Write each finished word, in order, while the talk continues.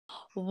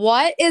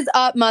What is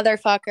up,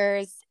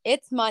 motherfuckers?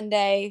 It's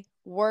Monday.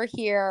 We're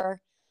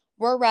here.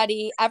 We're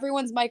ready.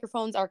 Everyone's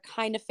microphones are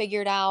kind of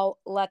figured out.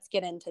 Let's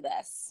get into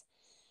this.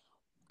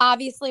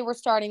 Obviously, we're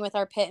starting with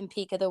our pit and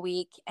peak of the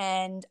week.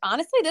 And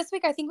honestly, this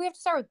week, I think we have to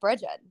start with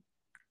Bridget.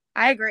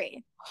 I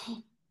agree.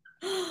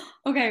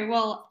 Okay,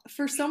 well,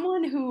 for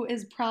someone who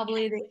is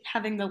probably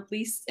having the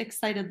least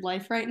excited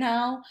life right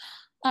now,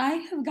 I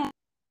have got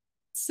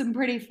some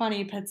pretty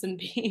funny pits and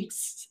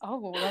peaks.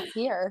 Oh, let's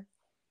hear.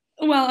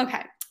 Well,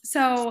 okay,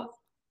 so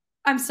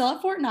I'm still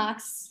at Fort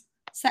Knox,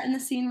 setting the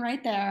scene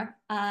right there.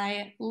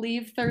 I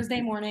leave Thursday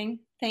morning,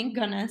 thank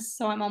goodness,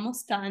 so I'm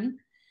almost done.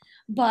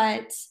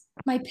 But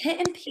my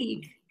pit and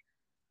peak,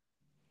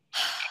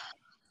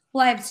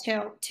 well, I have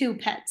two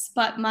pits,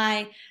 but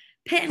my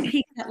pit and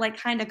peak that like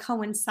kind of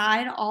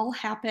coincide all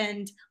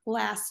happened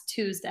last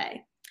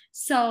Tuesday.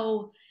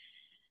 So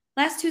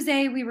last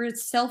Tuesday we were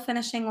still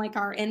finishing like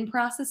our in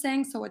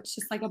processing, so it's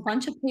just like a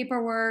bunch of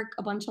paperwork,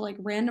 a bunch of like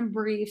random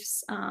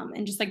briefs,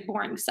 and just like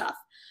boring stuff.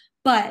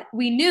 But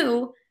we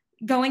knew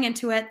going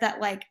into it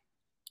that like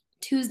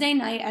Tuesday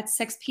night at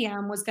 6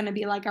 p.m. was going to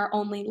be like our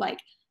only like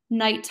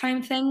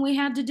nighttime thing we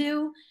had to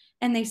do,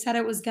 and they said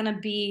it was going to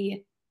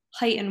be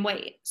height and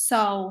weight.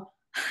 So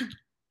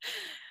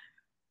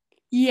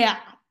yeah.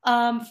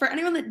 For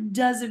anyone that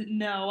doesn't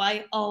know,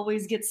 I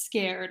always get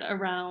scared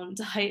around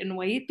height and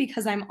weight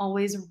because I'm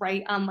always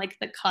right on like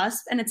the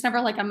cusp, and it's never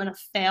like I'm gonna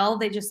fail.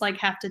 They just like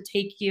have to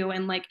take you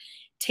and like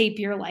tape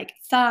your like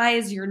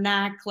thighs, your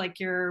neck, like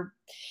your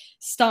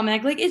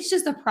stomach. Like it's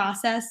just a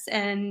process,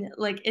 and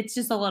like it's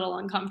just a little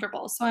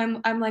uncomfortable. So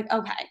I'm like,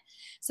 okay.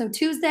 So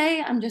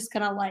Tuesday, I'm just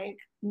gonna like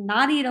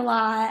not eat a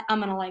lot. I'm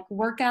gonna like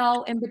work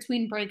out in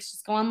between breaks,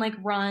 just go on like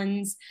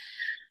runs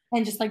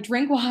and just like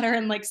drink water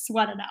and like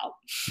sweat it out.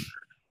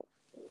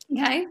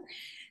 Okay.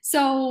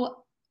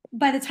 So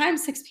by the time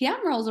 6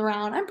 p.m. rolls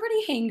around, I'm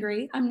pretty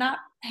hangry. I'm not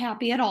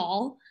happy at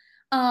all.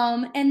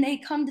 And they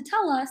come to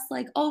tell us,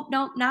 like, oh,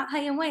 no, not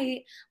height and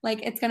weight.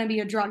 Like, it's going to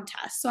be a drug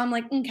test. So I'm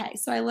like, okay.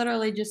 So I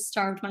literally just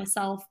starved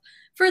myself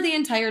for the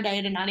entire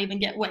day to not even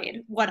get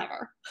weighed.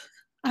 Whatever.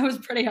 I was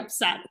pretty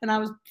upset and I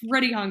was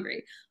pretty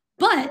hungry.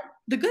 But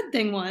the good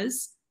thing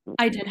was,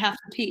 I did have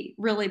to pee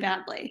really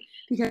badly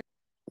because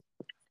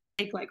it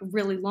take like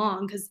really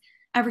long because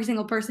every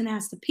single person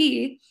has to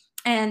pee,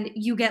 and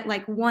you get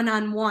like one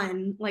on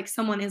one, like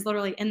someone is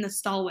literally in the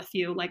stall with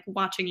you, like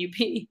watching you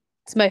pee.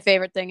 It's my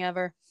favorite thing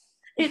ever.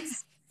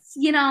 It's,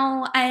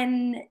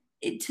 and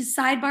to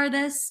sidebar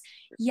this,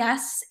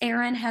 yes,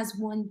 Erin has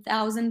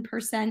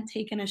 1000%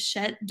 taken a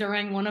shit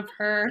during one of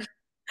her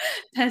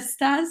piss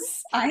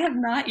tests. I have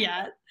not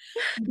yet,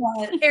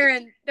 but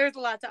Erin, there's a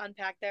lot to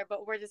unpack there,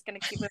 but we're just going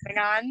to keep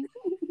moving on.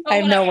 I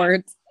have no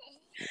words.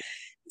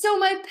 so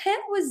my pit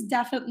was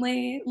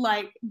definitely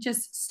like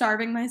just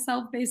starving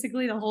myself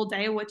basically the whole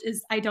day, which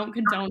is I don't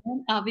condone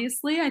it.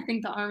 Obviously, I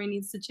think the army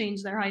needs to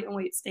change their height and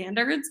weight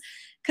standards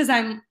because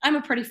I'm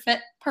a pretty fit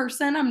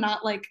person. I'm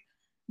not like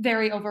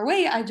very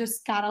overweight. I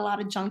just got a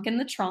lot of junk in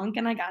the trunk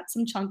and I got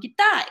some chunky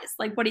thighs.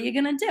 Like, what are you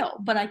gonna do?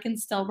 But I can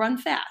still run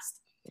fast.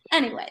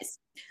 Anyways,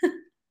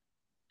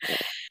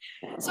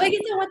 so I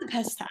get done with the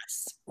piss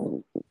test.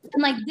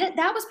 And like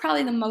that was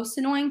probably the most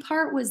annoying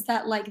part, was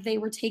that like they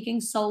were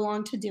taking so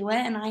long to do it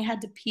and I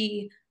had to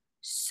pee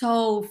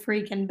so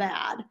freaking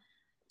bad.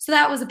 So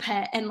that was a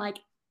pet, and like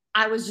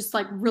I was just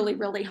like really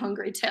really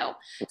hungry too.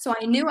 So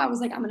I knew I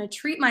was like, I'm going to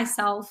treat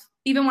myself.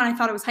 Even when I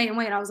thought it was height and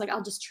weight, I was like,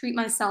 I'll just treat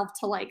myself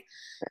to like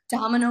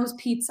Domino's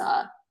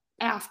pizza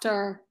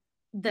after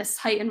this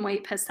height and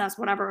weight piss test,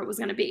 whatever it was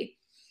going to be.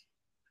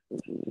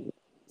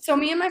 So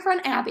me and my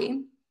friend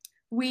Abby,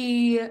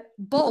 we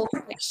both,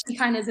 like, she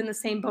kind of is in the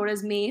same boat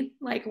as me,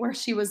 like where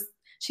she's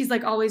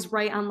like always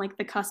right on like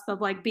the cusp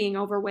of like being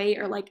overweight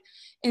or like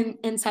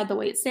inside the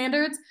weight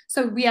standards.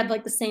 So we had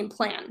like the same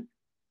plan.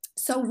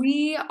 So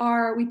we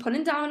put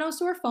in Domino's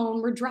to our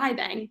phone, we're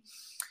driving,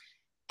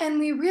 and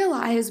we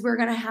realize we're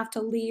gonna have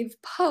to leave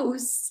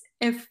posts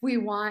if we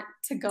want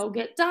to go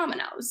get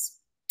Domino's.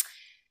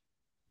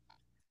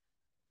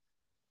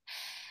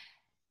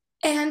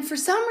 And for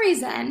some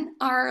reason,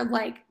 our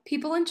like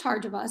people in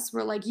charge of us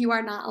were like, you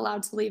are not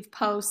allowed to leave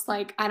posts.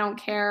 Like, I don't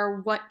care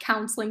what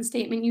counseling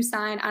statement you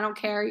sign. I don't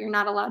care. You're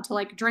not allowed to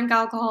like drink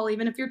alcohol,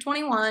 even if you're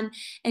 21,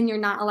 and you're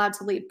not allowed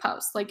to leave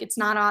posts. Like, it's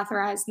not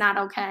authorized, not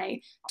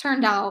okay.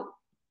 Turned out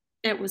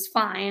it was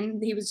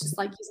fine. He was just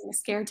like using a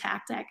scare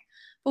tactic,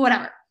 but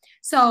whatever.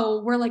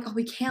 So we're like, oh,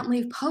 we can't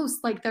leave posts.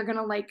 Like, they're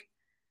gonna like,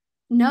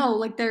 no,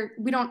 like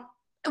we don't,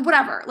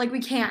 whatever, like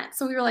we can't.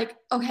 So we were like,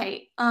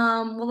 okay,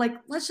 well, like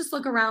let's just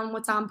look around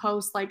what's on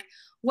post, like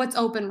what's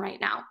open right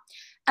now.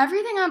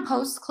 Everything on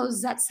post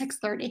closes at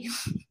 6:30.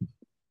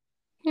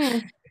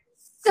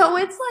 So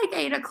it's like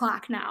 8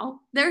 o'clock now.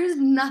 There's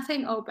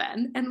nothing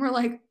open. And we're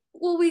like,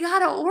 well, we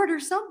gotta order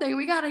something.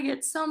 We gotta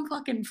get some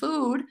fucking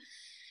food.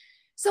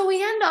 So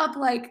we end up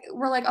like,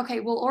 we're like, okay,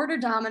 we'll order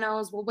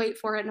Domino's. We'll wait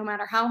for it no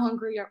matter how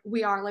hungry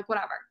we are, like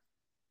whatever.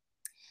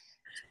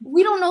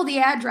 we don't know the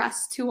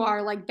address to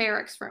our like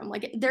barracks room.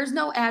 Like there's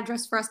no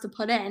address for us to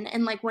put in.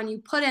 And like when you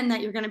put in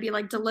that you're going to be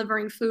like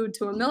delivering food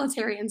to a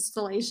military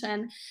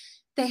installation,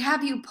 they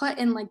have you put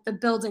in like the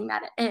building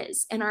that it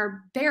is. And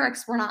our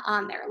barracks were not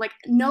on there. Like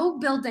no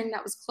building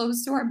that was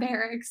close to our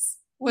barracks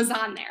was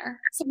on there.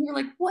 So we were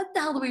like, what the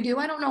hell do we do?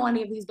 I don't know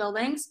any of these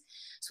buildings.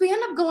 So we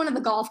end up going to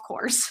the golf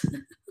course.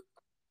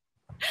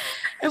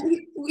 And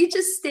we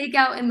just stake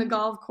out in the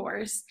golf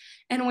course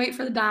and wait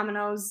for the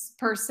Domino's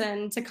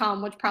person to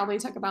come, which probably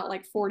took about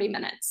like 40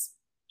 minutes.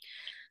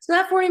 So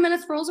that 40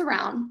 minutes rolls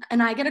around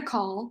and I get a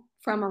call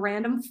from a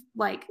random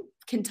like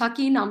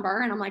Kentucky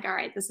number. And I'm like, all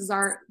right, this is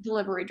our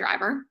delivery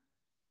driver.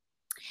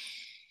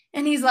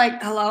 And he's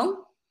like,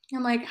 hello?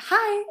 I'm like,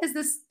 hi, is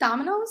this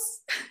Domino's?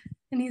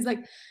 And he's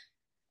like,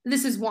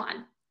 this is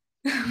Juan.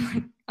 I'm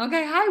like,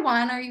 okay, hi,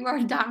 Juan. Are you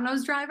our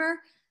Domino's driver?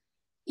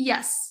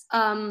 Yes.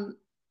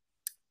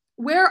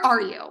 Where are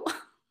you?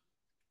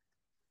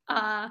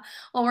 Well,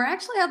 we're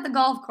actually at the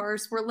golf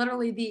course. We're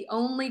literally the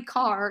only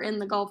car in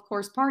the golf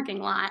course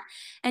parking lot.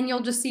 And you'll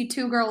just see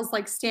two girls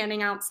like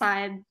standing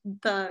outside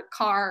the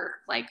car,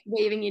 like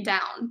waving you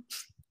down.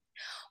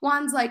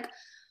 Juan's like,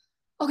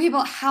 okay,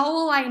 but how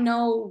will I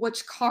know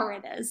which car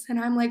it is? And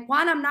I'm like,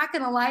 Juan, I'm not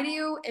going to lie to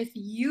you. If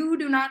you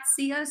do not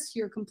see us,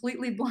 you're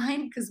completely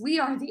blind because we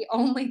are the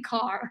only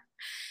car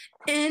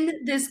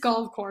in this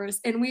golf course.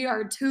 And we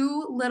are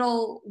two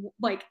little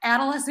like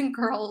adolescent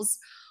girls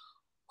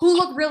who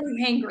look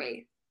really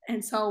hangry.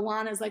 And so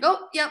Juan is like,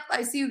 oh, yep,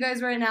 I see you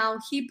guys right now.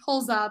 He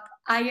pulls up,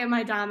 I get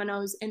my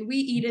Domino's, and we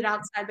eat it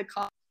outside the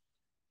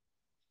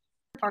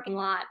parking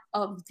lot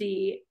of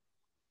the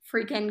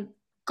freaking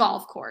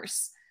golf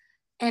course.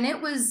 And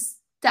it was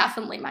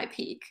definitely my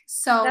peak.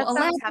 So That a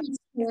sounds lot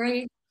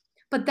scary,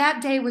 but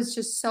that day was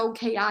just so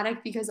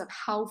chaotic because of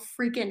how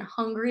freaking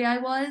hungry I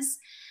was.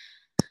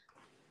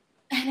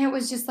 And it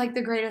was just like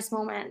the greatest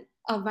moment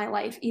of my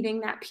life, eating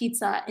that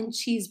pizza and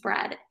cheese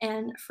bread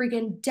and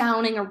freaking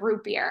downing a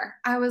root beer.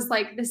 I was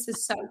like, this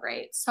is so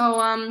great.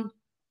 So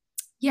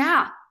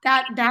yeah,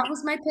 that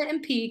was my pit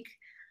and peak.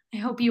 I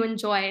hope you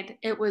enjoyed.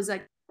 It was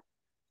a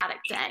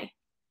chaotic day.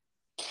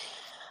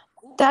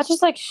 That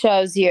just like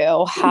shows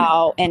you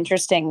how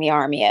interesting the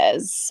Army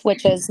is,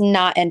 which is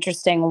not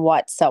interesting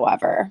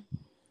whatsoever.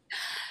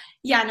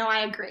 Yeah, no, I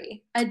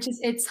agree.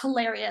 It's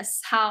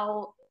hilarious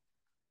how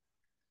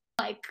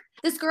like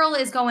this girl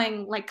is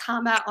going like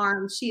combat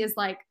armed. She is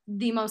like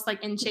the most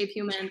like in shape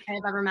human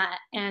I've ever met,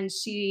 and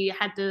she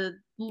had to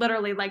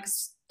literally like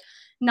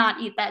not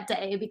eat that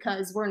day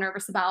because we're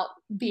nervous about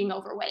being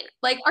overweight.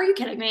 Like, are you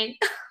kidding me?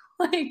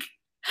 Like,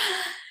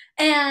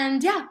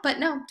 and yeah, but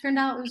no, turned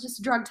out it was just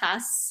a drug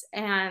test,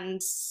 and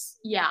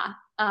yeah,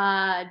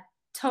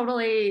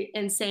 totally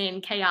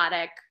insane,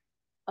 chaotic.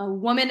 A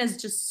woman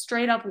is just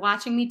straight up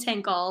watching me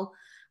tinkle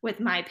with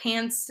my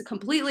pants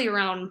completely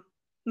around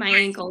my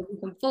ankles. You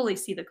can fully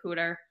see the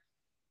cooter.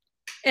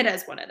 It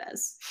is what it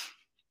is.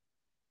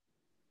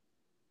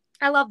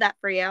 I love that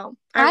for you.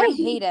 I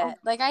hate it.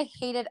 Like, I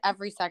hated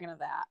every second of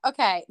that.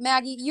 Okay,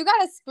 Maggie, you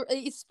got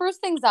to spruce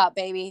things up,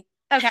 baby.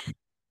 Okay.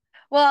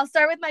 Well, I'll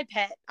start with my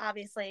pit,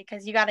 obviously,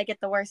 because you got to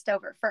get the worst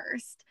over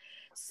first.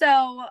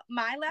 So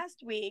my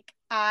last week,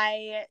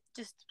 I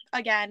just,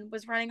 again,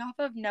 was running off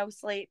of no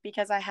sleep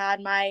because I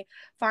had my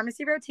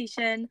pharmacy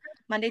rotation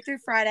Monday through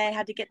Friday. I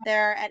had to get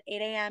there at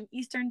 8 a.m.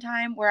 Eastern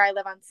time, where I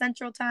live on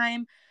Central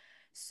time.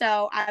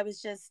 So I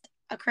was just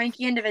a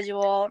cranky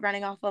individual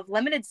running off of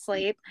limited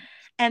sleep.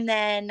 And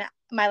then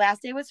my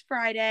last day was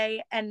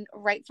Friday, and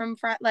right from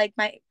like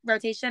my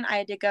rotation, I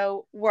had to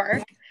go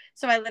work.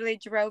 So I literally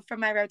drove from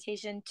my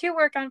rotation to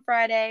work on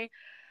Friday,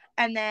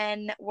 and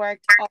then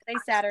worked all day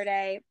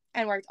Saturday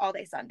and worked all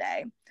day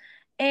Sunday.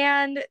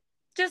 And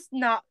just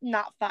not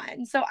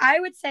fun. So I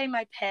would say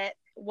my pit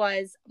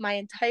was my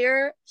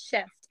entire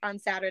shift on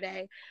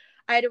Saturday.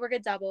 I had to work a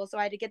double, so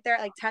I had to get there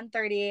at like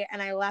 10:30,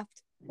 and I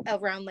left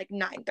around like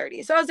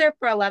 9:30. So I was there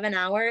for 11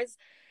 hours.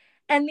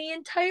 And the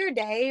entire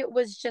day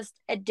was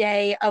just a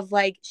day of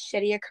like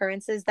shitty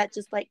occurrences that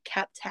just like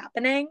kept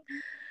happening.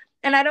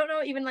 And I don't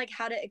know even like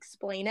how to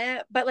explain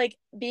it, but like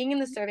being in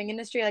the serving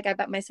industry, like I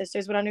bet my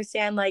sisters would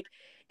understand, like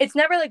it's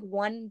never like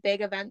one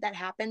big event that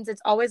happens.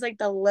 It's always like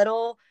the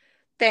little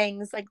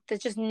things, like there's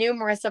just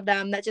numerous of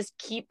them that just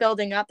keep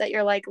building up that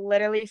you're like,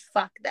 literally,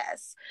 fuck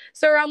this.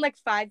 So around like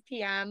 5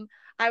 p.m.,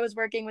 I was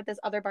working with this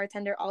other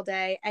bartender all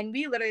day, and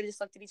we literally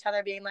just looked at each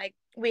other being like,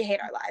 we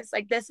hate our lives.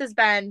 Like this has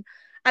been,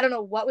 I don't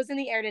know what was in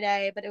the air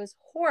today, but it was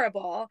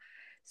horrible.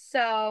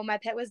 So my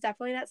pit was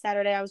definitely that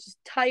Saturday. I was just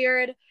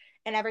tired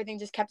and everything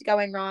just kept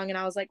going wrong. And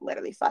I was like,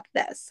 literally, fuck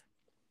this.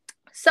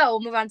 So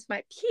we'll move on to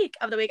my peak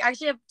of the week. I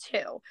actually have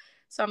two.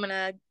 So I'm going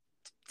to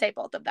say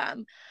both of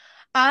them.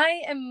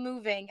 I am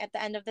moving at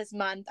the end of this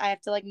month. I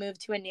have to like move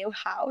to a new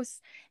house.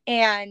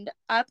 And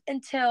up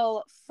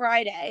until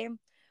Friday,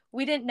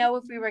 we didn't know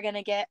if we were going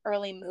to get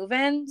early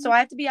move-in. So I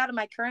have to be out of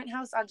my current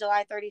house on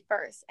July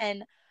 31st.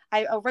 And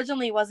I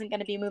originally wasn't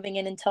going to be moving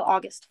in until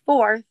August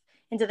 4th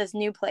into this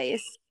new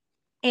place.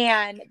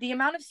 And the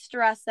amount of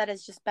stress that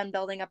has just been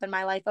building up in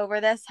my life over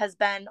this has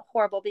been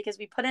horrible because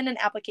we put in an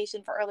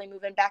application for early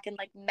move-in back in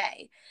like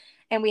May,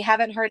 and we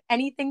haven't heard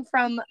anything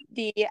from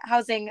the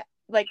housing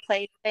like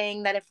place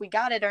saying that if we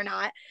got it or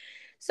not.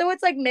 So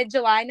it's like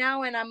mid-July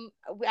now, and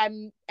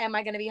am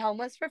I going to be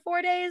homeless for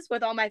 4 days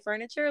with all my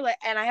furniture? Like,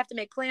 and I have to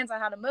make plans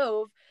on how to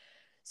move.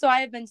 So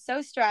I have been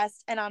so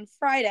stressed. And on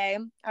Friday,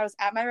 I was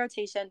at my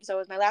rotation, so it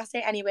was my last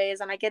day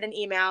anyways, and I get an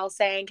email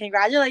saying,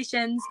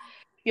 "Congratulations,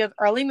 you have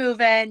early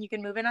move-in. You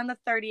can move in on the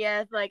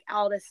 30th." Like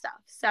all this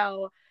stuff.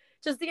 So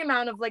just the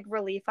amount of like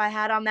relief I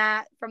had on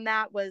that from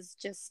that was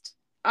just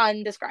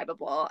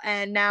undescribable.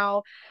 And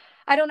now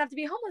I don't have to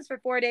be homeless for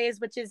 4 days,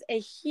 which is a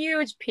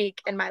huge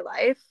peak in my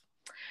life.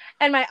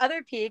 And my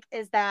other peak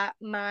is that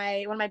one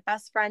of my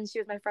best friends, she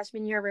was my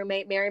freshman year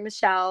roommate, Mary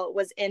Michelle,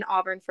 was in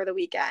Auburn for the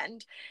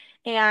weekend.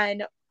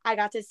 And I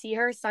got to see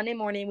her Sunday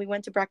morning. We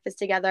went to breakfast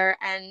together.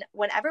 And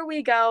whenever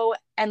we go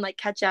and like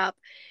catch up,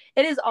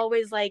 it is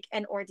always like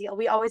an ordeal.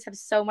 We always have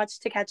so much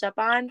to catch up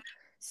on.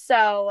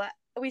 So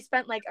we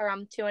spent like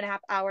around 2.5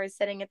 hours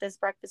sitting at this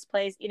breakfast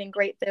place, eating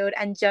great food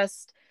and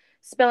just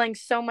spilling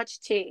so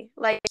much tea,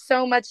 like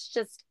so much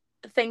just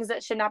things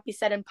that should not be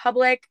said in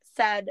public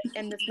said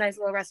in this nice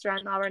little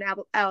restaurant in Auburn,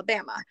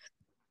 Alabama.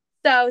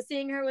 So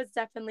seeing her was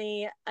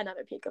definitely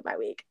another peak of my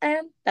week.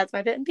 And that's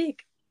my pit and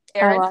peak. I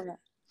Erin? love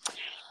it.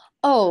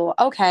 Oh,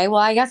 okay. Well,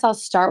 I guess I'll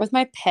start with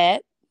my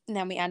pit and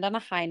then we end on a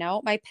high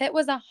note. My pit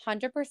was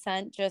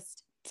 100%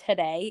 just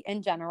today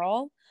in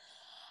general.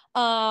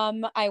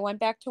 I went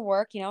back to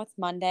work, it's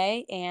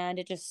Monday and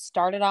it just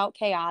started out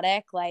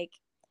chaotic. Like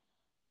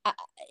I,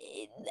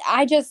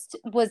 I just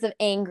was an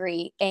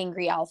angry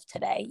elf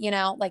today,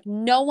 like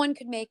no one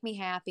could make me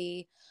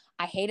happy.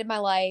 I hated my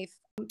life.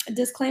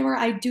 Disclaimer,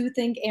 I do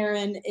think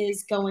Erin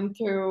is going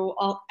through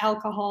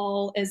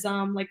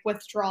alcoholism, like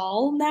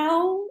withdrawal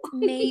now.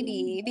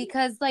 Maybe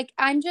because like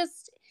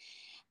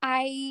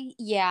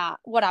yeah,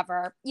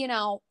 whatever,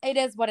 it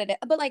is what it is.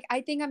 But like,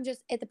 I think I'm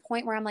just at the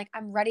point where I'm like,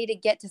 I'm ready to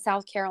get to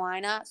South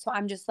Carolina. So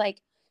I'm just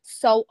like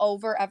so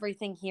over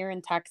everything here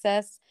in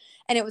Texas.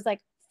 And it was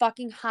like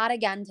fucking hot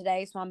again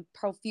today. So I'm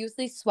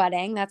profusely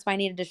sweating. That's why I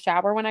needed to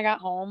shower when I got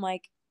home.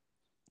 Like,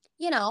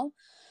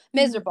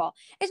 miserable.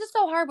 Mm-hmm. It's just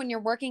so hard when you're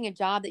working a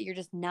job that you're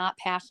just not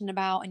passionate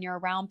about and you're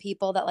around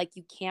people that like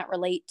you can't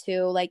relate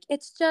to. Like,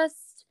 it's a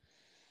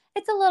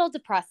little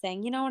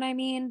depressing. You know what I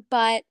mean?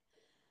 But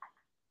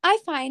I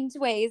find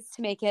ways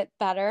to make it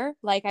better.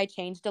 Like I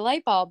changed a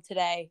light bulb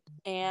today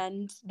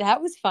and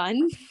that was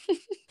fun.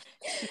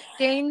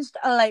 Changed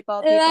a light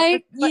bulb, people.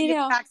 Like, what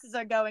your taxes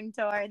are going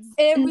towards.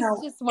 It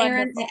was just wonderful.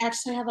 Erin, I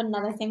actually have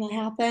another thing that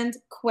happened.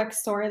 Quick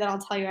story that I'll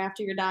tell you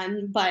after you're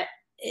done, but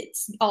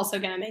it's also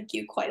going to make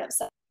you quite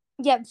upset.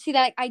 Yeah, see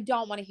that I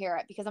don't want to hear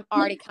it because I'm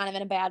already kind of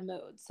in a bad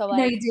mood. So like,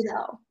 no, you do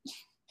though.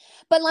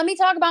 But let me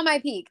talk about my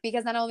peak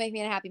because then it'll make me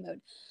in a happy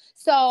mood.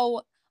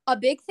 So a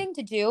big thing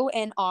to do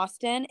in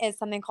Austin is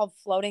something called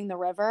floating the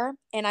river.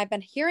 And I've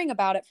been hearing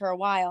about it for a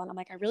while. And I'm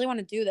like, I really want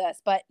to do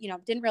this. But,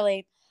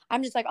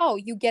 I'm just like, oh,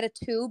 you get a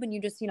tube and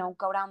you just,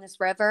 go down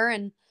this river.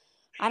 And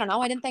I don't know.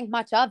 I didn't think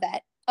much of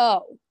it.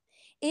 Oh,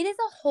 it is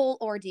a whole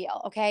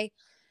ordeal. Okay.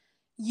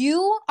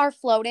 You are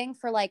floating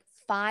for like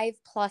 5+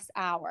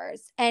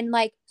 hours. And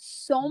like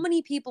so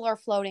many people are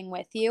floating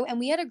with you. And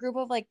we had a group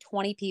of like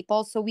 20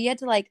 people. So we had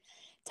to like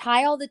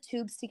tie all the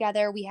tubes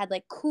together. We had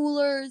like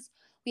coolers,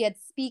 we had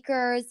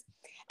speakers,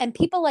 and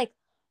people like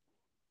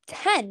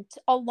tent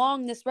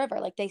along this river.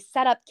 Like they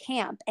set up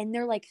camp and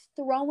they're like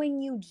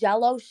throwing you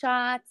jello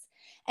shots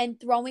and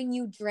throwing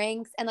you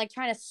drinks and like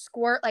trying to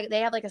squirt. Like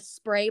they have like a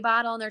spray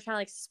bottle and they're trying to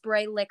like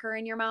spray liquor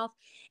in your mouth.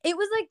 It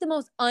was like the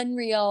most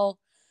unreal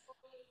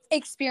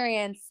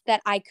experience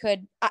that I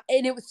could.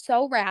 And it was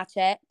so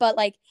ratchet, but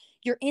like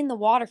you're in the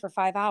water for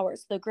 5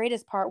 hours. The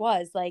greatest part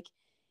was like,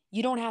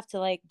 you don't have to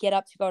like get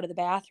up to go to the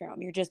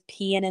bathroom. You're just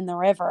peeing in the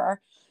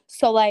river.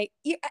 So like,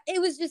 it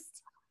was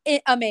just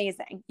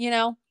amazing,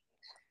 You're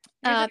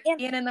just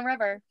peeing in the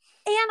river.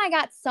 And I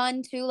got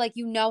sun too. Like,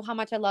 how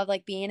much I love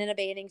like being in a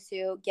bathing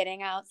suit,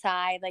 getting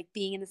outside, like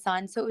being in the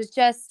sun. So it was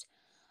just,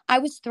 I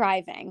was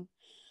thriving.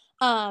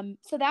 So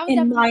that was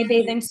in my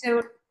bathing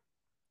suit.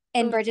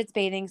 And Bridget's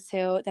bathing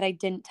suit that I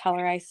didn't tell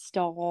her I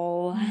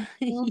stole.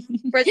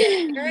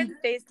 Bridget, Erin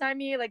FaceTimed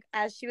me like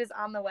as she was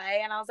on the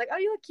way, and I was like, "Oh,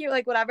 you look cute,"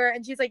 like whatever.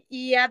 And she's like,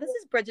 "Yeah, this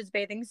is Bridget's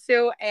bathing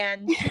suit,"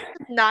 and she's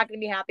not gonna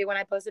be happy when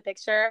I post a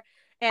picture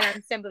and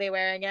I'm simply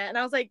wearing it. And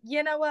I was like,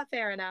 you know what?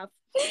 Fair enough.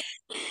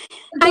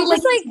 I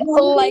just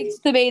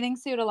liked the bathing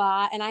suit a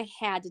lot and I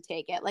had to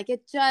take it. Like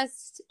it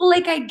just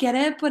like I get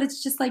it, but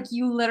it's just like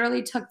you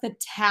literally took the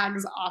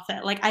tags off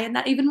it. Like I had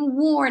not even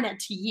worn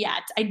it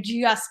yet. I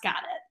just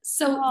got it.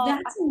 So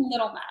that's a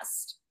little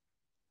messed.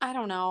 I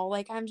don't know.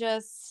 Like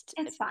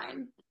it's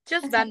fine.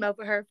 Just Venmo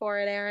her for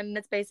it, Erin.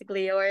 It's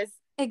basically yours.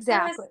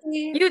 Exactly.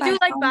 You do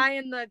like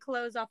buying the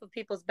clothes off of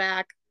people's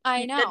back.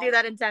 I know. You do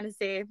that in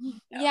Tennessee.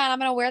 Yeah, and I'm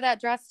gonna wear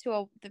that dress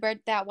to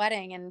that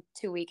wedding in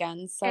 2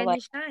 weekends. So and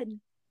like, you should.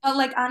 But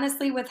like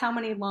honestly, with how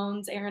many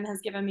loans Erin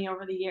has given me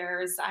over the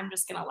years, I'm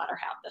just gonna let her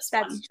have this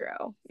one. That's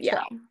true.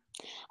 Yeah. True.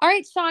 All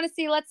right,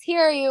 Shaughnessy, let's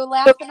hear you.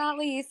 Last but not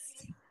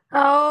least.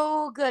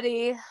 Oh,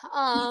 goody.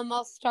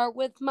 I'll start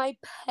with my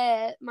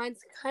pet. Mine's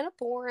kind of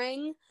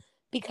boring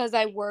because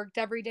I worked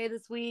every day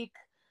this week.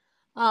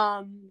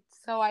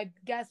 So I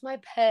guess my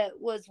pet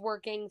was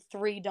working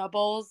 3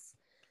 doubles.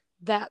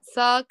 That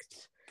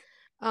sucked.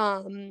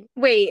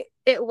 Wait,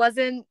 it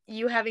wasn't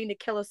you having to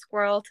kill a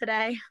squirrel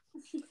today?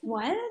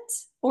 What?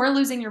 Or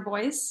losing your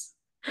voice?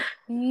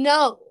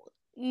 No.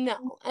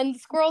 And the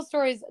squirrel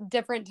story is a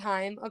different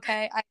time,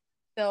 okay? I'm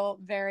still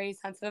very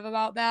sensitive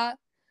about that.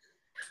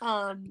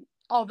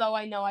 Although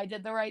I know I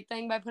did the right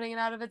thing by putting it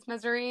out of its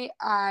misery,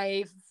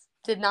 I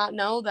did not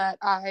know that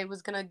I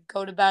was gonna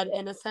go to bed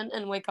innocent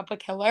and wake up a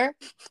killer.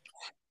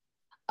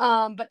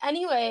 But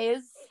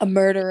anyways, A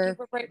murderer.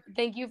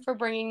 Thank you for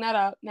bringing that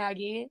up,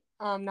 Maggie.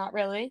 Not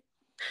really.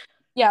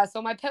 Yeah,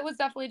 so my pit was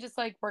definitely just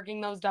like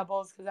working those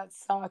doubles because that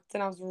sucked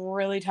and I was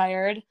really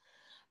tired.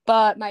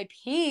 But my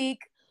peak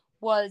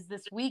was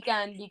this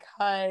weekend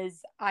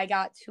because I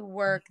got to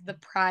work the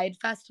Pride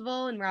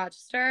Festival in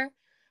Rochester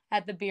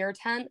at the beer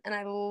tent, and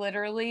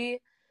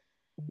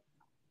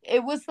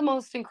it was the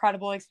most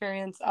incredible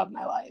experience of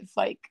my life.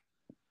 Like,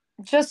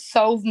 just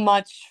so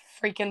much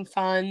freaking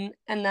fun.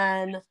 And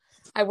then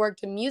I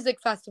worked a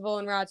music festival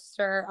in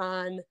Rochester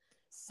on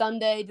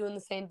Sunday doing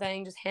the same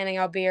thing, just handing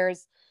out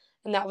beers.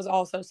 And that was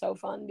also so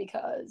fun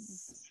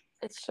because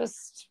it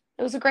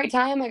was a great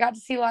time. I got to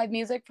see live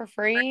music for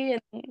free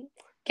and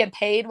get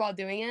paid while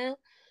doing it.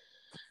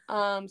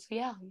 So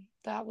yeah,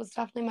 that was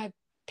definitely my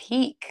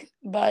peak.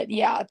 But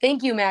yeah,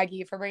 thank you,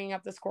 Maggie, for bringing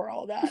up the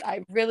squirrel that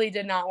I really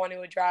did not want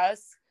to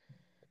address.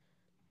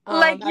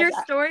 Like, your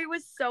story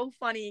was so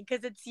funny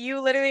because it's you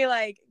literally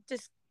like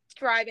just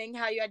describing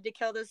how you had to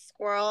kill this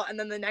squirrel, and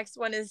then the next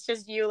one is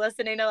just you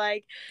listening to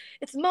like,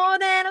 it's more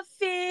than a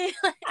feeling.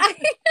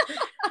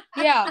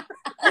 Yeah.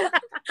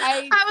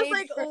 I was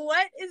like,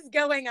 what is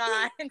going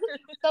on?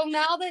 So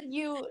now that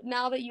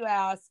you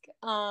ask,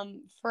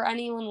 for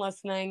anyone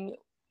listening,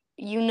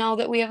 you know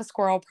that we have a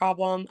squirrel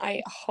problem.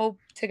 I hope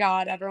to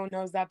God everyone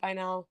knows that by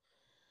now.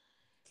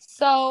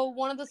 So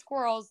one of the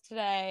squirrels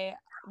today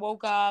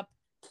woke up,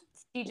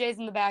 CJ's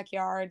in the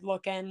backyard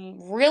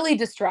looking really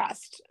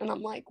distressed. And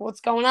I'm like,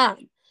 what's going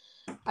on?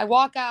 I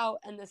walk out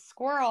and the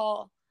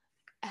squirrel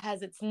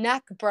has its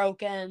neck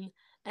broken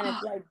and it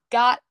like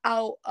got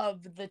out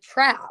of the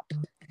trap.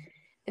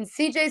 And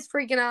CJ's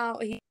freaking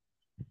out. He's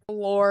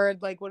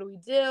Lord, like, what do we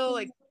do?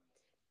 Like,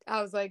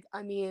 I was like,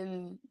 I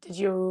mean, did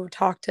you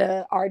talk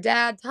to our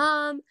dad,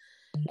 Tom?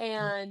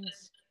 And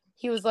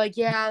he was like,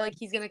 yeah, like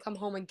he's gonna come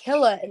home and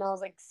kill it. And I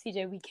was like,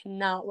 CJ, we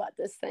cannot let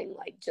this thing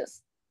like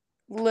just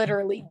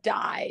literally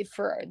die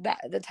for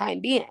the time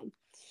being.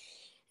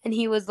 And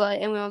he was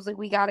like, and I was like,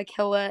 we gotta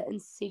kill it.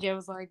 And CJ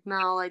was like,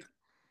 no, like,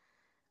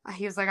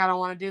 he was like, I don't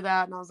want to do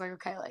that. And I was like,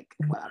 okay, like,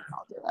 whatever,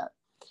 I'll do that.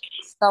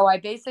 So I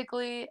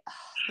basically,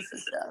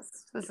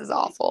 this is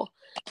awful.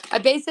 I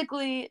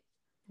basically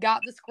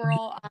got the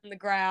squirrel on the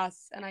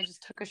grass and I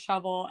just took a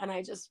shovel and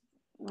I just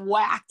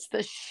whacked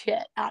the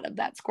shit out of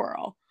that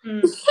squirrel.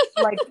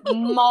 Like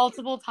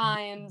multiple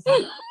times.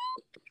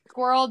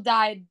 Squirrel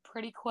died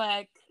pretty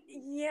quick.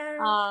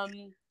 Yeah.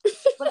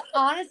 But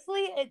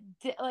honestly,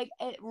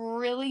 it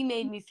really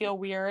made me feel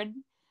weird.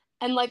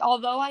 And like,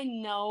 although I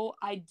know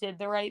I did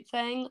the right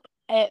thing,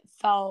 it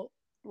felt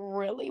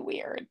really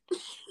weird.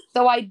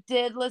 So I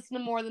did listen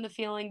to More Than a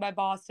Feeling by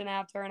Boston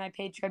after, and I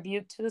paid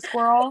tribute to the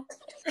squirrel.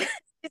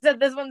 She said,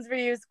 this one's for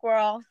you,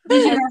 squirrel.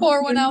 Did you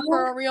pour one out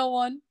for a real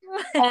one?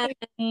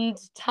 And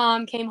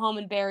Tom came home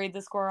and buried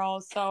the squirrel.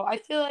 So I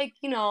feel like,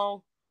 it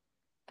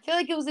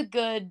was a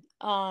good,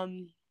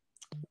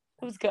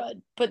 it was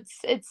good, but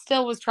it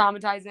still was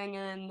traumatizing,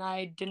 and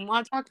I didn't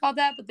want to talk about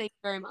that, but thank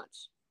you very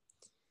much.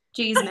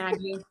 Jeez,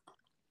 Maggie.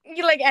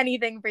 You like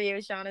anything for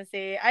you,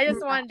 Shaughnessy. I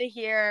just wanted to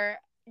hear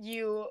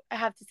you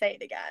have to say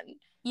it again.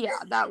 Yeah,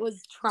 that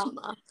was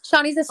trauma.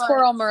 Shawnee's a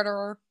squirrel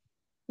murderer.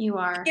 You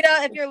are.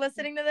 If you're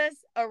listening to this,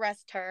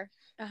 arrest her.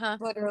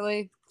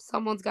 Literally,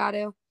 someone's got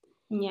to.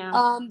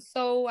 Yeah.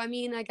 So I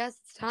mean, I guess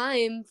it's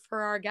time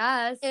for our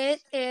guest.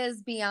 It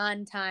is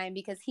beyond time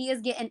because he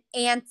is getting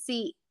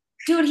antsy.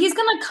 Dude, he's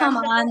gonna come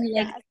on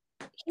like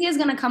he is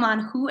gonna come on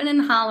hooting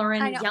and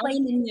hollering,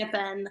 yelling and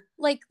yipping.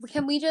 Like,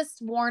 can we just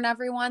warn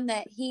everyone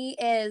that he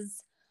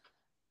is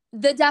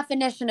the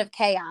definition of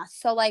chaos?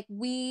 So like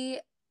we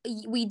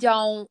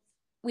don't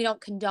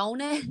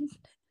condone it.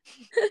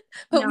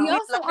 But we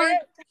also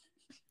aren't.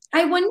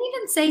 I wouldn't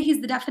even say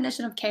he's the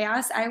definition of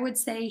chaos. I would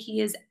say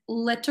he is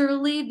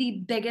literally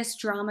the biggest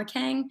drama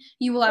king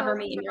you will ever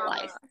meet in your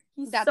life.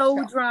 He's That's so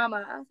true.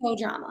 drama. So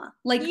drama.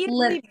 Like, he's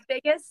the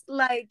biggest,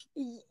 like,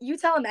 you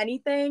tell him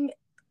anything,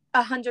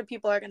 100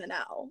 people are going to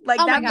know.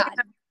 Like, oh that my God.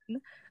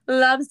 man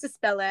loves to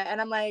spill it.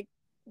 And I'm like,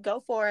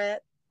 go for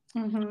it.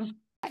 Mm-hmm.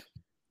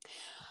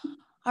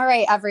 All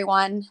right,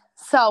 everyone.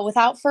 So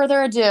without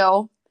further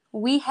ado,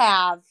 we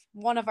have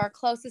one of our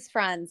closest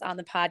friends on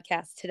the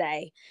podcast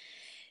today.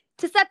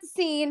 To set the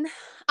scene,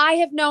 I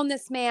have known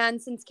this man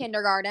since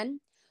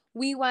kindergarten.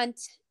 we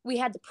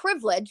had the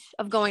privilege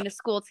of going to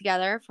school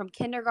together from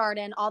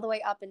kindergarten all the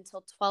way up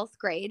until 12th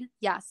grade.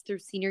 Yes, through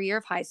senior year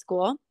of high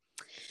school.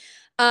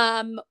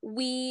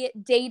 We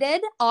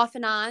dated off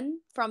and on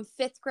from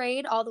 5th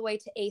grade all the way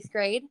to 8th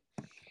grade.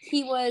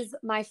 He was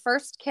my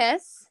first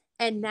kiss,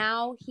 and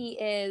now he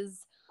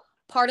is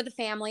part of the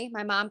family.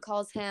 My mom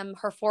calls him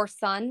her fourth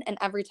son, and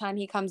every time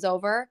he comes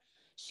over,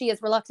 she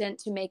is reluctant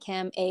to make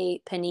him a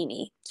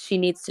panini. She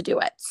needs to do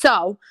it.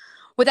 So,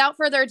 without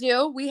further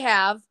ado, we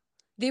have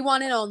the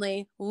one and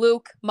only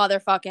Luke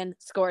motherfucking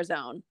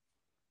Scorsone.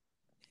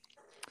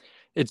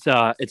 It's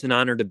an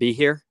honor to be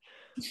here.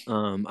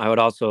 I would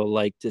also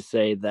like to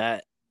say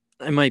that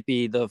I might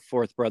be the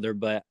fourth brother,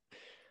 but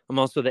I'm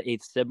also the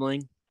 8th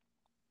sibling.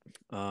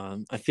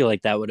 I feel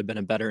like that would have been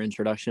a better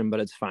introduction, but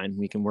it's fine.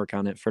 We can work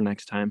on it for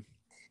next time.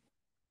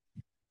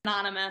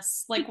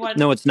 Anonymous. Like what?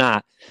 No, it's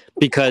not,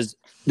 because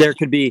there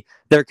could be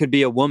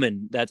a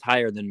woman that's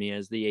higher than me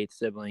as the 8th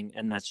sibling,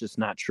 and that's just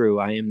not true.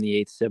 I am the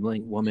 8th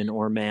sibling, woman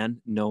or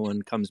man. No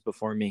one comes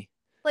before me.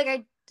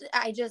 Like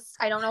I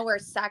don't know where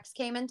sex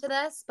came into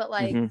this, but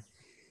like. Mm-hmm.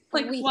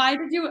 Like, why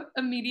did you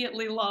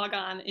immediately log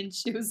on and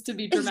choose to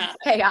be dramatic?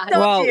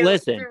 Well,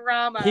 listen,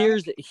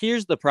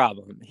 here's the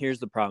problem. Here's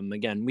the problem.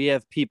 Again, we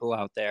have people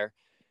out there,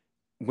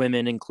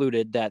 women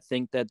included, that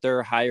think that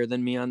they're higher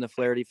than me on the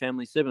Flaherty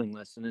family sibling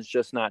list, and it's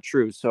just not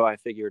true. So I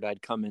figured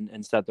I'd come in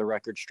and set the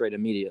record straight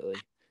immediately.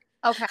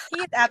 Okay. He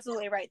is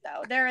absolutely right,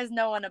 though. There is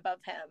no one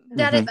above him.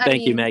 That is,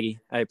 Thank you, Maggie.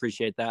 I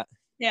appreciate that.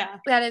 Yeah.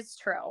 That is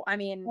true. I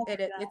mean,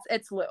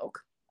 it's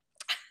Luke.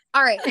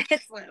 All right.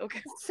 It's Luke.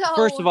 So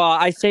first of all,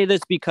 I say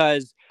this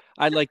because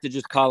I'd like to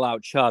just call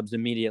out Chubbs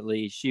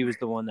immediately. She was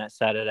the one that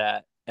said it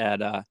at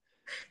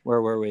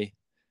where were we?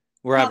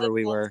 Wherever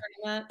we were.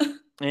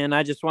 And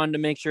I just wanted to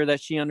make sure that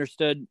she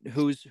understood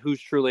who's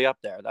truly up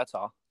there. That's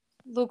all.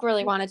 Luke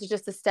really wanted to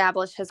just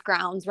establish his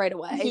grounds right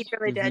away. He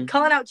really did.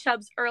 Calling out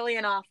Chubbs early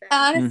and often.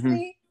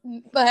 Honestly,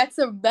 that's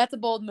a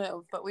bold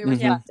move, but we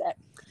respect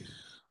it.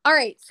 All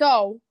right,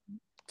 so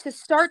to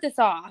start this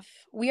off,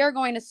 we are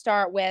going to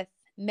start with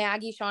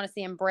Maggie,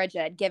 Shaughnessy, and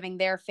Bridget giving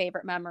their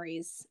favorite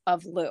memories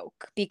of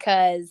Luke,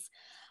 because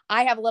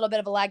I have a little bit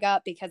of a leg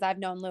up because I've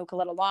known Luke a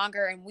little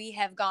longer and we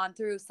have gone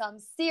through some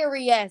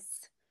serious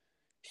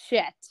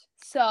shit.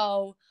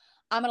 So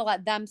I'm going to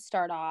let them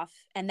start off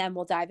and then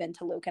we'll dive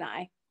into Luke and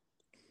I.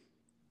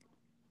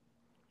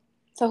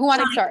 So who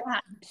wants to start?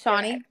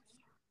 Shawnee?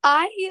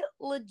 I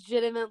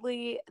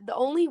legitimately, the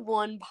only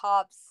one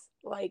pops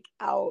like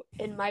out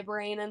in my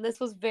brain, and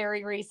this was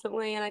very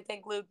recently, and I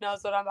think Luke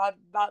knows what I'm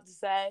about to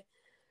say.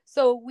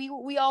 So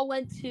we all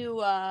went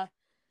to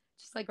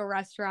just like a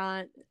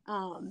restaurant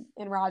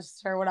in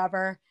Rochester or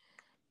whatever,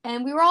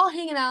 and we were all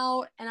hanging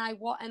out,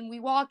 and we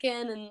walk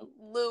in, and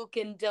Luke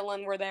and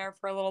Dylan were there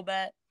for a little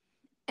bit,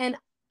 and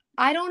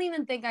I don't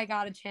even think I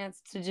got a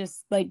chance to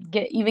just like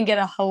get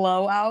a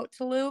hello out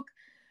to Luke,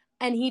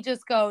 and he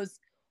just goes,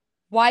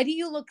 "Why do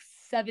you look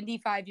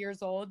 75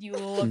 years old? You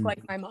look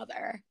like my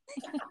mother."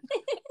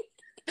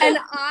 And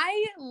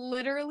I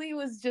literally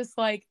was just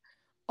like,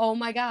 oh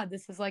my God,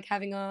 this is like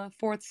having a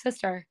fourth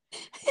sister.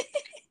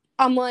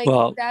 I'm like,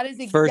 well, that is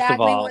exactly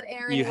what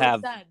Aaron would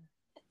have said.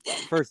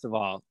 First of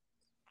all,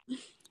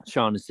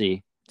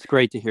 Shaughnessy, it's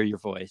great to hear your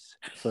voice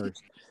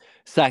first.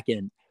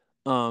 Second,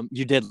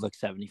 you did look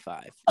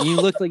 75. You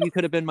looked like you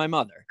could have been my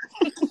mother.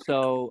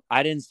 So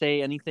I didn't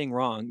say anything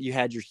wrong. You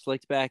had your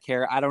slicked back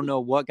hair. I don't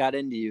know what got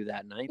into you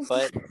that night,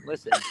 but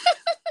listen,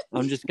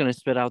 I'm just going to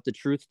spit out the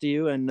truth to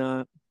you.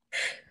 And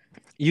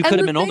you could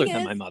have been older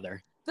than my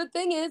mother. The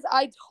thing is,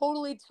 I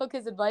totally took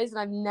his advice, and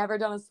I've never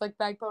done a slick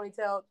back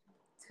ponytail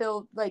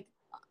till like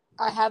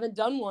I haven't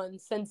done one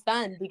since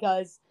then,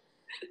 because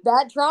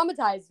that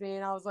traumatized me.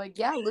 And I was like,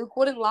 yeah, Luke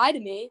wouldn't lie to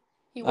me.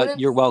 He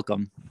wouldn't. You're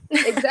welcome.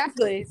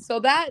 Exactly.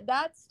 So that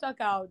stuck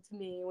out to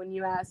me when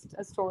you asked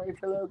a story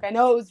for Luke. I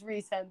know it was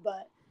recent,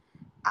 but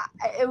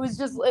it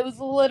was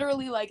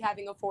literally like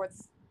having a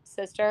fourth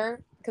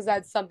sister, because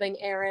that's something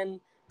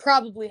Aaron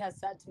probably has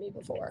said to me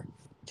before.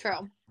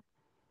 True.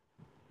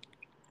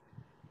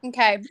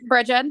 Okay,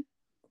 Bridget.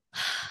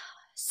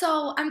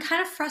 So I'm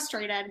kind of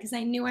frustrated because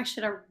I knew I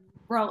should have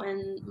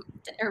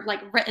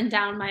written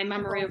down my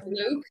memory of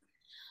Luke,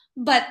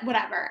 but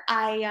whatever.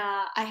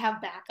 I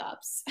have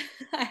backups.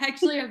 I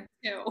actually have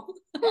 2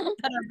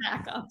 that are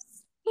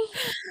backups.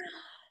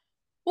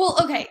 Well,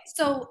 okay,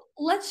 so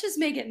let's just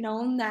make it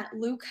known that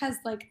Luke has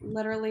like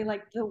literally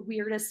like the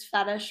weirdest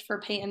fetish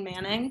for Peyton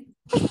Manning.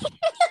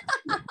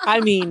 I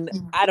mean,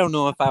 I don't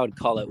know if I would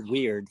call it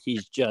weird.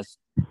 He's just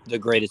the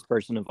greatest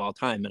person of all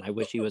time, and I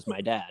wish he was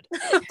my dad.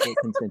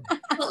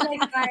 But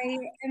like, I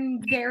am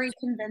very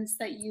convinced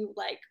that you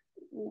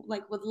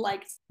would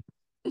like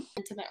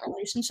intimate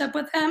relationship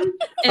with him.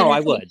 Oh, I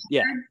would.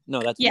 Yeah.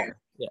 No, that's fair.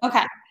 Yeah.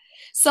 Okay.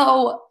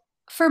 So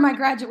for my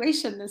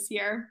graduation this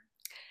year,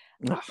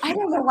 I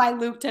don't know why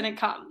Luke didn't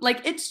come.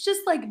 Like, it's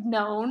just like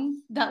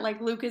known that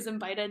like Luke is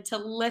invited to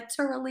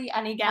literally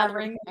any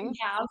gathering that we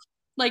have.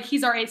 Like,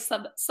 he's our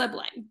 8th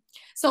sibling.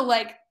 So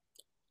like,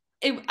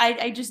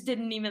 I just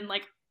didn't even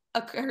like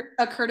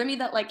occur to me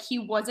that like he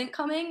wasn't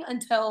coming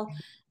until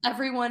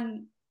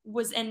everyone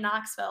was in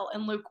Knoxville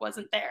and Luke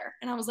wasn't there.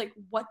 And I was like,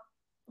 what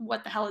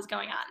the hell is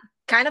going on?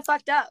 Kind of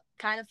fucked up.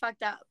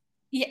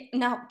 Yeah,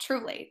 no,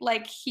 truly.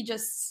 Like, he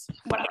just,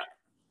 whatever.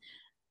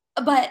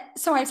 But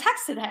so I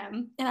texted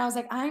him and I was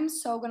like, I'm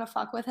so gonna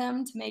fuck with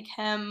him to make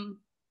him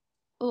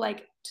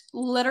like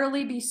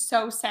literally be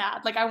so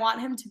sad. Like, I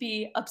want him to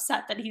be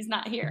upset that he's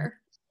not here.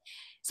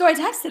 So I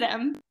texted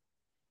him,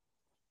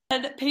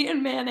 and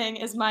Peyton Manning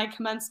is my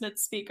commencement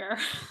speaker.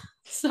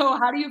 So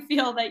how do you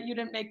feel that you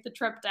didn't make the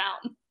trip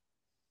down?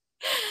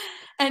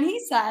 And he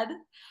said,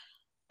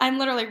 I'm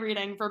literally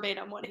reading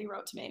verbatim what he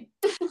wrote to me.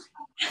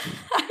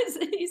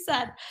 He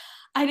said,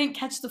 I didn't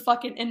catch the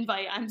fucking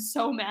invite. I'm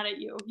so mad at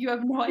you. You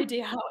have no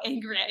idea how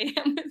angry I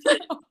am with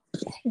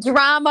you.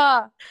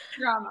 Drama.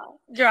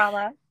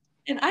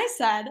 And I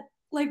said,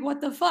 like,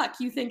 what the fuck?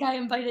 You think I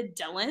invited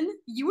Dylan?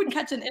 You would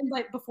catch an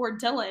invite before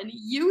Dylan.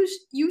 You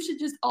should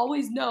just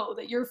always know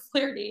that you're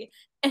flirty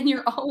and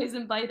you're always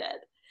invited.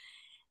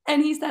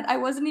 And he said, I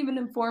wasn't even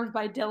informed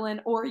by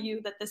Dylan or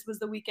you that this was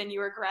the weekend you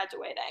were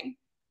graduating.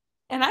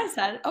 And I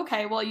said,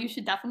 okay, well, you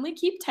should definitely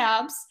keep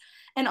tabs.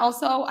 And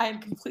also, I am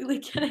completely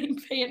kidding.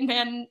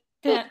 Peyton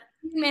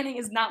Manning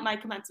is not my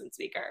commencement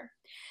speaker.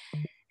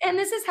 And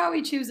this is how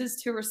he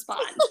chooses to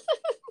respond.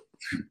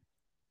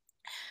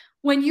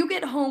 When you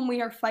get home, we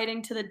are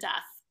fighting to the death.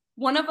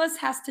 One of us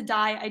has to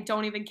die. I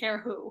don't even care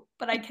who,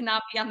 but I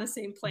cannot be on the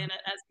same planet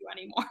as you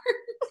anymore.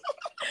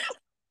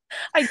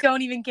 I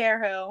don't even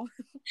care who.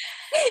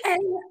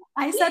 And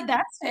I said,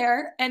 that's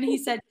fair. And he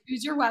said,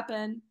 choose your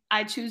weapon.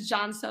 I choose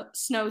Jon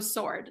Snow's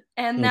sword.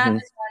 And that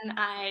is when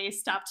I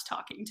stopped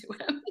talking to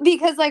him.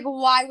 Because, like,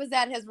 why was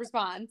that his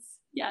response?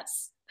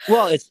 Yes.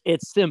 Well,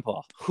 it's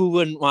simple. Who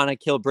wouldn't want to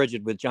kill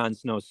Bridget with Jon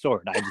Snow's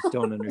sword? I just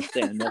don't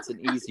understand. That's an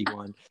easy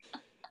one.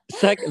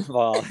 Second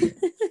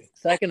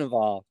of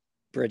all,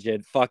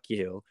 Bridget, fuck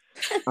you.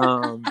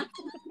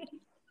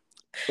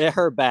 It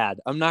hurt bad.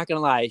 I'm not gonna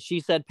lie. She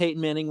said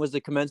Peyton Manning was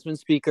the commencement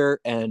speaker,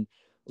 and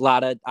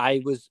Lotta,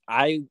 I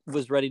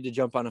was ready to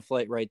jump on a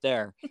flight right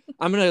there.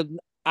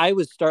 I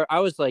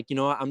was like, you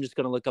know what? I'm just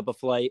gonna look up a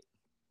flight.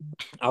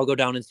 I'll go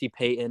down and see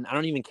Peyton. I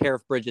don't even care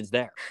if Bridget's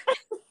there.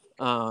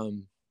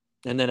 And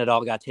then it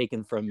all got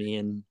taken from me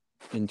in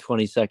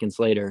 20 seconds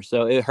later.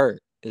 So it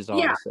hurt, is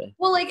all I'll say.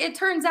 Well, like, it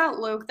turns out,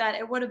 Luke, that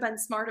it would have been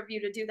smart of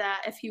you to do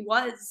that if he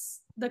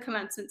was the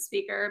commencement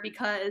speaker,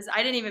 because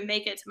I didn't even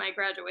make it to my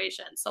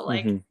graduation. So,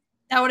 like,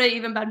 that would have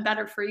even been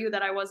better for you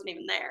that I wasn't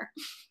even there.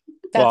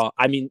 Well,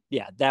 I mean,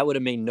 yeah, that would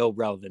have made no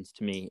relevance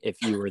to me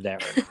if you were there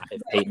or not,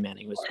 if Peyton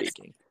Manning was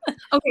speaking.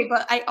 Okay,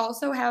 but I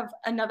also have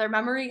another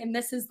memory, and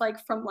this is,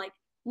 like, from, like,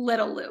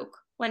 little Luke,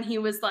 when he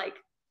was, like,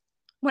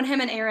 when him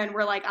and Aaron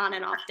were, like, on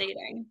and off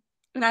dating.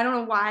 And I don't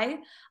know why.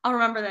 I'll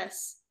remember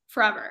this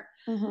forever.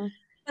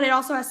 But it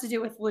also has to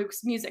do with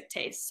Luke's music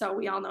taste. So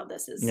we all know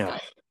this is good.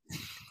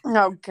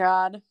 Oh,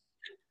 God.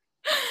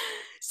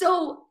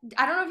 So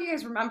I don't know if you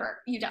guys remember.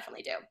 You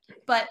definitely do.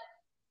 But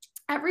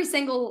every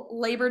single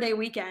Labor Day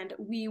weekend,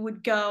 we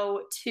would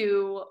go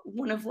to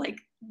one of, like,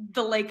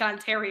 the Lake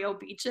Ontario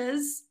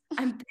beaches.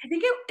 I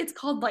think it's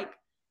called, like,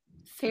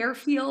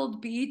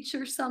 Fairfield Beach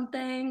or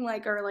something,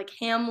 like, or like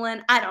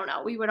Hamlin. I don't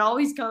know. We would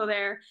always go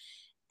there,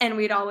 and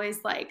we'd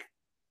always, like,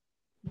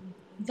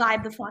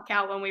 vibe the fuck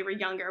out when we were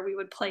younger. We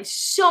would play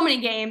so many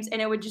games,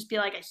 and it would just be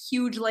like a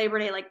huge Labor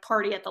Day, like,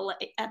 party at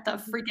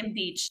the freaking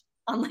beach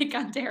on Lake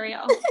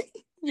Ontario.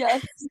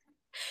 Yes.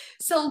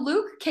 So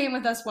Luke came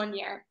with us one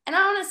year, and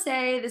I want to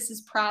say this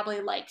is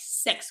probably like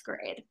 6th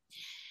grade.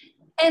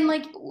 And,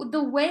 like,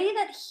 the way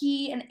that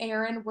he and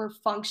Aaron were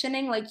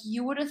functioning, like,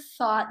 you would have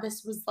thought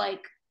this was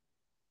like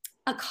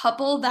a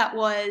couple that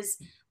was,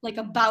 like,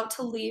 about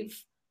to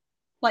leave,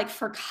 like,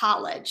 for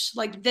college.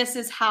 Like, this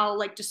is how,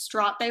 like,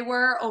 distraught they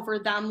were over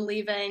them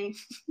leaving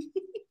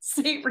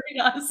St.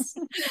 Rita's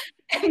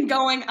and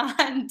going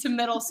on to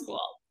middle school.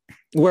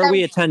 Where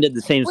we attended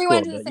the same school. We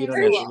went to the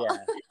same school.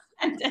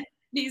 And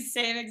the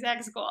same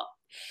exact school.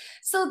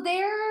 So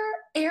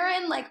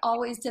Aaron, like,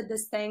 always did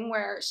this thing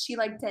where she,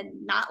 like, did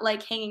not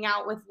like hanging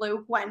out with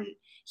Luke when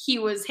he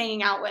was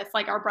hanging out with,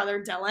 like, our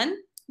brother Dylan.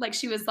 Like,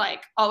 she was,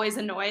 like, always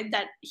annoyed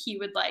that he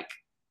would, like,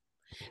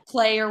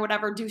 play or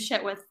whatever, do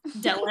shit with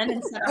Dylan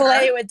instead of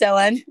Play with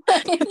Dylan.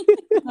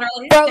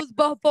 Bros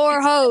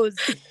before hoes.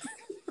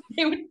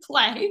 They would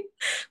play.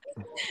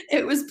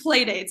 It was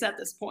play dates at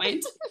this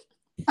point.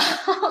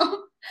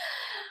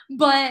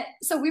 But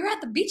so we were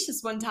at the beach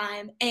this one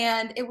time,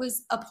 and it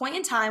was a point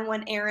in time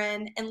when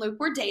Aaron and Luke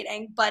were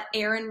dating, but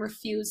Aaron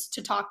refused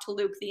to talk to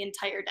Luke the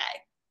entire day.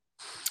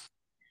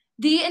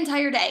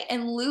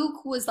 And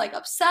Luke was, like,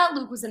 upset.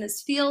 Luke was in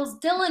his feels.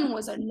 Dylan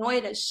was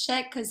annoyed as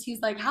shit because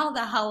he's like, how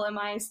the hell am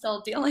I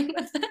still dealing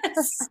with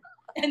this?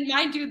 And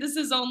mind you, this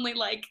is only,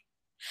 like,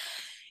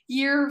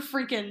 year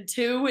freaking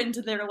 2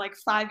 into their, like,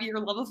 5-year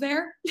love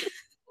affair.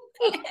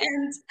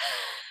 And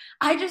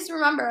I just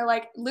remember,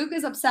 like, Luke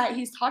is upset.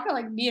 He's talking to,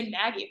 like, me and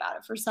Maggie about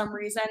it for some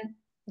reason.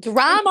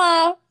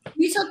 Drama.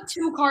 We took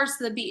 2 cars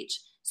to the beach.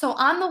 So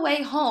on the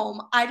way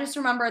home, I just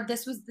remember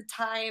this was the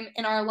time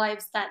in our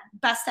lives that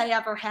Best I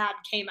Ever Had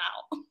came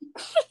out.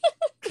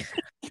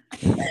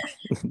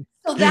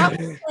 So that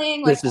was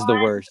playing like This is the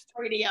on worst.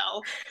 the radio.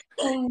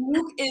 And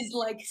Luke is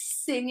like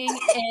singing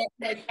it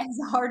like as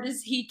hard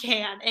as he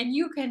can. And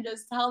you can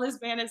just tell this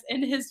man is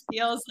in his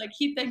feels. Like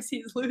he thinks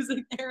he's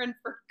losing Aaron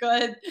for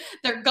good.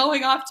 They're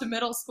going off to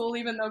middle school,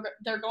 even though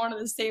they're going to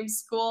the same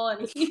school.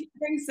 And he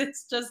thinks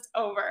it's just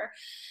over.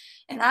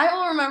 And I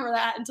will remember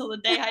that until the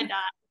day I die,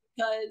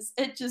 because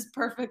it just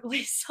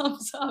perfectly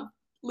sums up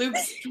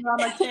Luke's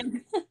drama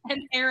king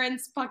and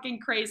Aaron's fucking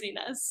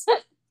craziness.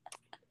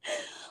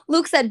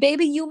 Luke said,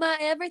 "Baby, you my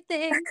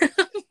everything."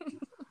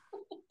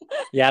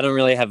 Yeah, I don't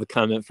really have a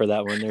comment for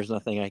that one. There's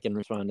nothing I can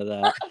respond to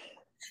that.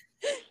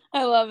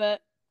 I love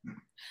it.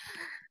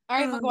 All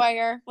right,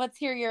 McGuire, let's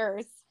hear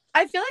yours.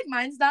 I feel like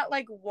mine's not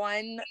like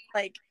one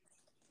like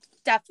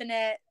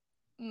definite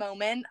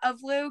moment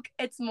of Luke.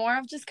 It's more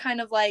of just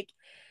kind of like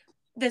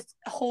this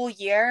whole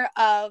year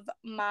of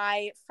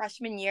my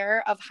freshman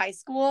year of high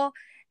school.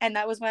 And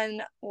that was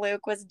when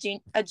Luke was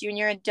a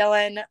junior and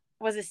Dylan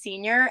was a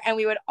senior, and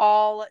we would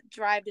all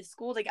drive to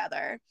school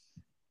together.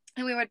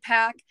 And we would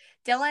pack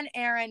Dylan,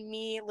 Aaron,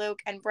 me, Luke,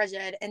 and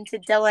Bridget into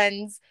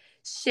Dylan's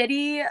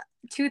shitty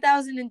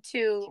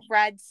 2002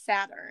 red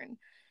Saturn.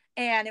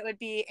 And it would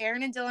be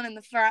Aaron and Dylan in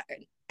the front,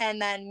 and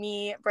then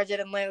me, Bridget,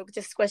 and Luke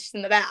just squished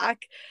in the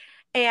back.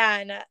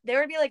 And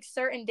there would be like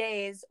certain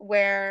days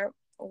where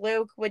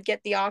Luke would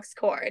get the aux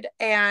cord,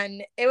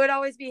 and it would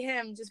always be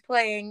him just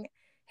playing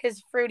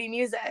his fruity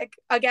music,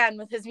 again,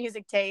 with his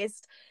music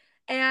taste.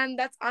 And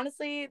that's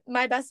honestly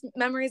my best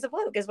memories of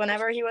Luke, is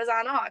whenever he was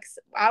on aux.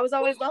 I was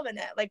always loving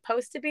it. Like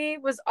Post to Be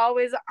was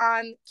always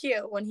on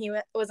cue when he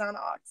was on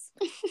aux.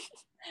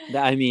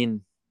 I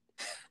mean,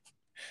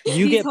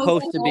 you get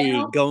Post to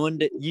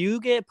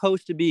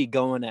Be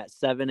going at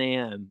 7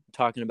 a.m.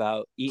 talking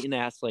about eating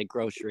ass like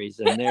groceries,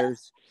 and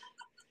there's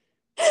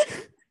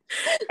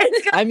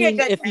I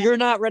mean, if you're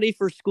not ready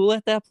for school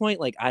at that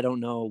point, like, I don't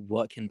know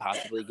what can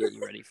possibly get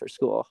you ready for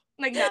school.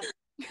 Like nothing.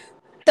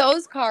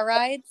 Those car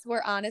rides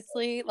were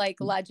honestly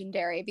like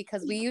legendary,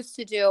 because we used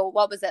to do,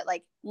 what was it,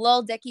 like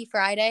Lil Dicky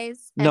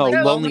Fridays? And, no,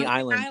 like, Lonely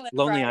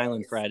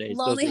Island Fridays.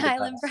 Lonely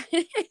Island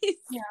Fridays.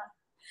 Yeah.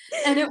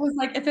 And it was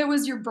like, if it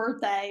was your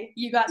birthday,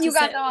 you got sit in the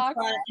front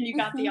and you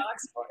got the aux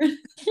cord.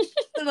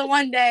 So the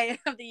one day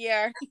of the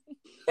year.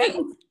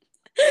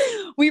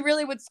 We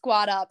really would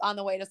squat up on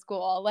the way to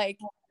school, like,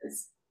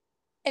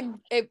 and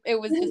it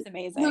was just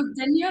amazing. So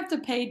didn't you have to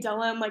pay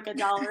Dylan like $1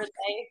 a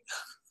day?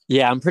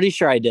 Yeah, I'm pretty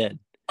sure I did.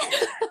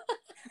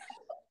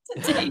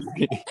 And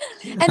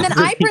then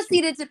I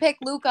proceeded to pick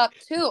Luke up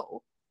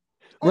too.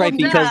 Right,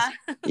 because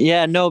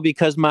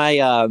because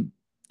my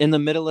in the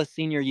middle of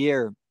senior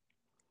year,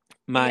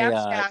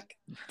 my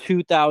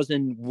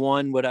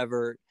 2001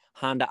 whatever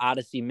Honda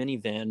Odyssey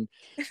minivan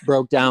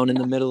broke down in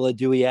the middle of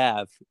Dewey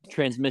Ave.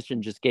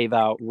 Transmission just gave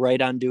out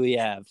right on Dewey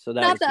Ave, so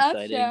that was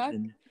exciting.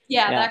 And,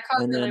 that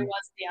car really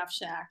was the F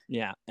Shack.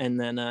 Yeah, and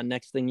then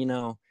next thing you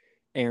know,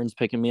 Aaron's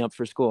picking me up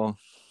for school.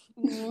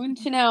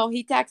 Wouldn't you know,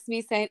 he texted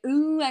me saying,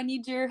 "Ooh, I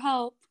need your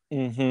help."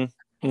 I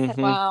said,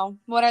 wow,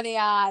 what are the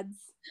odds?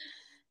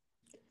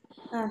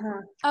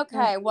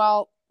 Okay,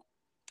 well,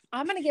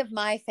 I'm going to give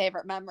my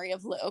favorite memory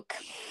of Luke.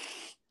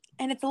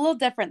 And it's a little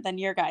different than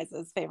your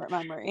guys' favorite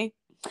memory.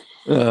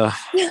 I'm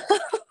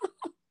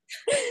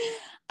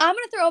going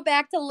to throw it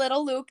back to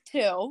little Luke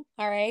too, all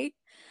right?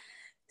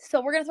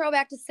 So we're going to throw it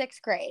back to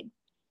 6th grade.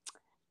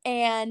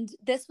 And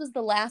this was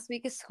the last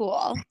week of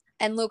school.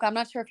 And Luke, I'm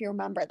not sure if you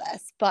remember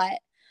this, but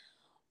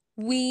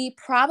we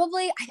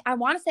probably, I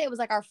want to say it was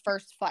like our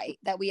first fight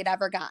that we had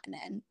ever gotten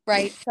in,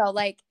 right? So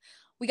like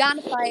we got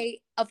in a fight.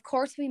 Of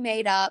course we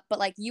made up, but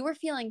like you were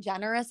feeling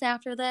generous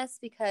after this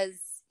because,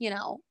 you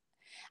know,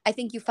 I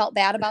think you felt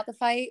bad about the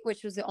fight,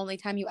 which was the only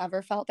time you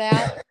ever felt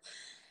bad.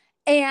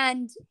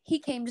 And he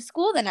came to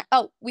school the next.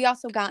 Oh, we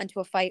also got into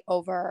a fight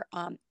over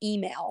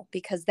email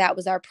because that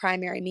was our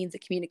primary means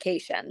of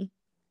communication.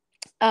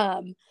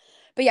 But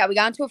yeah, we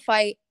got into a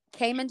fight,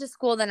 came into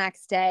school the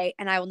next day,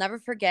 and I will never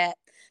forget,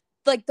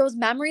 like those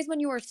memories when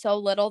you were so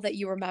little that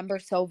you remember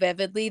so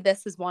vividly.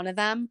 This is one of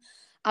them.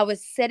 I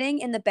was sitting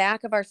in the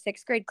back of our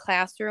 6th grade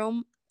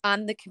classroom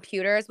on the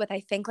computers with, I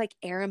think, like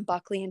Aaron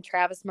Buckley and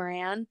Travis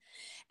Moran.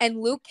 And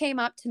Luke came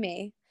up to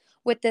me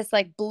with this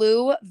like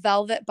blue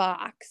velvet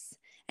box.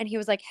 And he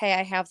was like, "Hey,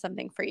 I have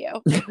something for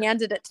you." And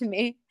handed it to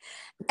me.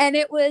 And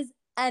it was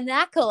a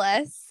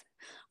necklace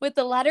with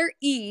the letter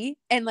E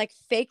and like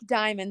fake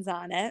diamonds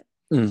on it.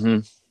 Mm-hmm.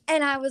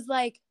 And I was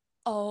like,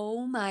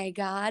 oh my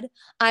God,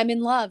 I'm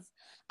in love.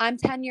 I'm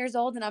 10 years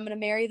old and I'm going to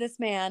marry this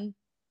man.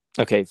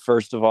 Okay,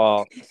 first of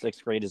all,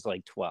 6th grade is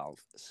like 12.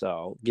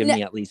 So give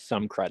me at least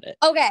some credit.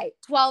 Okay,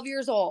 12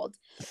 years old.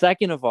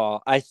 Second of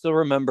all, I still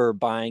remember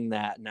buying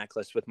that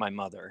necklace with my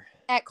mother.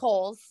 At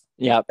Kohl's.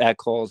 Yeah, at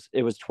Kohl's.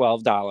 It was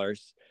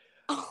 $12.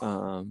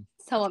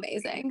 So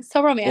amazing.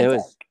 So romantic. It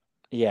was,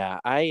 yeah,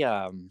 I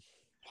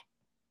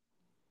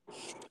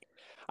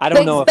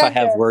don't know if I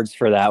have words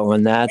for that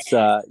one. That's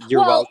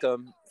you're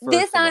welcome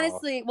This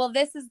honestly, well,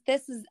 this is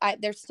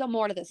there's still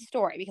more to this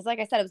story because, like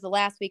I said, it was the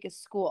last week of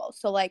school.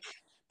 So, like,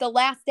 the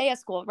last day of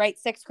school, right?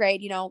 6th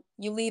grade,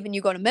 you leave and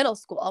you go to middle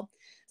school.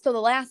 So, the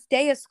last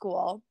day of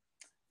school,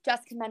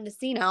 Jessica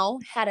Mendocino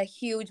had a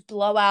huge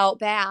blowout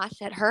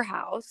bash at her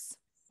house.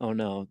 Oh,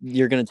 no.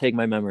 You're going to take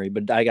my memory,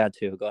 but I got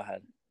to. Go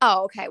ahead.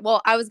 Oh, okay.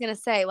 Well, I was going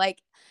to say, like,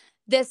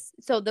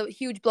 so the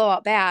huge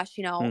blowout bash,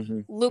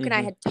 Luke and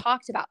I had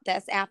talked about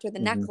this after the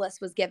necklace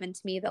was given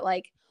to me that,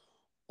 like,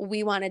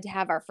 we wanted to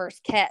have our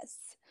first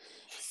kiss.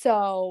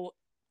 So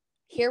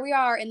here we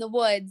are in the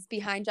woods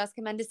behind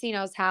Jessica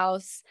Mendocino's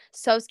house,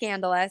 so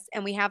scandalous,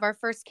 and we have our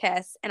first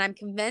kiss. And I'm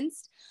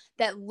convinced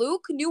that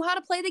Luke knew how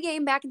to play the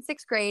game back in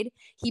 6th grade.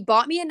 He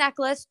bought me a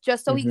necklace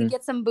just so he could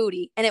get some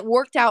booty, and it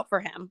worked out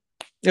for him.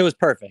 It was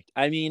perfect.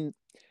 I mean,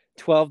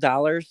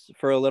 $12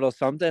 for a little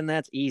something,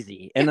 that's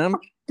easy. And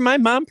my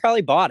mom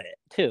probably bought it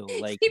too.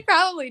 Like, she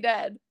probably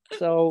did.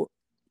 So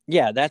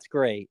yeah, that's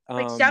great.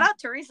 Shout out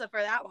Teresa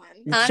for that one.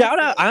 Honestly. Shout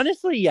out,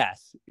 honestly,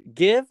 yes.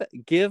 Give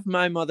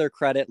my mother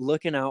credit,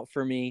 looking out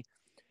for me,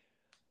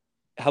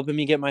 helping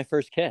me get my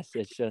first kiss.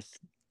 It's just,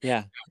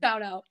 yeah.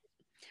 Shout out.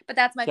 But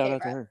that's my favorite.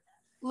 Shout out to her.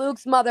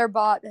 Luke's mother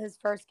bought his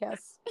first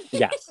kiss.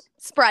 Yes.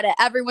 Spread it.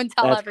 Everyone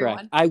tell That's everyone.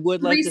 correct. I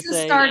would like Teresa to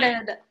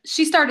say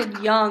she started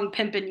young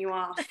pimping you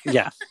off.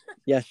 Yes.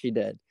 Yes, she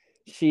did.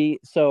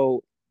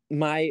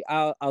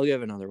 I'll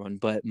give another one,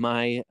 but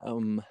my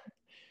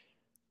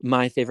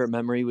favorite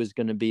memory was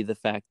going to be the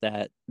fact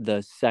that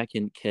the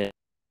second kiss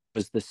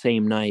was the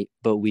same night,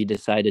 but we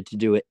decided to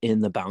do it in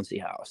the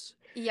bouncy house.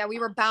 Yeah, we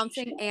were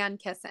bouncing and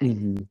kissing.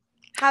 Mm-hmm.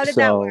 How did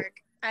that work?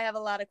 I have a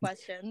lot of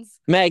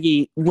questions.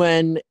 Maggie,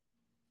 when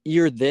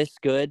you're this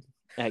good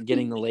at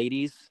getting the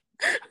ladies,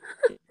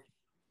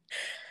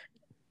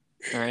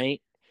 all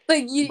right?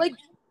 Like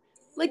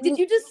did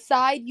you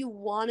decide you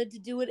wanted to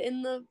do it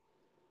in the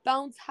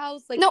bounce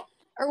house? Like, no,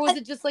 or was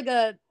it just like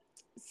a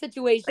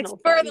situational like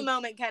spur of the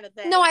moment kind of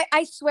thing? No,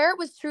 I swear it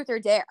was truth or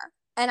dare,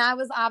 and I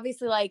was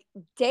obviously like,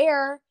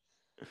 dare,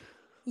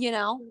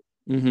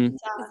 Mm-hmm.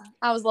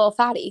 I was a little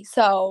fatty,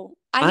 so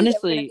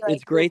honestly,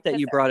 it's great that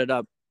you brought it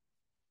up.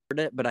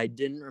 But I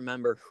didn't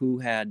remember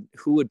who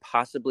would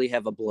possibly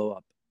have a blow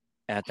up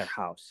at their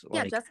house.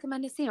 Yeah, Jessica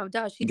Mendocino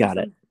does. She got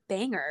does it. Some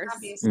bangers.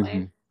 Obviously.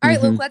 Mm-hmm. All right,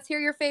 Luke, let's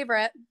hear your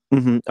favorite.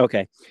 Mm-hmm.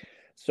 Okay,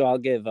 so I'll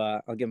give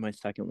my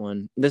second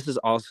one. This is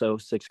also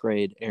 6th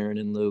grade, Aaron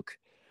and Luke.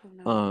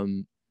 Oh,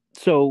 no.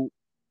 So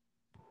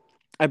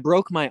I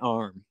broke my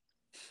arm,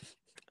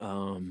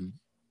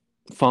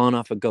 falling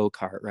off a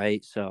go-kart,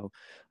 right? So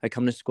I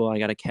come to school, I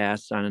got a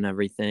cast on and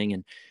everything,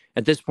 and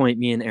at this point,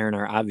 me and Aaron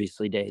are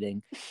obviously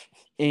dating.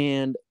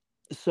 And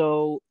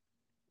so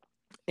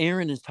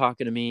Aaron is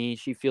talking to me.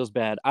 She feels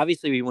bad.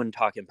 Obviously, we wouldn't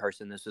talk in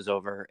person. This was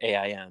over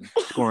AIM,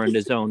 scoring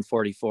to Zone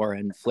 44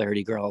 and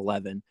Flaherty Girl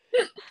 11.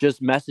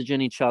 Just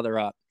messaging each other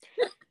up.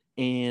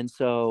 And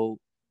so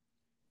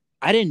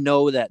I didn't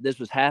know that this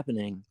was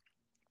happening.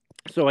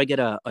 So I get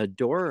a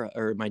door,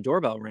 or my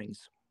doorbell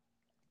rings.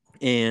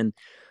 And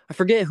I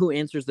forget who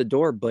answers the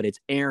door, but it's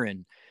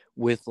Aaron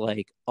with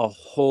like a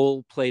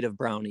whole plate of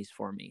brownies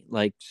for me.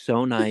 Like,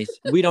 so nice.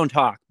 We don't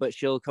talk, but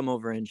she'll come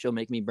over and she'll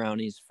make me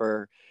brownies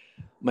for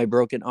my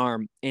broken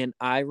arm. And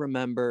I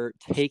remember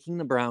taking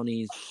the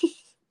brownies,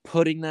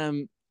 putting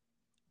them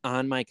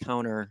on my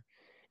counter,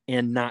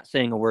 and not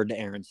saying a word to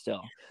Aaron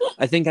still.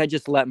 I think I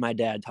just let my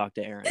dad talk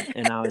to Aaron.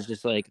 And I was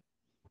just like,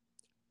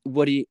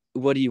 what do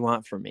you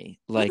want from me?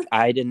 Like,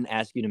 I didn't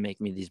ask you to make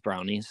me these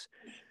brownies.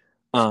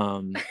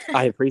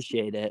 I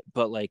appreciate it,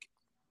 but like,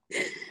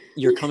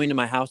 you're coming to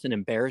my house and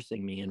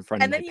embarrassing me in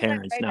front of my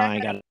parents. Now I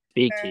gotta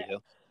speak to you.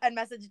 And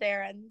messaged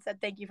Aaron,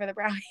 said thank you for the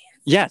brownies.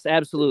 Yes,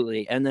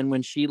 absolutely. And then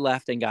when she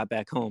left and got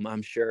back home,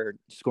 I'm sure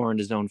Scoring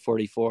to Zone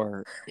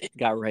 44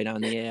 got right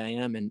on the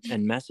AIM and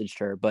messaged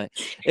her. But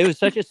it was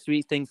such a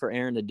sweet thing for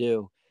Aaron to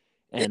do,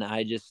 and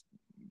I just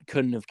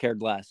couldn't have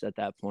cared less at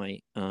that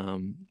point.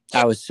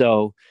 I was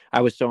so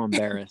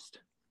embarrassed.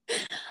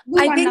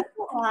 I'm not gonna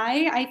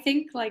lie. I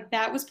think like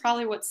that was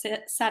probably what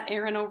set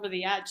Aaron over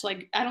the edge.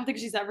 Like, I don't think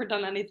she's ever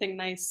done anything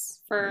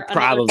nice for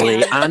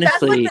probably. Honestly,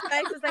 that's like the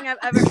nicest thing I've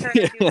ever heard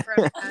of you for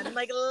a man.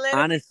 Like, literally,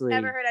 honestly,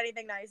 never heard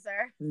anything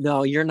nicer.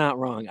 No, you're not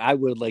wrong. I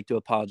would like to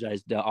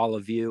apologize to all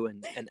of you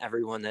and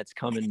everyone that's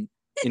coming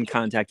in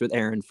contact with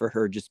Aaron for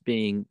her just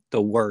being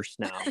the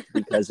worst now,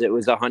 because it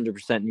was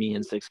 100% me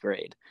in 6th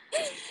grade.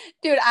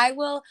 Dude,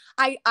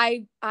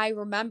 I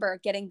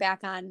remember getting back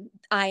on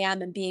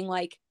IM and being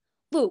like,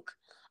 Luke,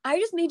 I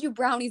just made you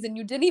brownies and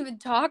you didn't even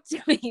talk to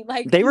me.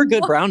 Like, they were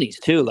good brownies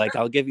too. Like,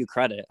 I'll give you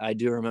credit. I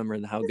do remember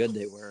how good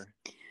they were.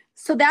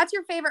 So that's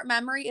your favorite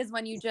memory, is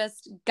when you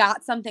just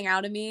got something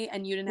out of me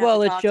and you didn't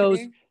have to talk to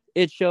me?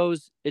 It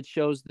shows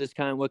this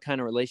what kind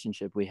of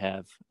relationship we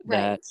have,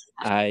 that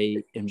I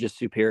am just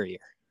superior.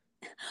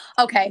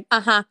 Okay.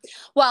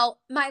 Well,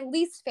 my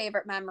least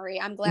favorite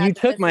memory, I'm glad you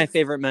took my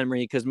favorite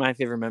memory, because my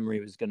favorite memory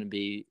was going to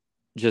be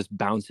just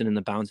bouncing in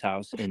the bounce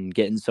house and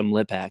getting some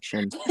lip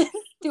action.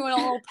 Doing a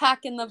little peck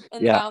in the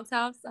bounce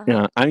house.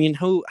 Yeah. I mean,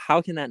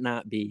 how can that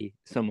not be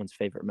someone's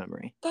favorite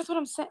memory? That's what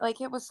I'm saying.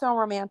 Like, it was so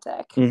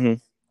romantic.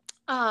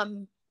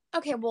 Mm-hmm.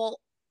 Okay, well,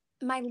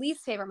 my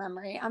least favorite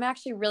memory, I'm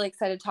actually really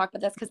excited to talk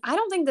about this because I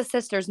don't think the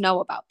sisters know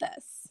about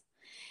this.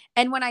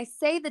 And when I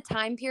say the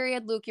time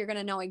period, Luke, you're going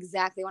to know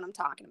exactly what I'm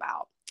talking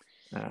about.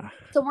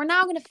 So we're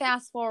now going to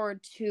fast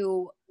forward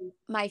to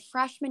my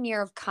freshman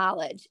year of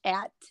college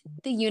at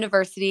the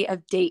University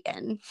of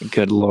Dayton.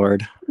 Good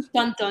Lord.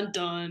 Dun, dun,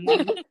 dun.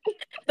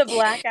 The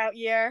blackout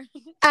year.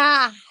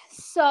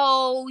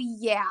 So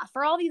yeah,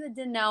 for all of you that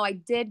didn't know, I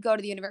did go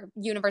to the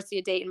University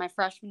of Dayton my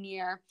freshman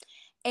year.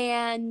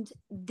 And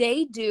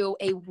they do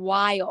a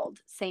wild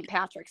St.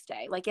 Patrick's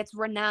Day. Like, it's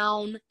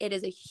renowned. It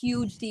is a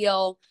huge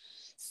deal.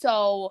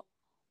 So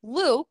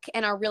Luke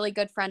and our really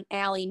good friend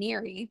Allie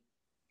Neary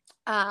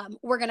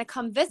were going to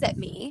come visit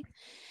me.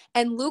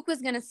 And Luke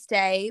was going to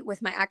stay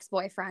with my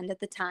ex-boyfriend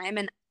at the time.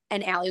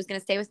 And Allie was going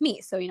to stay with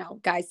me. So,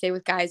 guys stay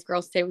with guys,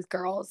 girls stay with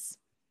girls.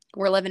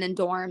 We're living in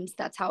dorms.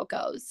 That's how it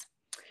goes.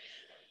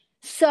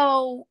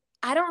 So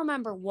I don't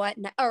remember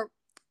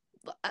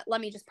let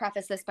me just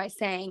preface this by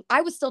saying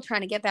I was still trying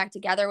to get back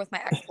together with my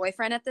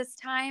ex-boyfriend at this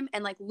time.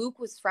 And like Luke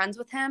was friends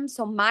with him.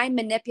 So my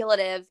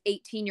manipulative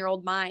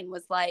 18-year-old mind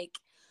was like,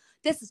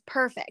 this is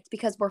perfect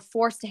because we're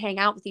forced to hang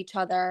out with each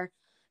other.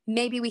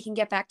 Maybe we can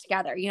get back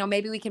together.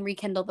 Maybe we can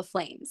rekindle the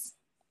flames.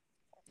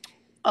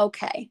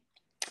 Okay.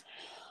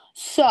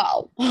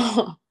 So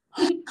I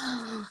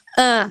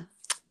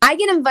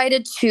get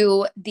invited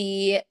to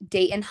the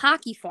Dayton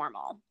hockey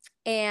formal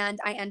and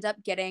I end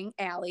up getting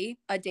Allie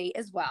a date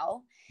as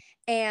well.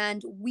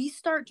 And we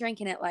start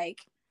drinking at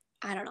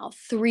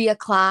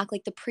 3:00.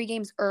 Like the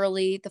pregame's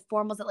early. The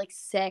formal's at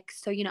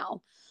 6. So,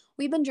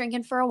 we've been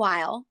drinking for a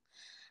while.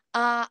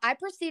 I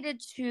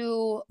proceeded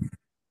to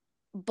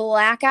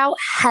black out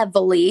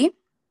heavily.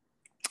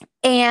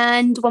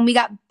 And when we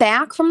got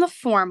back from the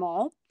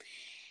formal,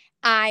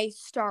 I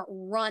start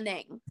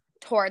running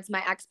towards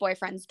my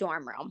ex-boyfriend's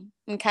dorm room.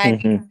 Okay.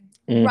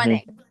 Mm-hmm.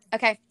 Running.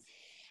 Okay.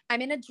 I'm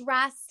in a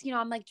dress,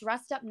 I'm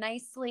dressed up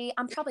nicely.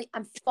 I'm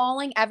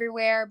falling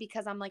everywhere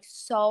because I'm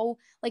so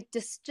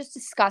just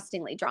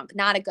disgustingly drunk,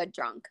 not a good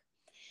drunk.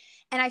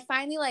 And I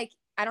finally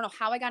I don't know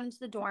how I got into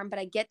the dorm, but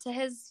I get to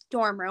his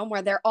dorm room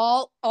where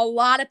a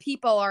lot of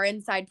people are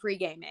inside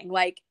pre-gaming,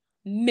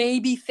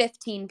 maybe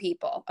 15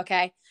 people.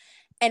 Okay.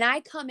 And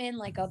I come in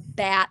like a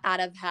bat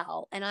out of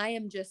hell and I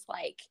am just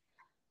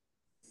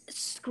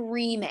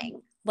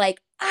screaming,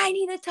 I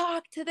need to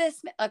talk to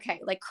this.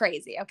 Okay.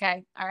 Crazy.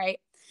 Okay. All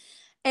right.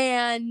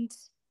 And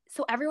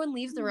so everyone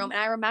leaves the room. And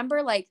I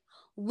remember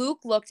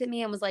Luke looked at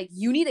me and was like,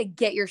 you need to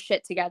get your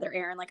shit together,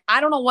 Erin.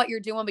 I don't know what you're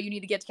doing, but you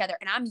need to get together.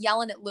 And I'm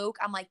yelling at Luke.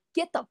 I'm like,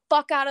 get the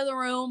fuck out of the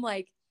room.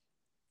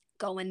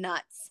 Going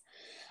nuts.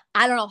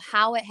 I don't know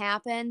how it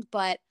happened,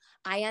 but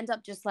I end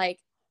up just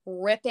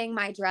ripping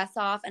my dress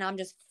off and I'm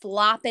just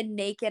flopping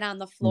naked on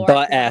the floor.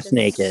 Butt ass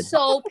naked.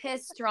 So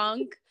pissed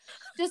drunk.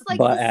 Just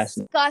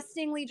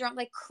disgustingly drunk,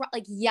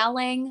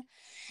 yelling.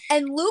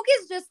 And Luke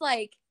is just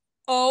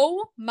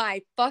oh my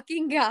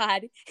fucking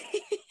God.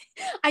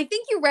 I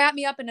think you wrapped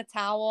me up in a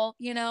towel,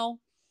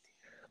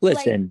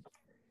 Listen,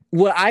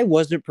 what I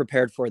wasn't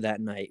prepared for that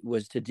night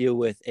was to deal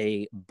with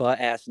a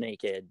butt-ass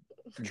naked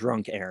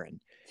drunk Erin.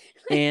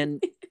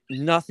 And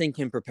nothing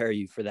can prepare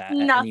you for that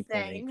at any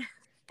point.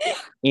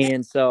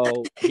 And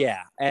so,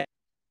 yeah, any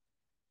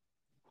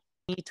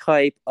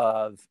type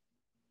of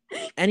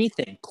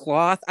anything,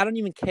 cloth, I don't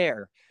even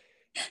care.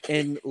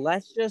 And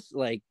let's just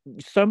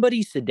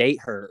somebody sedate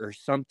her or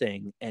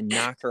something and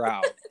knock her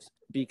out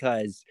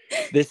because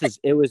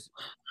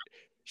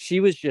she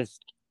was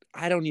just,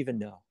 I don't even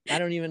know. I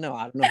don't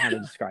know how to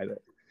describe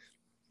it.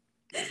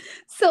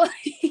 So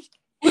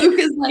Luke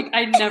is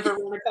I never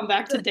want to come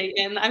back to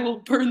Dayton. I will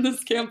burn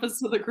this campus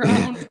to the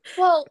ground.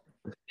 Well,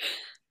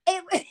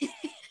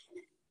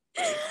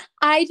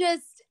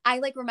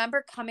 I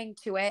remember coming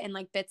to it in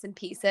bits and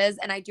pieces.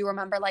 And I do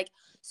remember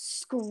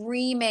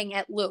screaming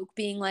at Luke,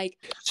 being I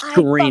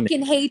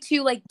fucking hate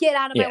you. Get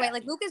out of my way.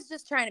 Luke is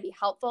just trying to be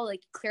helpful.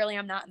 Clearly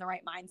I'm not in the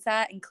right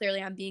mindset. And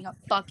clearly I'm being a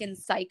fucking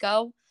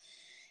psycho.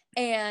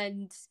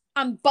 And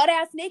I'm butt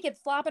ass naked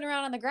flopping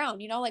around on the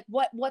ground.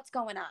 What's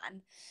going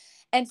on?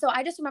 And so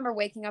I just remember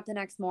waking up the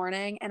next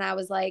morning and I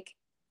was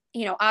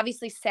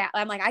obviously sad.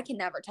 I'm I can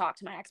never talk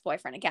to my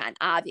ex-boyfriend again,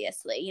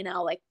 obviously,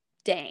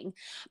 dang.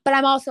 But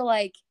I'm also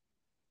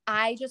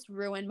I just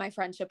ruined my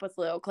friendship with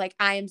Luke.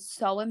 I am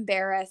so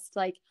embarrassed,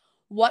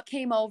 what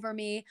came over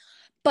me.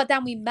 But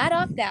then we met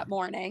up that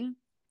morning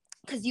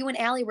because you and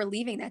Allie were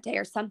leaving that day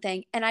or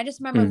something. And I just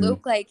remember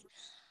Luke,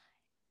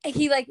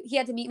 he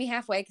had to meet me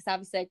halfway because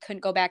obviously I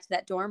couldn't go back to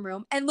that dorm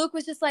room. And Luke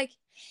was just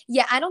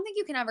yeah, I don't think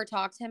you can ever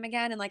talk to him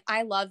again. And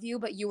I love you,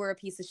 but you were a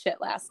piece of shit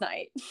last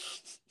night.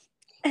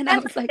 And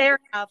that's I was fair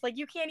enough.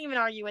 You can't even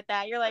argue with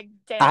that. You're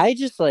damn. I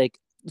just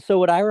so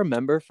what I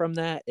remember from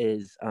that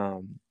is,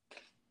 I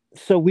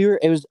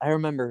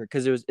remember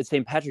because it's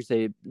St. Patrick's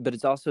Day, but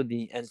it's also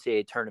the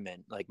NCAA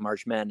tournament,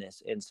 March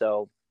Madness. And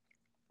so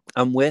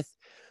I'm with,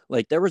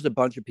 there was a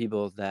bunch of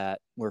people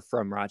that were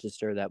from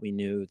Rochester that we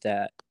knew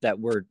that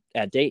were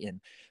at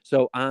Dayton.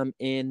 So I'm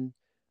in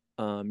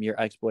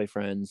your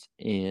ex-boyfriends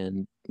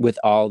and with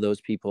all those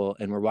people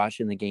and we're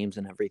watching the games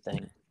and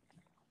everything.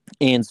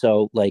 And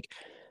so like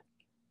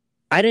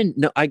I didn't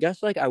know. I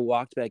guess like I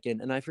walked back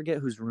in, and I forget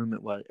whose room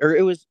it was, or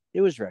it was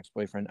your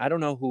ex-boyfriend. I don't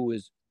know who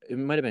was. It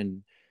might have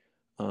been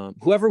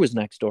whoever was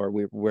next door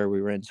where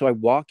we were in. So I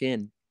walk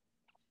in,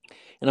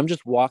 and I'm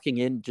just walking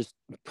in, just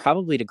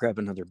probably to grab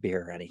another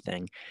beer or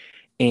anything,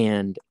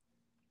 and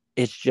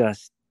it's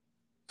just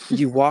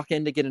you walk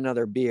in to get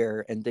another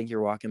beer and think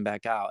you're walking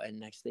back out, and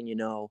next thing you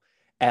know,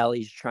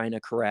 Allie's trying to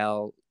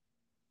corral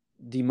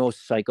the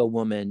most psycho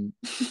woman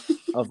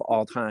of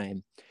all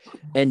time,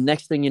 and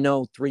next thing you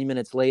know, 3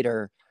 minutes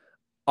later,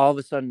 all of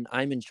a sudden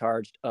I'm in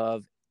charge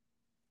of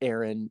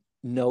Aaron,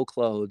 no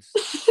clothes,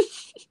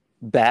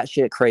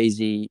 batshit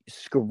crazy,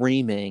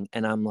 screaming,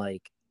 and I'm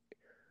like,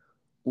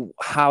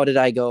 how did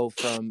I go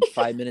from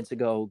 5 minutes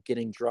ago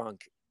getting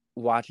drunk,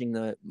 watching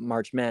the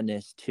March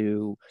Madness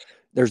to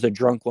there's a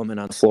drunk woman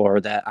on the floor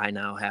that I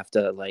now have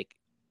to like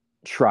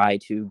try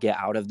to get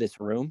out of this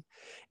room,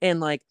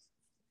 and like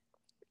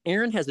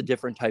Aaron has a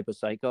different type of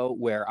psycho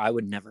where I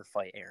would never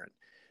fight Aaron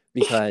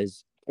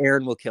because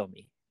Aaron will kill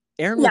me.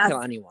 Aaron will Yes.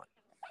 kill anyone.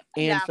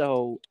 And Yeah.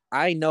 so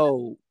I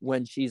know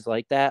when she's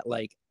like that,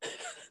 like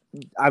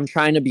I'm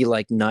trying to be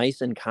like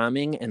nice and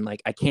calming, and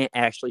like I can't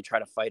actually try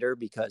to fight her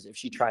because if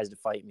she tries to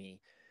fight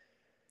me,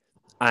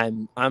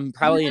 I'm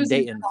probably in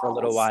Dayton for a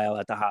little while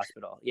at the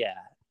hospital. Yeah.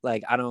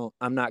 Like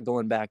I'm not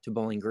going back to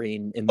Bowling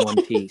Green in one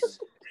piece.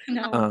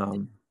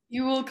 No,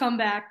 you will come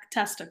back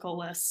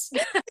testicleless.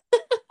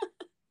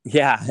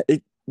 Yeah,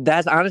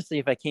 that's honestly,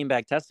 if I came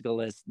back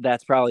testicleless,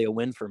 that's probably a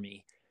win for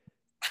me.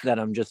 That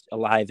I'm just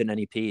alive in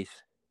any piece.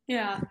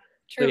 Yeah,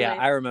 So truly. yeah,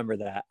 I remember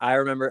that. I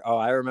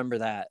remember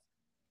that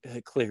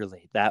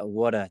clearly. That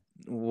what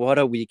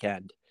a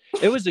weekend.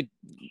 It was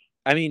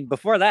I mean,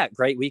 before that,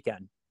 great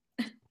weekend.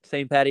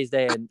 St. Patty's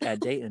Day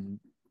at Dayton.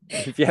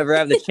 If you ever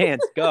have the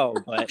chance, go.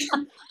 But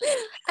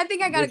I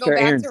think I gotta make go sure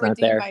back Aaron's to not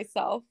redeem there.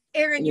 myself.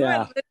 Aaron, you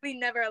Yeah. are literally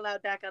never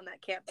allowed back on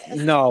that campus.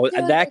 No,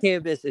 Yeah, that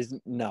campus is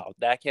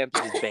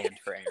banned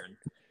for Aaron.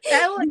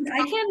 That will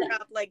I can't.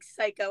 up like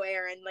psycho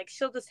Aaron. Like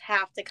she'll just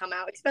have to come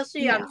out,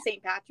 especially Yeah. on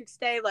St. Patrick's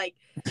Day. Like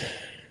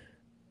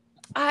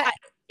I I'm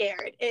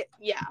scared.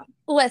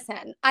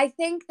 listen. I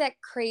think that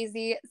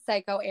crazy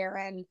psycho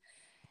Aaron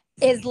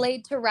is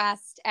laid to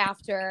rest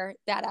after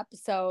that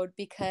episode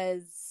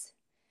because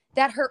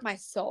that hurt my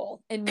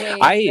soul in ways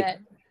that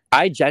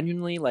I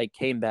genuinely like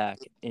came back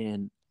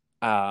and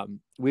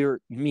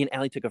me and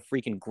Allie took a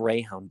freaking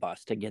Greyhound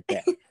bus to get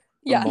there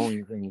from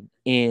Bowling Green,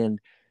 and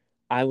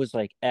I was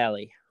like,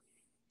 Allie,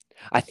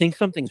 I think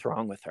something's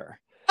wrong with her.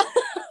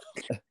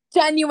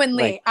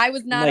 genuinely, Like, I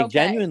was not like okay.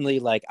 genuinely,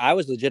 like I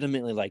was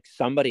legitimately like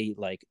somebody,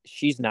 like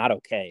she's not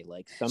okay.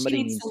 Like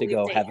somebody needs to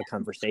go have a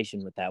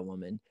conversation with that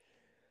woman.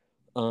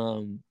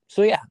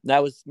 So yeah,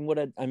 that was what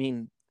a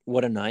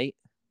night,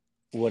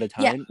 what a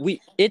time. Yeah.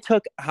 It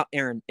took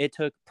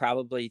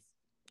probably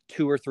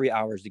 2 or 3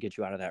 hours to get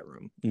you out of that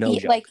room. No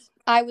joke. Like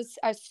I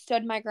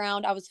stood my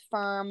ground. I was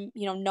firm.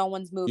 No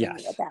one's moving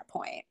me at that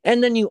point.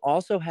 And then you're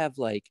also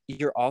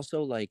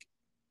like,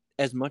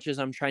 as much as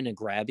I'm trying to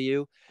grab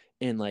you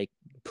and like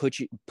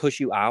push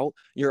you out,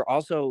 you're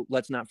also,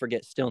 let's not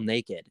forget, still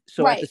naked.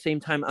 So at the same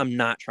time, I'm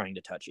not trying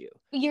to touch you.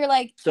 You're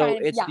like, so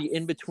it's the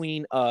in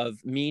between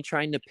of me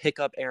trying to pick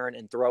up Aaron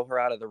and throw her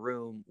out of the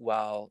room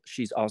while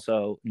she's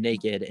also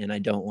naked, and I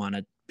don't want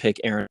to pick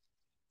Aaron.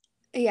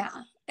 Yeah,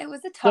 it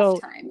was a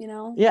tough time,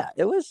 Yeah,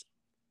 it was.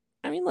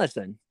 I mean,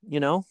 listen,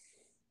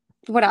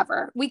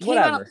 whatever. We came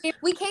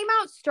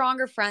out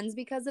stronger friends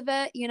because of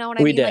it. You know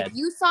what I mean? Did. Like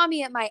you saw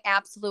me at my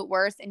absolute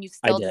worst and you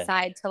still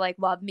decide to like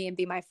love me and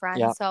be my friend.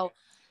 Yep. So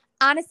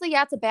honestly,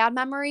 yeah, it's a bad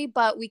memory,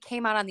 but we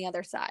came out on the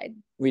other side.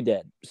 We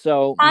did.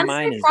 So honestly,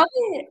 mine is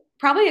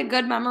probably a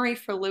good memory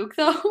for Luke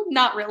though.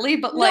 Not really,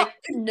 but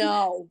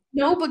no,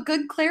 but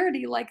good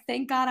clarity. Like,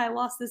 thank God I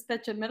lost this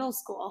bitch in middle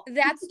school.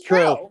 That's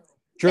true.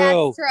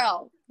 That's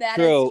true. That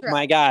is true.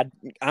 My God,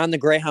 on the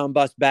Greyhound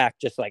bus back,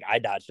 just like I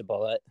dodged a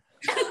bullet.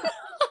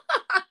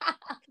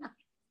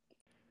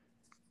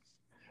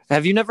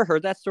 Have you never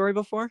heard that story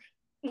before?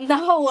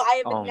 No,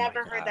 I have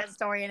never heard that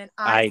story, and it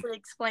honestly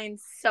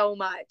explains so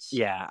much.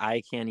 Yeah,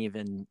 I can't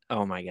even.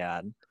 Oh my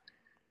God.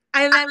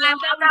 I love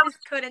that we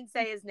just couldn't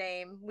say his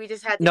name. We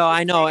just had to. No,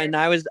 I know, and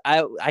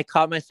I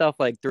caught myself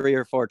like 3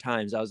 or 4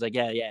 times. I was like,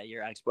 yeah,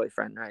 your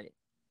ex-boyfriend, right?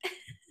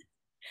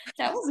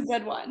 That was a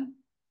good one.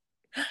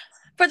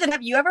 Bridget,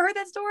 have you ever heard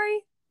that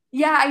story?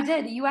 Yeah, I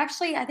did. You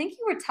actually, I think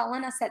you were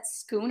telling us at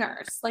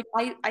Schooners. Like,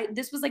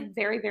 this was like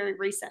very, very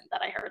recent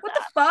that I heard what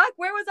that. What the fuck?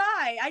 Where was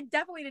I? I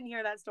definitely didn't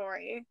hear that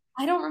story.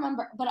 I don't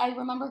remember, but I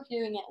remember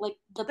hearing it. Like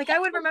I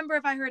would remember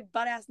if I heard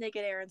butt-ass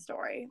naked Aaron's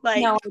story.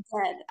 Like, no,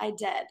 I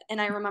did.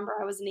 And I remember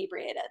I was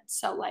inebriated.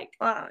 So like,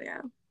 oh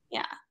yeah.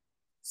 Yeah.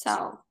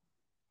 So.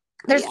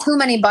 There's too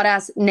many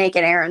butt-ass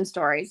naked Aaron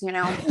stories,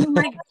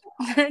 Like,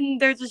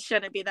 there just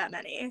shouldn't be that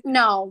many.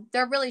 No,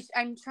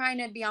 I'm trying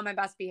to be on my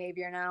best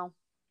behavior now.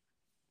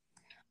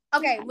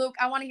 Okay, Luke,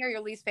 I want to hear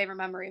your least favorite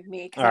memory of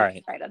me. All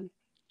right.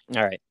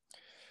 All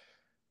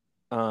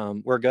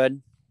right. We're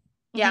good?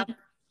 Yeah.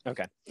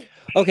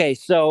 Okay.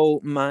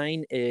 So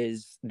mine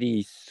is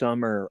the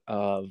summer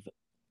of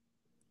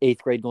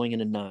 8th grade going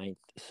into 9th.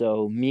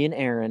 So me and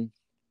Aaron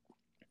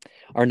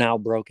are now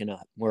broken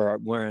up.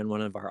 We're in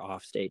one of our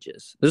off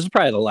stages. This is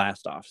probably the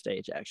last off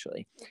stage,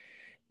 actually.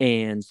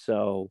 And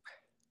so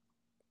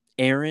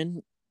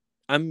Aaron,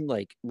 I'm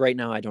like, right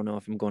now, I don't know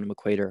if I'm going to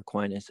McQuaid or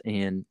Aquinas.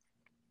 And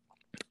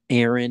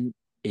Aaron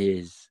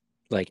is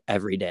like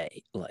every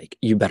day, like,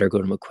 you better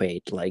go to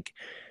McQuaid. Like,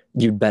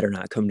 you better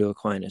not come to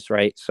Aquinas,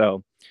 right?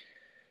 So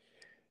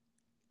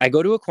I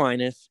go to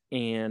Aquinas,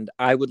 and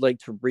I would like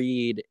to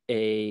read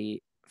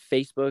a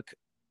Facebook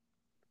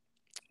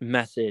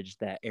message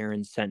that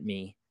Aaron sent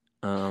me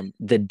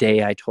the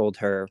day I told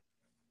her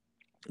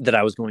that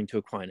I was going to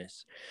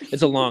Aquinas.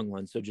 It's a long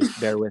one, so just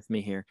bear with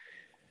me here.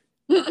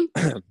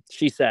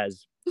 She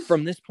says,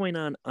 "From this point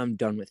on, I'm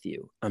done with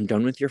you. I'm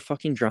done with your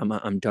fucking drama.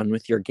 I'm done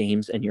with your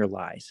games and your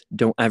lies.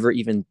 Don't ever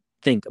even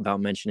think about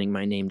mentioning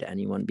my name to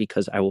anyone,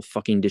 because I will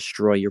fucking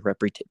destroy your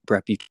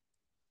reputation.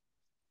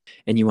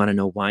 And you want to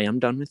know why I'm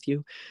done with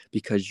you?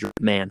 Because you're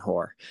a man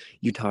whore.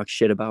 You talk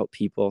shit about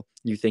people.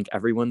 You think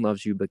everyone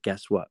loves you, but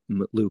guess what,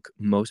 Luke?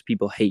 Most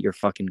people hate your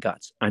fucking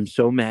guts. I'm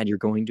so mad you're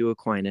going to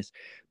Aquinas,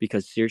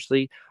 because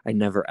seriously, I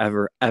never,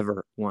 ever,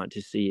 ever want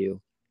to see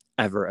you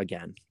ever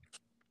again.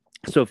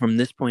 So from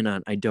this point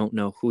on, I don't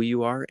know who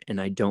you are,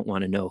 and I don't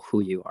want to know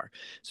who you are.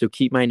 So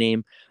keep my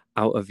name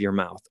out of your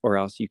mouth, or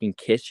else you can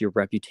kiss your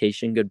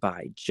reputation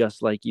goodbye,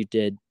 just like you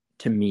did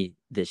to me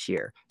this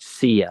year.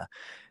 See ya."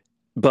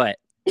 But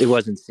it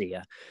wasn't see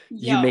ya.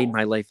 You made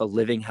my life a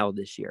living hell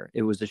this year.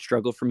 It was a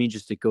struggle for me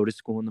just to go to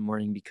school in the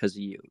morning because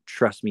of you.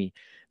 Trust me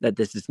that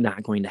this is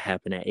not going to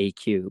happen at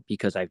AQ,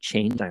 because I've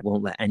changed. I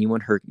won't let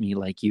anyone hurt me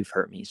like you've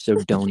hurt me. So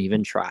don't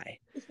even try.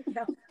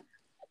 No.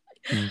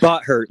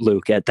 But hurt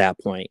Luke at that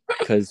point,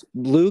 because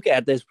Luke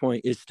at this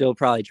point is still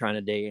probably trying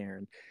to date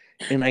Aaron.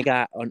 And I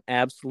got an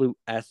absolute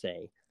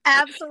essay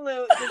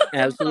Absolute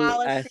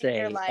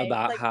essay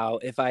about like, how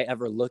if I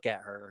ever look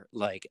at her,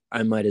 like,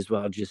 I might as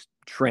well just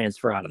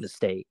transfer out of the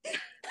state.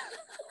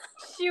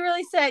 She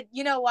really said,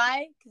 "You know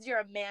why? Because you're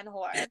a man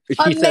whore."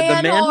 She said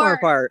the man whore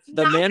whore. part.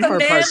 The Not man the whore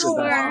man part's the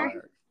whore. best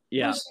part.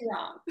 Yeah. Was she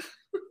wrong?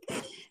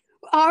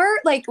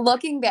 Like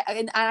looking back,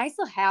 and I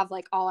still have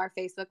like all our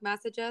Facebook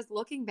messages.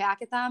 Looking back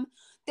at them,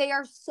 they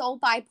are so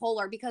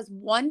bipolar, because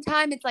one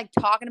time it's like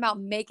talking about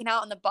making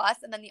out on the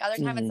bus, and then the other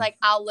time it's like,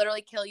 I'll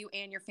literally kill you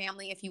and your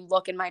family if you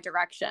look in my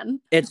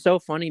direction. It's so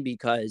funny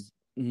because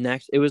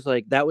it was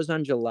like, that was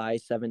on July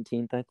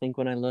 17th, I think,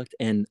 when I looked,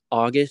 and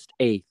August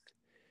 8th,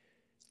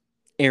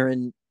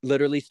 Aaron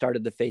literally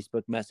started the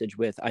Facebook message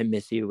with, "I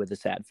miss you," with a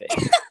sad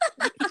face.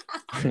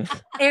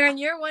 Aaron,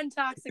 you're one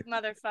toxic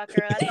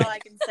motherfucker. That's all I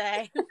can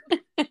say.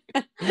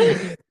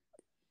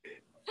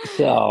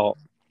 So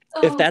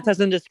if that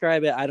doesn't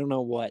describe it, I don't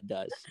know what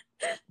does.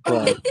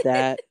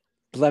 But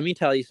let me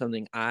tell you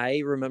something. I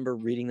remember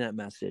reading that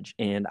message,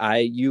 and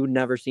you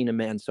never seen a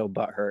man so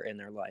butthurt in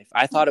their life.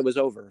 I thought it was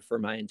over for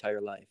my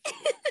entire life.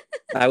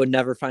 I would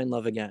never find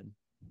love again.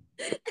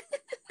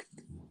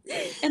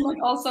 And like,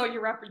 also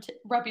your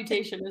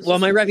reputation is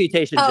my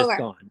reputation's just over.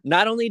 gone.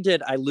 Not only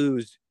did I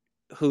lose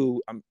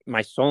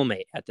my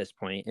soulmate at this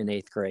point in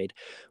 8th grade,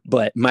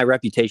 but my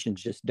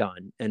reputation's just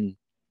done. And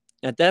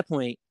at that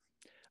point,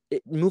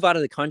 move out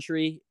of the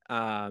country.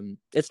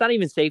 It's not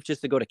even safe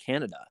just to go to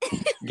Canada.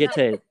 Get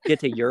to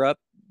Europe.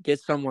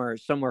 Get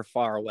somewhere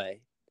far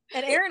away.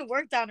 And Erin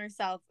worked on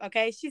herself.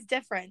 Okay, she's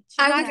different. She's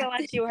not gonna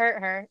let you hurt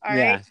her. All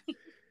right.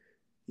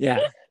 Yeah.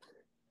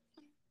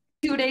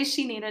 2 days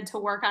she needed to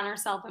work on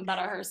herself and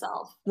better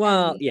herself.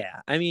 Well,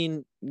 yeah. I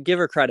mean, give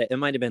her credit. It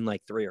might have been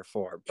like 3 or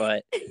 4,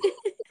 but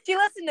she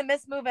listened to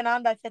Miss Moving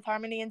On by Fifth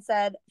Harmony and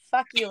said,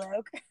 "Fuck you,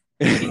 Luke.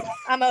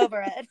 I'm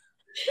over it."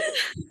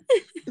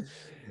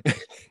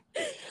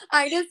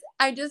 I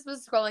just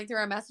was scrolling through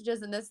our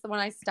messages, and this is the one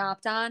I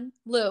stopped on.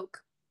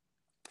 Luke,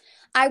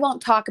 I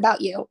won't talk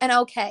about you. And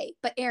okay,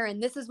 but Aaron,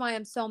 this is why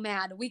I'm so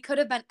mad. We could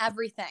have been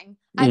everything.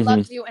 I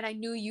loved you, and I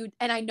knew you,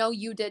 and I know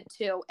you did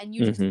too. And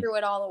you just threw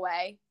it all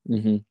away.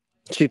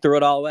 She threw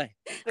it all away.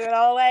 Threw it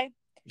all away.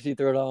 She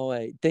threw it all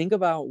away. Think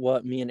about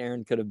what me and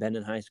Aaron could have been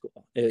in high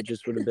school. It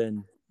just would have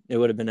been. It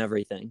would have been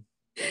everything.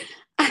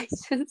 I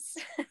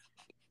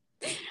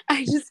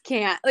just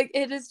can't. Like,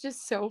 it is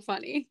just so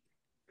funny.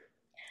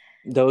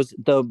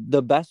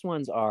 The best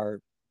ones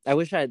are. I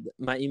wish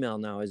my email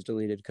now is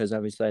deleted, because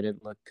obviously I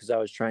didn't look, because I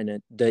was trying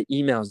to. The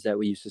emails that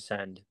we used to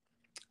send.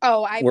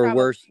 Were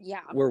worse.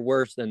 Yeah, were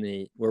worse than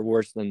the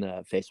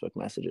Facebook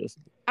messages.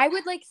 I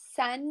would like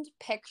send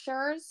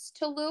pictures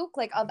to Luke,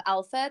 like, of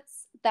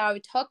outfits that I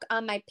took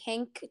on my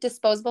pink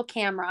disposable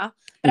camera,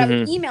 but I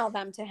would email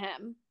them to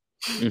him.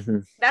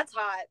 That's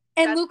hot.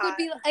 And that's Luke hot. would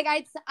be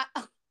like,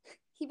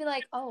 he'd be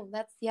like, "Oh,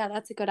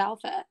 that's a good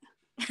outfit."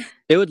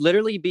 It would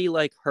literally be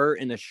like her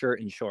in a shirt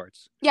and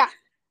shorts. Yeah.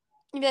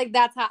 You'd be like,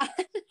 "That's hot."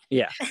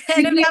 Yeah.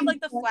 And it would have like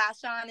the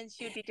flash on, and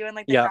she would be doing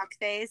like the rock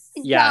face.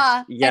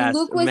 Yes. And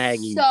Luke was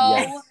Maggie.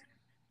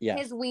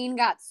 His ween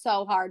got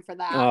so hard for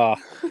that. Oh.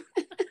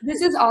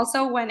 This is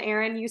also when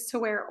Erin used to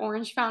wear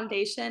orange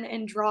foundation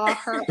and draw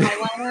her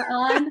eyeliner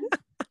on.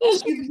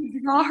 She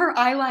would draw her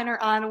eyeliner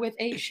on with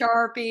a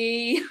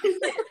Sharpie.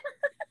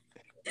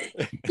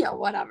 Yeah,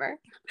 whatever.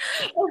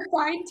 A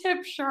fine tip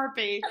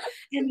Sharpie.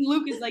 And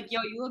Luke is like, yo,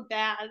 you look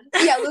bad.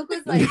 Yeah, Luke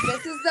was like,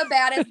 this is the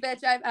baddest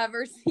bitch I've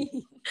ever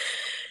seen.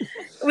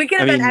 We could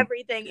have I been mean,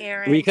 everything,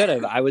 Aaron. We could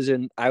have. I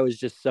was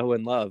just so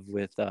in love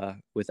with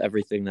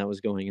everything that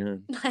was going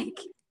on. Like,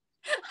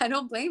 I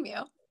don't blame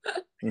you.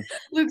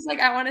 Luke's like,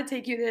 I want to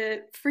take you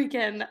to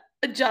freaking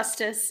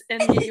Justice and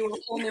get you a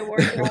whole new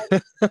wardrobe.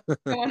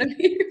 I want to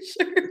be your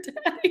sugar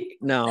daddy.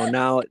 No,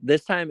 now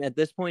this time at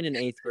this point in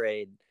 8th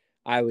grade,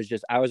 I was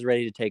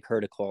ready to take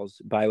her to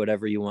Kohl's, buy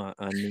whatever you want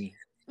on me.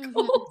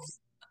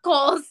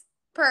 Kohl's.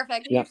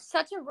 Perfect. Yeah. You're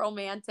such a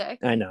romantic.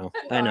 I know.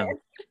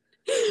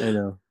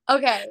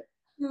 Okay.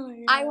 Oh,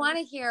 I want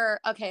to hear,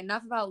 okay,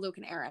 enough about Luke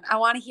and Aaron. I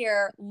want to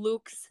hear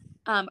Luke's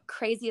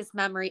craziest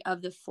memory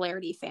of the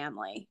Flaherty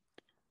family.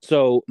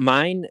 So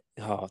mine,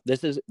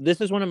 this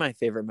is one of my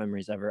favorite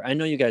memories ever. I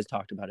know you guys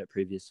talked about it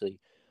previously.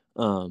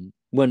 When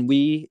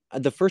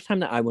the first time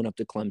that I went up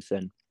to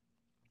Clemson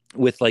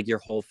with like your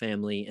whole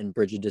family, and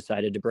Bridget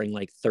decided to bring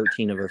like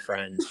 13 of her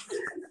friends.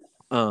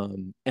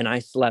 And I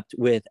slept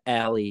with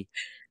Allie,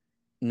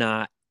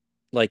 not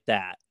like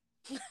that.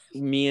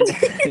 Me and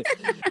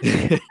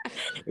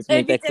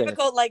It'd be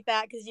difficult like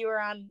that because you were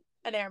on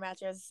an air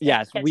mattress.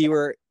 Yes, we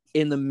were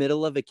in the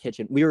middle of a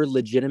kitchen. We were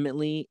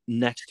legitimately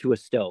next to a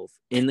stove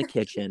in the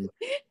kitchen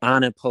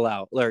on a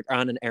pullout, or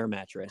on an air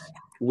mattress,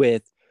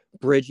 with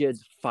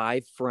Bridget's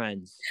 5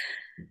 friends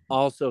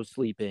also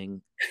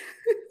sleeping.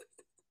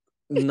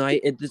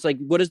 It's like,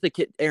 what is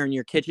Aaron,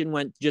 your kitchen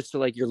went just to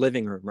like your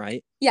living room,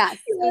 right? Yes.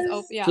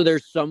 Yeah. So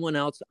there's someone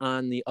else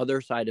on the other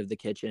side of the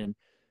kitchen,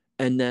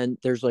 and then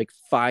there's like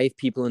 5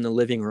 people in the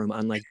living room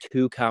on like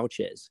 2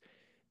 couches,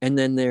 and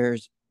then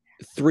there's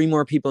 3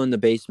 more people in the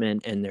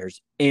basement, and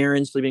there's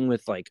Aaron sleeping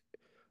with like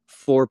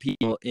 4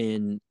 people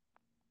in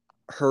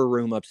her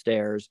room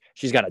upstairs.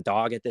 She's got a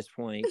dog at this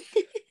point.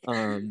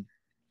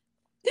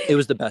 It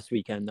was the best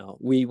weekend though.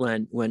 We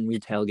went when we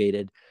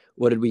tailgated.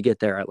 What did we get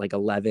there at like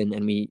 11?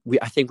 And we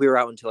I think we were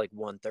out until like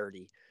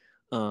 1:30.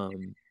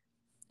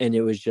 And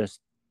it was just,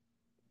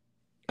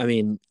 I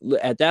mean,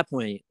 at that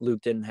point,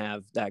 Luke didn't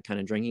have that kind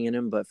of drinking in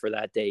him, but for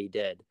that day he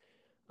did.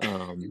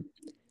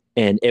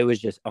 And it was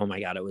just, oh my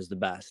God, it was the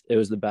best. It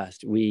was the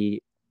best.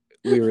 We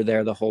were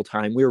there the whole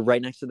time. We were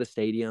right next to the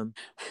stadium.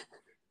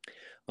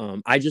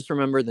 I just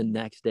remember the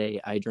next day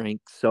I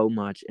drank so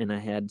much, and I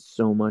had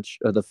so much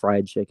of the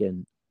fried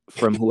chicken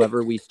from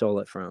whoever we stole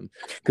it from,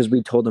 because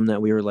we told them that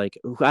we were like,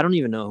 I don't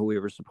even know who we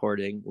were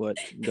supporting, what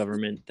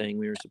government thing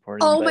we were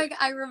supporting. Oh my God,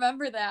 I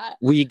remember that.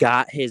 We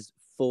got his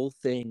full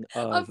thing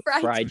of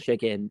fried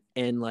chicken,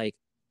 and like,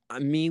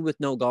 me with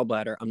no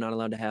gallbladder, I'm not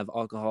allowed to have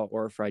alcohol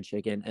or fried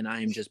chicken, and I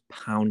am just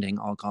pounding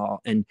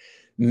alcohol and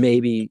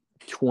maybe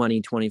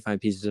 25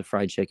 pieces of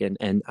fried chicken.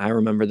 And I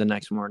remember the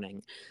next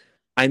morning,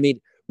 me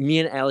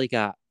and Allie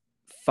got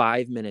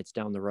 5 minutes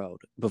down the road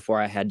before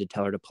I had to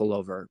tell her to pull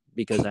over,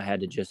 because I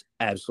had to just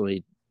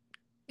absolutely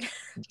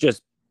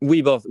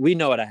we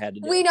know what I had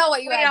to do. We know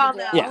what you had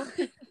to do. Yeah.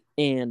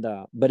 And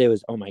but it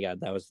was, oh my God,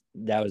 that was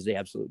the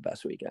absolute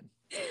best weekend.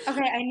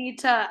 Okay, I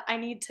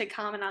need to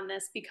comment on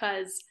this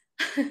because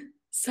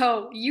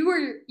so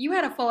you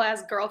had a full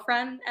ass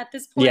girlfriend at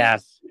this point.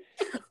 Yes.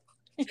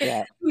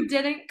 Yeah. Who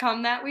didn't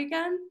come that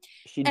weekend.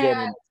 She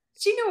didn't.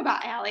 She knew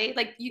about Allie.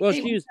 Like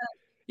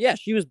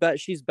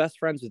she's best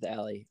friends with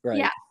Allie, right?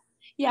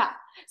 Yeah.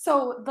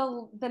 So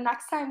the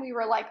next time we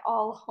were like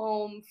all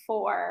home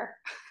for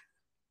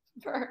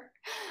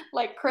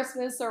like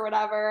Christmas or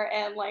whatever,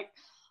 and like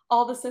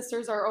all the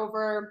sisters are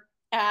over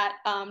at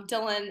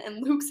Dylan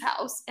and Luke's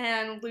house,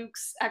 and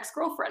Luke's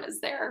ex-girlfriend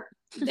is there.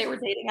 They were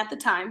dating at the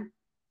time,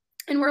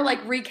 and we're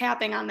like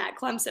recapping on that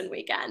Clemson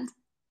weekend,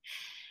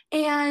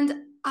 and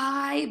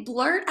I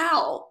blurt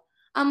out,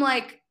 I'm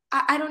like,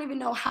 I don't even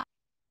know how,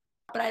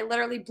 but I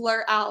literally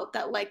blurt out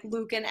that like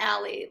Luke and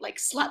Allie like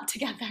slept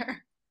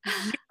together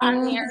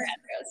on the air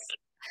mattress.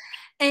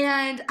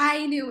 And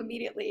I knew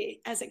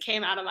immediately as it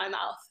came out of my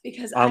mouth,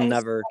 because I'll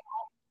never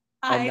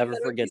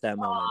forget that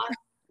moment.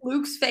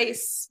 Luke's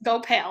face go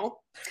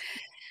pale,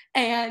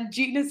 and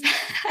Gina's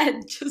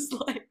head just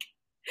like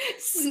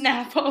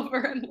snap over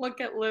and look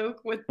at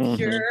Luke with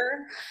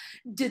pure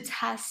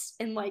detest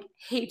and like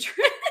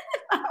hatred.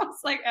 I was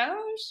like,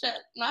 oh shit,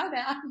 my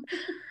bad.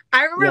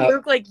 I remember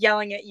Luke like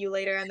yelling at you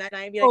later on that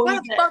night and be like, why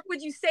the fuck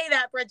would you say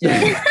that, Bridget?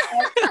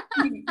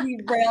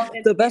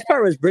 The best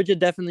part was Bridget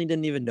definitely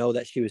didn't even know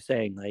that she was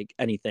saying like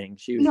anything.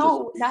 She was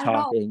just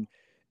talking.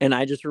 And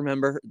I just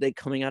remember they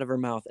coming out of her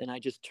mouth, and I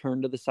just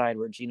turned to the side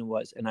where Gina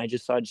was, and I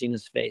just saw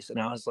Gina's face, and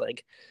I was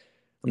like,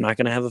 I'm not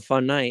going to have a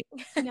fun night.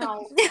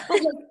 No.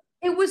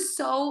 It was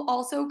so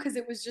also because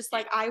it was just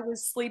like I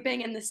was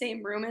sleeping in the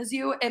same room as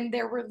you, and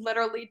there were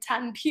literally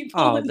 10 people.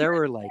 Oh, there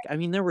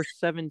were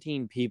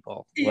 17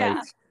 people.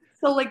 Yeah.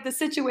 So like the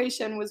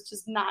situation was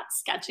just not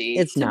sketchy.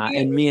 It's not.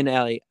 And me and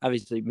Allie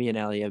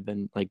have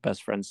been like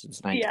best friends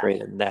since 9th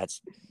grade, and that's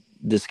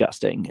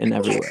disgusting in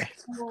every way.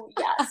 Oh,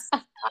 yes.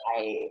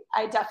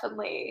 I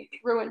definitely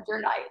ruined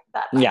your night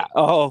that night. Yeah.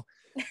 Oh,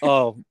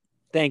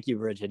 Thank you,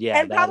 Bridget. Yeah,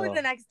 and probably that'll.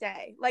 the next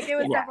day. Like, it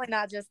was Yeah. definitely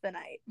not just the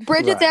night.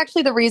 Bridget's Right.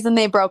 actually the reason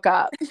they broke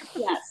up.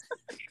 Yes.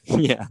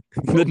 Yeah.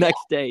 The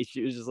next day,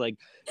 she was just like,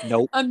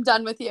 "Nope." I'm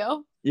done with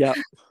you. Yeah.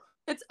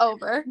 It's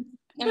over.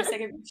 I'm sick of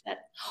your shit.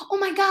 Oh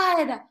my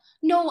God.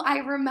 No, I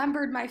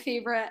remembered my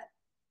favorite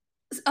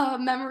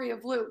memory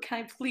of Luke.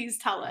 Can I please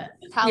tell it?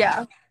 Tell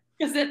Yeah. us.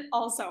 Because it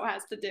also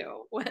has to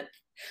do with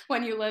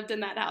when you lived in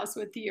that house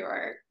with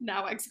your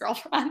now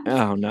ex-girlfriend.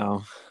 Oh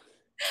no.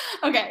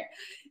 Okay,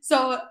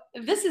 so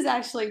this is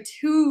actually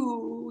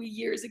 2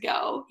 years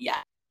ago.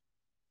 Yeah,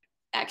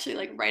 actually,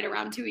 like right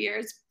around 2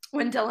 years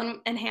when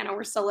Dylan and Hannah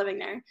were still living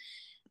there,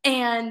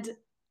 and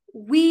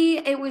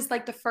it was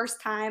like the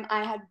first time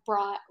I had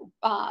brought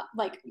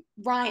like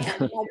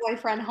Ryan, my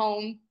boyfriend,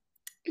 home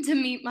to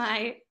meet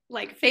my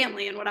like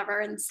family and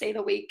whatever and stay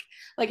the week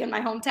like in my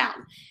hometown.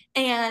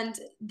 And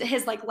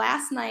his like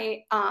last night,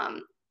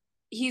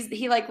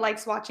 he like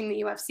likes watching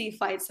the UFC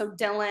fights. So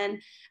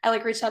I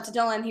like reached out to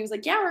Dylan. He was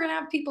like, yeah, we're gonna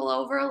have people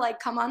over, like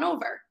come on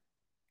over.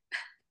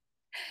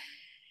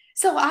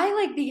 So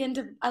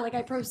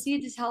I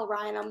proceed to tell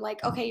Ryan, I'm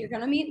like, okay, you're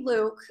gonna meet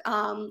Luke.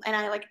 And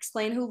I like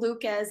explain who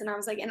Luke is, and I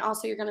was like, and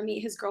also you're gonna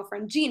meet his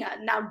girlfriend Gina.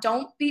 Now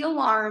don't be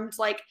alarmed,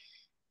 like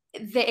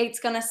it's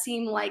gonna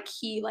seem like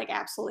he like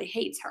absolutely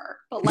hates her,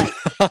 but like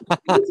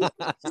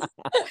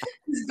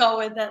just go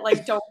with it,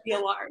 like don't be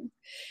alarmed.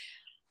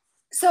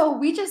 So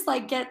we just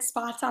like get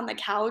spots on the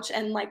couch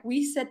and like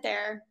we sit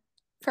there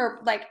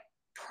for like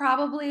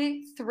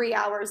probably 3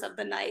 hours of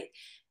the night,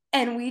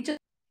 and we just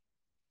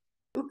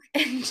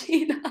and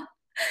Gina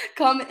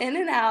come in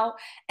and out,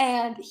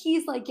 and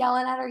he's like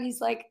yelling at her.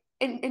 He's like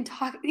and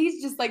talk.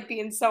 He's just like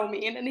being so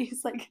mean, and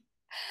he's like,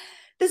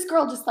 this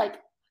girl just like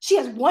she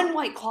has one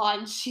white claw,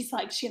 and she's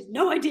like she has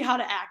no idea how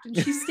to act, and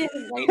she's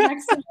standing right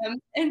next to him,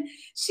 and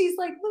she's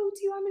like, Luke,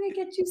 do you want me to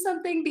get you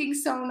something? Being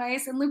so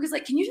nice, and Luke is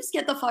like, can you just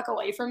get the fuck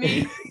away from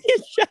me?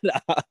 Shut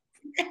up.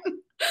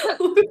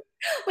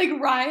 Like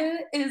Ryan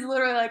is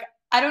literally like,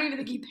 I don't even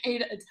think he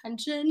paid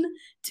attention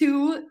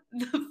to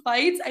the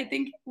fights. I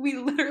think we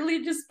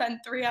literally just spent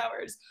 3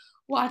 hours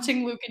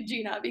watching Luke and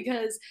Gina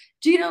because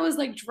Gina was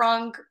like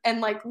drunk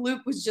and like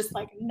Luke was just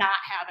like not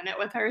having it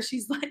with her.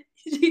 She's like,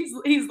 he's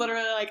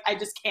literally like, I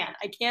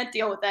can't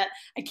deal with it.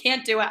 I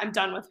can't do it. I'm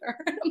done with her.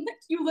 And I'm like,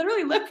 you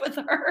literally live with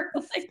her.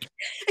 Like,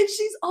 and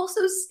she's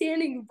also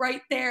standing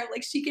right there.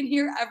 Like she can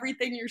hear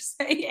everything you're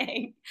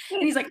saying.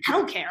 And he's like, I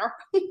don't care.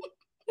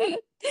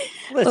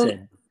 Listen,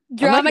 I'm not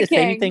Drama gonna say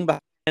king. anything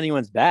behind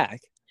anyone's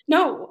back.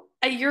 No,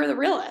 you're the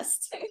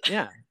realist.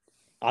 Yeah.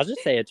 I'll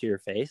just say it to your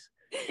face.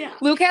 Yeah.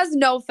 Luke has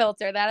no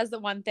filter. That is the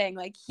one thing.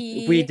 Like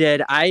We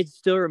did. I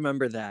still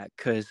remember that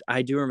because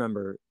I do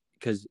remember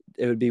because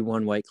it would be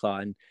one White Claw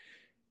and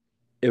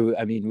it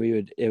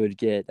would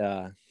get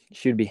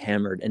she would be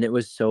hammered and it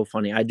was so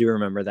funny. I do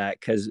remember that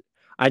because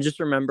I just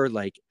remember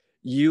like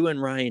you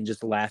and Ryan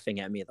just laughing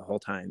at me the whole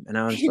time, and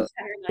I was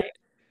like,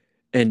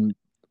 and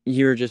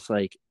you're just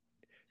like,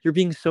 you're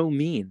being so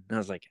mean, and I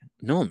was like,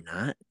 no, I'm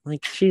not.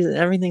 Like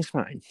everything's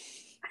fine.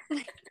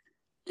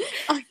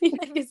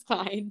 Everything is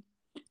fine.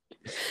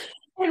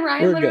 And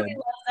Ryan We're literally good.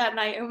 left that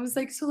night and was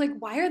like, so like,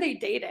 why are they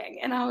dating?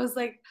 And I was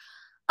like,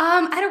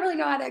 I don't really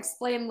know how to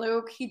explain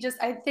Luke.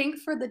 I think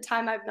for the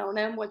time I've known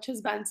him, which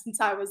has been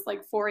since I was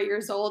like 4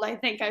 years old, I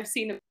think I've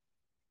seen him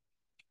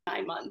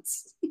 9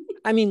 months.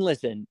 I mean,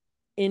 listen,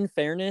 in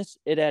fairness,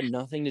 it had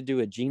nothing to do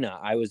with Gina.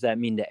 I was that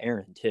mean to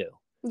Aaron too.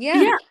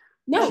 Yeah.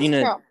 No,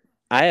 Gina, true.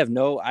 I have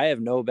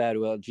no bad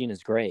will.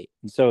 Gina's great,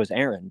 and so is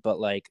Aaron. But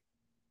like,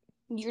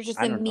 You're just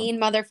I a don't know. mean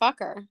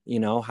motherfucker. You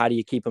know, how do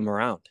you keep them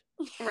around?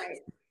 right.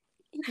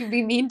 You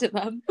be mean to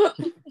them.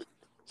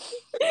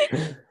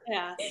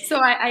 Yeah. So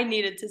I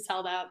needed to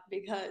tell that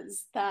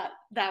because that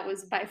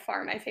was by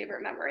far my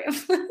favorite memory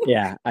of Luke.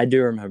 Yeah, I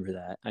do remember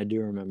that.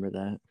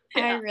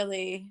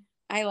 Yeah.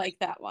 I like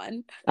that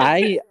one.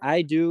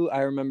 I do. I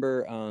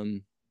remember.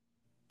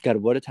 God,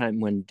 what a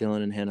time when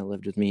Dylan and Hannah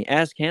lived with me.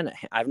 Ask Hannah.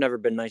 I've never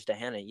been nice to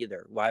Hannah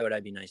either. Why would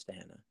I be nice to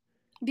Hannah?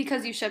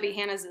 Because you should be.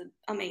 Hannah's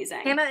amazing.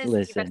 Hannah is the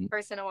Listen. best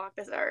person to walk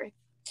this earth.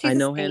 She's I a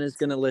know saint. Hannah's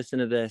gonna listen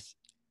to this.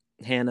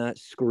 Hannah,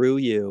 screw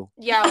you.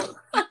 Yo,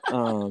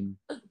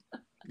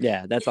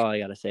 Yeah, that's all I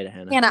gotta say to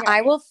Hannah. Hannah,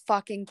 I will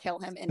fucking kill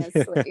him in his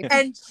sleep.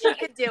 and she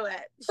could do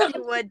it. She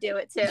would do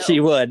it too. She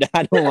would.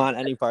 I don't want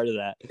any part of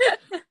that.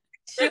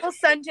 She will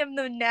send him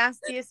the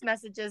nastiest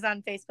messages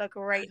on Facebook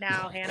right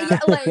now, Hannah. Yeah,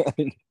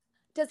 like,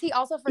 does he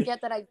also forget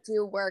that I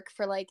do work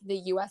for like the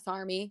U.S.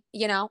 Army?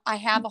 You know, I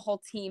have a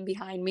whole team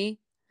behind me.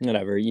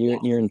 Whatever.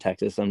 You're in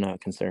Texas. I'm not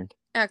concerned.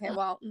 Okay,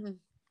 well.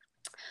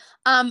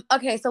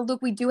 Okay, so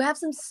Luke, we do have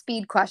some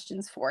speed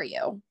questions for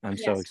you. I'm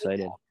so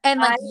excited. And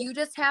like you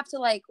just have to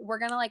like we're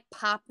gonna like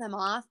pop them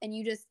off and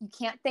you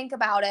can't think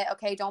about it.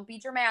 Okay, don't be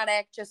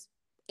dramatic. Just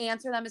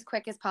answer them as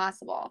quick as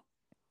possible.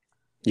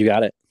 You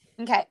got it.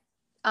 Okay.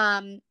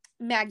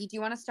 Maggie, do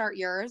you want to start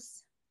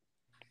yours?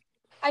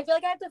 I feel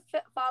like I have to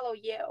follow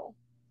you.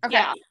 Okay.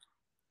 Yeah.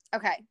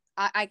 Okay.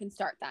 I can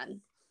start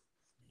then.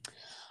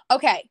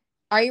 Okay.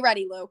 Are you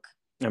ready, Luke?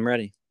 I'm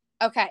ready.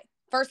 Okay.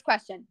 First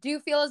question. Do you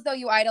feel as though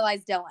you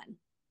idolize Dylan?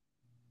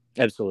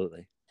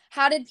 Absolutely.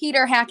 How did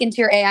Peter hack into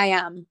your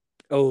AIM?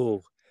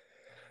 Oh.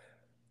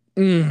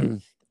 You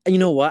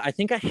know what? I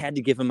think I had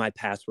to give him my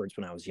passwords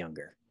when I was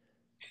younger.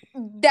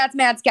 That's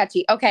mad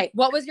sketchy. Okay,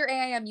 what was your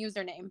AIM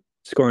username?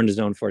 Scoring to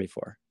zone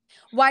 44.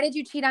 Why did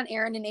you cheat on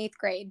Aaron in 8th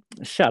grade?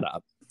 Shut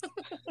up.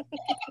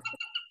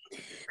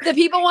 The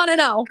people want to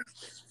know.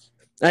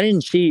 I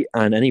didn't cheat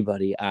on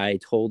anybody. I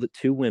told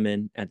 2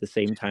 women at the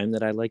same time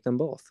that I liked them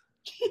both.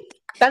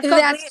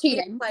 That's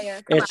cheating.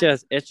 Player.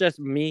 It's just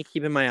me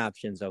keeping my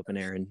options open,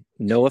 Aaron.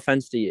 No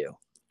offense to you.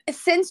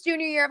 Since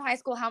junior year of high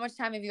school, how much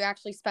time have you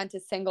actually spent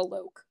as single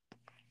Luke?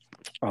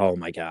 Oh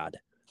my God.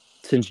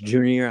 Since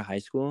junior year of high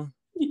school?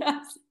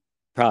 Yes.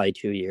 Probably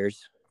 2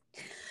 years.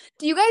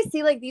 Do you guys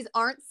see like these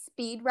aren't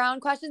speed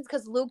round questions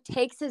because Luke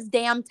takes his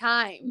damn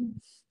time?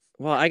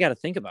 Well, I got to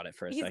think about it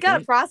for a He's second. got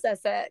to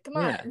process it. Come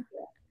on.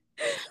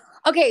 Yeah.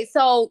 Okay,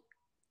 so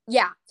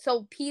yeah,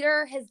 so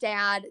Peter, his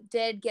dad,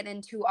 did get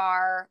into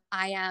our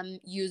IM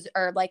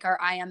our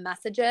IM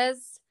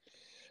messages.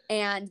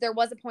 And there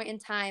was a point in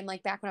time,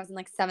 like back when I was in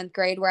like 7th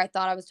grade, where I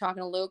thought I was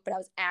talking to Luke, but I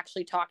was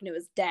actually talking to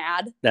his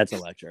dad. That's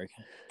electric.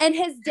 And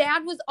his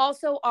dad was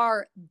also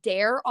our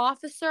DARE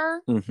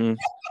officer. Mm-hmm.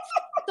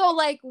 So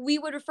like we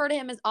would refer to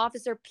him as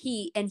Officer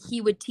Pete, and he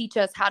would teach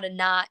us how to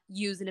not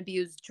use and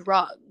abuse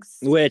drugs.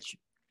 Which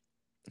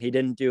he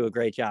didn't do a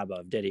great job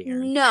of, did he,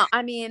 Aaron? No,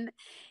 I mean,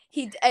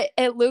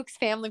 at Luke's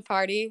family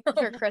party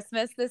for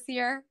Christmas this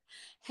year,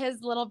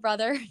 his little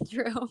brother,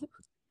 Drew,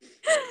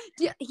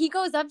 he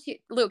goes up to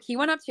Luke. He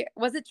went up to,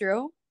 was it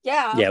Drew?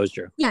 Yeah. Yeah, it was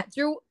Drew. Yeah,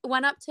 Drew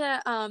went up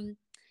to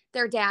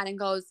their dad and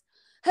goes,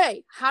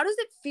 "Hey, how does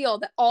it feel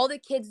that all the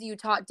kids you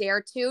taught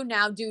DARE to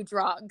now do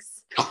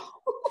drugs?"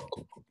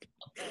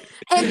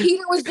 And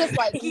Peter was just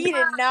like, He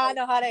did not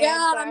know how to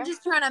 "Yeah, answer. I'm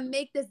just trying to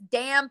make this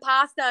damn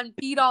pasta and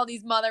feed all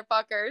these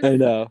motherfuckers." I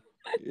know.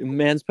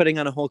 Man's putting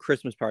on a whole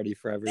Christmas party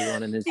for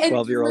everyone, and his And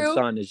 12-year-old Drew-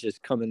 son is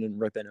just coming and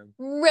ripping him.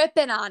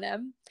 ripping on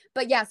him.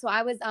 But yeah, so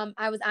I was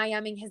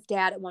IMing his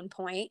dad at one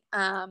point.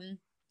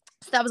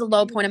 So that was a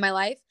low point in my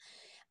life.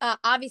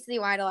 Obviously,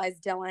 you idolize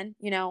Dylan.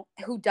 You know,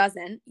 who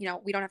doesn't? You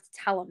know, we don't have to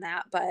tell him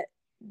that, but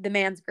the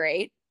man's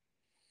great.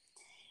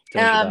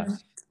 Dylan's the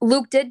best.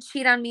 Luke did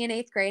cheat on me in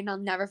 8th grade, and I'll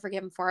never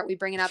forgive him for it. We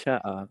bring it up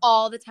Shut up.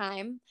 all the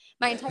time.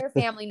 My entire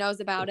family knows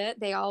about it.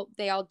 They all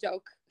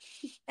joke.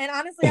 And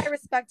honestly, I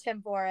respect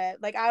him for it.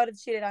 Like, I would have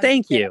cheated on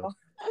Thank him you. too.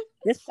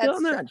 It's still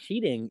That's not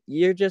cheating.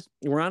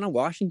 We're on a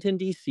Washington,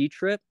 D.C.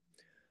 trip.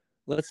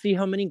 Let's see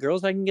how many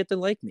girls I can get to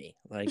like me.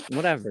 Like,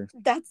 whatever.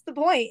 That's the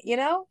point, you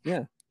know?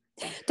 Yeah.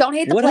 Don't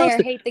hate the What player,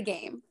 else- hate the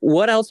game.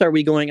 What else are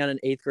we going on an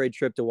 8th grade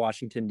trip to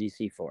Washington,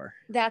 D.C. for?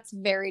 That's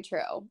very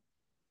true.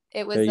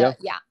 It was There you go.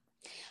 yeah.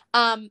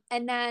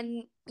 And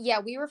then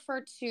we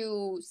refer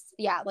to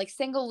like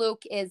single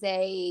Luke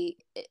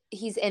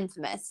he's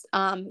infamous.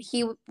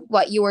 You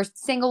were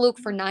single Luke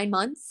for 9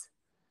 months?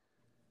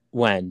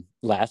 When?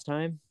 Last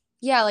time?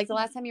 Yeah, like the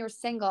last time you were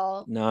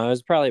single. No, it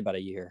was probably about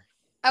a year.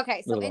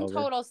 Okay, so Little in over.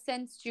 total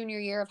since junior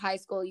year of high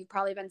school, you've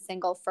probably been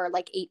single for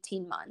like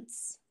 18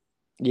 months.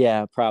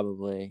 Yeah,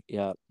 probably.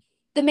 Yeah.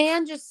 The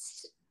man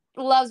just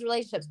loves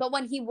relationships, but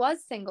when he was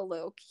single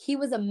Luke, he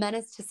was a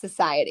menace to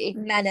society.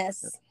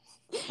 Menace.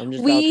 I'm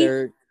just We- out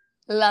there.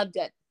 Loved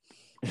it.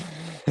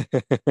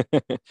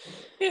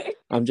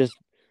 I'm just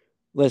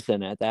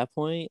listen at that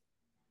point,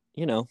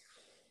 you know.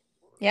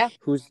 Yeah.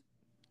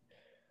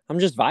 I'm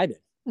just vibing.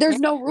 There's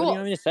no What do you rules.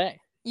 want me to say?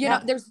 You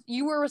Yeah. know,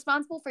 you were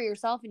responsible for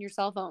yourself and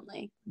yourself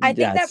only. I think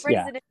that That's- brings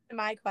yeah. it into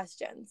my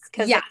questions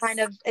because Yes.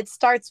 it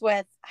starts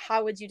with,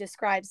 how would you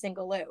describe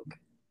single Luke?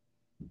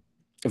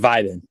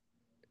 Vibing.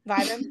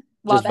 Vibing?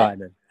 Love Just it.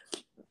 vibing.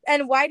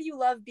 And why do you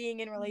love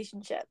being in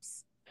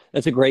relationships?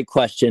 That's a great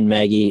question,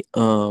 Maggie.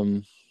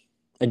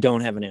 I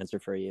don't have an answer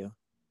for you.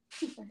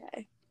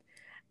 Okay.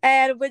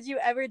 And would you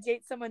ever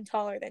date someone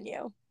taller than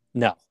you?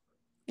 No,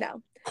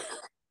 No.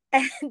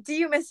 And do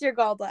you miss your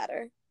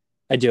gallbladder?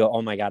 I do.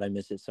 Oh my God, I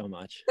miss it so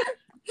much.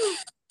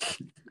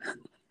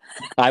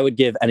 I would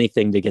give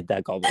anything to get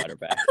that gallbladder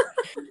back.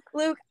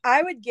 Luke,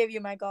 I would give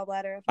you my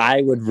gallbladder. If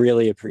I would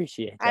really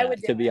appreciate I that,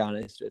 would do to be it.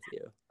 honest with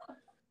you.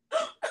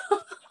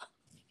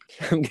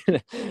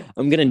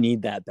 I'm gonna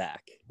need that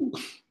back.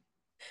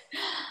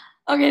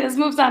 Okay, this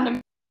moves on to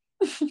me.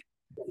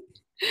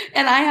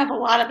 And I have a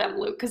lot of them,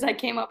 Luke, because I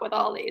came up with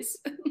all these.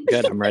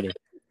 Good, I'm ready.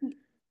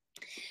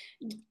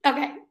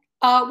 Okay.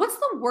 What's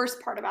the worst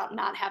part about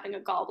not having a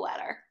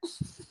gallbladder?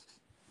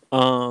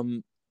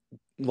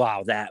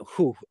 Wow,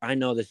 I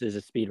know this is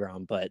a speed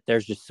round, but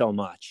there's just so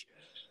much.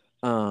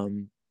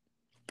 Probably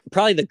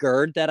the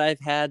GERD that I've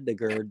had,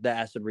 the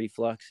acid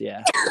reflux.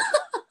 Yeah.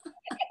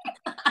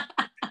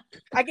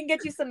 I can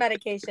get you some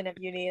medication if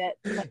you need it.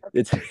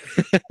 It's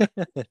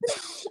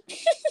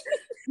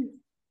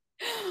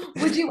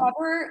Would you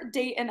ever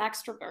date an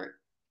extrovert?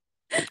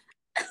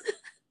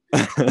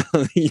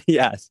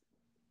 yes.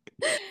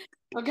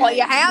 Okay. Well,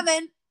 you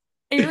haven't.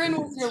 Aaron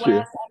was your True.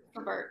 last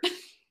extrovert.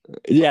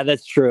 Yeah,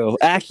 that's true.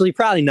 Actually,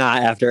 probably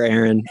not after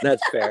Aaron.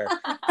 That's fair.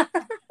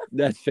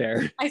 That's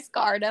fair. I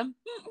scarred him.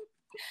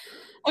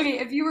 Okay,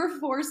 if you were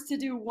forced to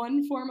do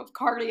one form of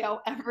cardio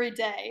every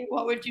day,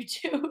 what would you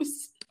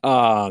choose?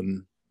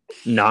 None.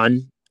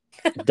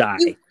 Die.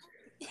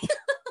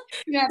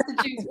 You have to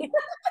choose.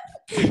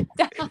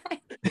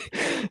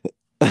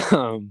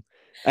 I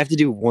have to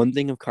do one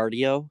thing of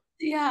cardio.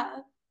 Yeah.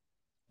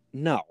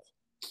 No.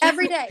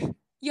 Every day.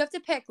 You have to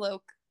pick,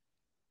 Luke.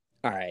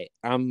 All right.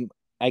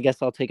 I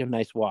guess I'll take a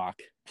nice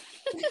walk.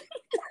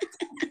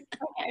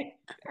 Okay.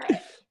 All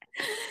right.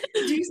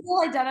 Do you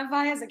still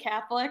identify as a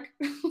Catholic?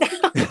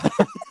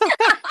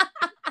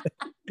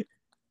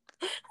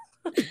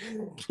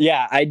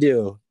 Yeah, I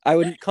do. I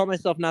would call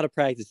myself not a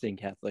practicing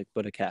Catholic,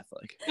 but a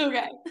Catholic.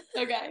 Okay.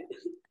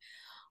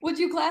 Would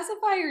you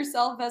classify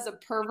yourself as a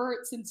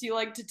pervert since you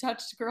like to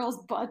touch girls'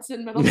 butts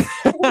in middle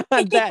school?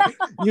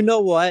 You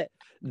know what?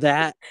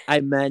 That I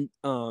meant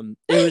it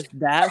was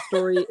that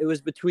story. It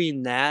was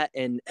between that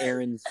and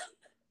Aaron's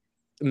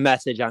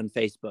message on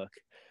Facebook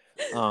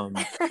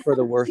for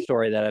the worst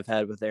story that I've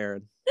had with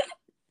Aaron.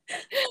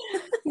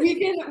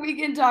 We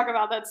can talk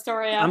about that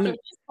story after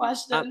these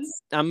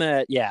questions. I'm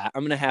gonna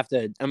have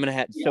to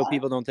so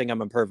people don't think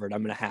I'm a pervert.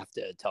 I'm gonna have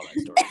to tell that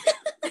story.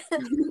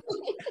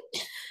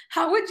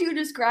 How would you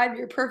describe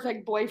your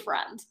perfect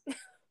boyfriend?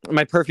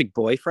 My perfect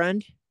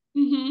boyfriend?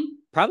 Mm-hmm.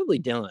 Probably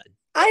Dylan.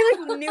 I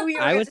like knew you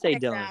were I would say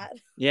pick Dylan. that.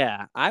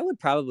 Yeah, I would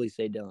probably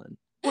say Dylan.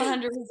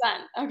 100%.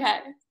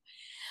 Okay.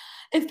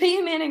 If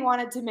Peyton Manning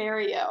wanted to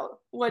marry you,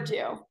 would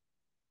you?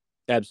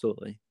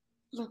 Absolutely.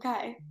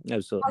 Okay.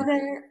 Absolutely.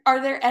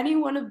 Are there any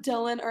one of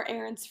Dylan or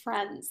Aaron's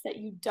friends that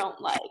you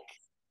don't like?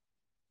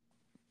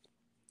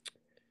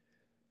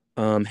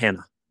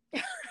 Hannah.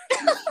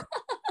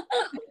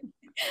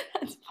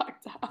 That's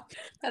fucked up.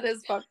 That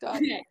is fucked up.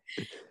 Okay.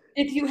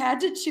 If you had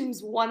to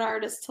choose one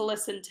artist to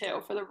listen to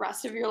for the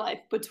rest of your life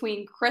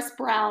between Chris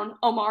Brown,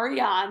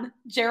 Omarion,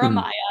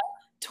 Jeremiah,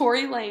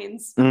 Tory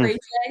Lanez, Ray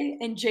J,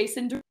 and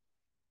Jason Derulo,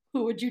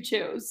 who would you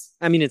choose?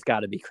 I mean, it's got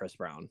to be Chris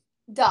Brown.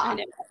 Duh.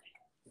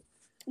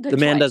 The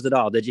man does it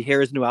all. Did you hear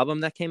his new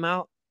album that came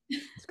out?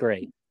 It's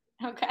great.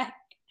 Okay.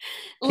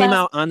 Came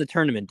out on the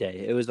tournament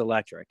day. It was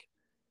electric.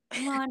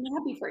 Well, I'm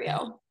happy for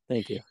you.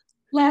 Thank you.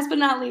 Last but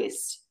not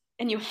least,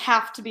 and you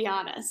have to be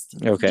honest.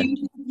 Okay. Do you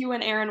think you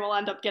and Aaron will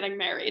end up getting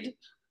married?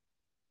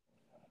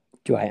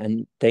 Do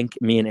I think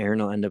me and Aaron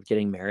will end up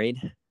getting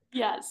married?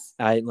 Yes.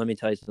 Let me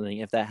tell you something.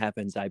 If that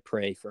happens, I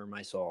pray for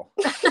my soul.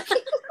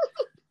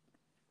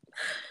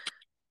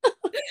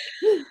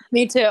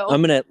 Me too.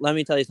 Let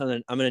me tell you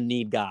something. I'm gonna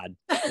need God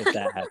if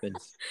that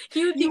happens.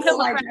 You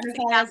will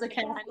identify as a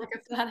Catholic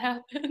if that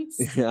happens.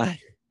 I'm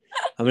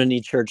gonna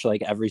need church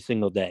like every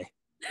single day.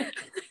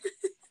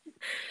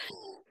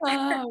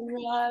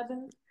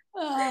 Oh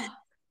God.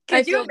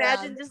 Could you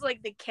imagine just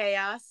like the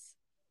chaos?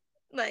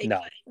 Like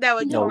No. that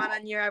would go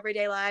on your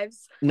everyday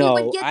lives. No,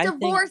 we would get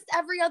divorced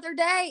every other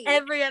day.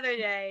 Every other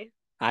day.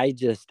 I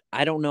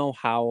don't know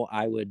how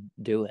I would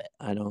do it.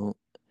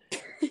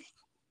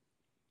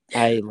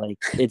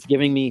 It's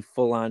giving me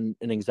full on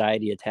an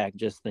anxiety attack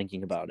just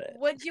thinking about it.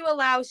 Would you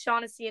allow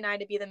Shaughnessy and I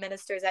to be the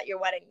ministers at your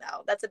wedding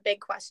though? That's a big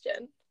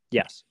question.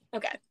 Yes.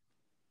 Okay.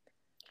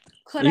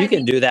 You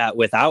can do that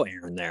without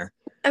Aaron there.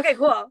 Okay,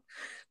 cool.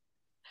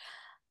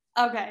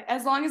 Okay,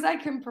 as long as I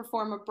can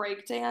perform a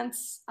break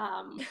dance,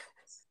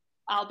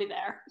 I'll be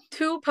there.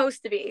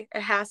 Supposed to be.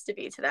 It has to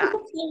be to that.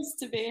 Supposed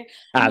to be.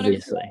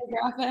 Obviously.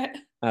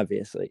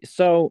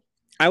 So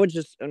I would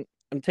just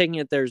I'm taking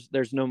it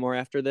there's no more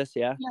after this,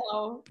 yeah?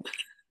 No.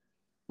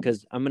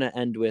 Because I'm gonna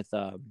end with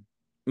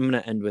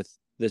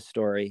this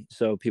story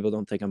so people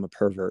don't think I'm a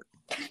pervert.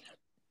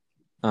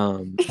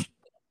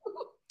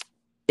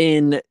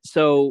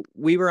 So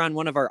we were on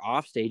one of our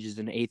off stages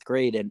in 8th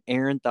grade, and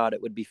Aaron thought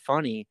it would be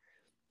funny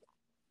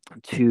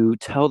to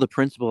tell the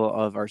principal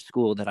of our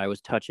school that I was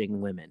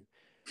touching women.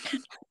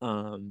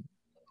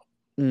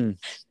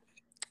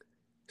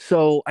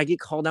 So I get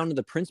called down to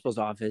the principal's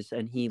office,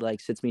 and he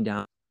sits me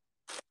down.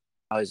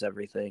 How is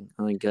everything?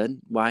 I'm like, good.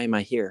 Why am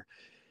I here?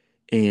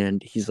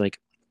 And he's like,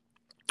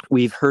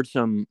 we've heard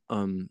some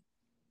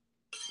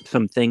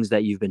things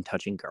that you've been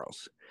touching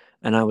girls.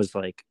 And I was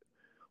like,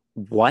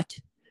 what?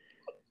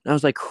 And I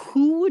was like,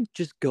 who would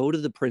just go to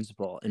the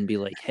principal and be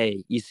like,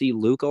 hey, you see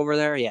Luke over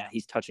there? Yeah,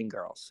 he's touching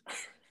girls.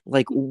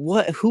 Like,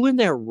 what? Who in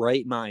their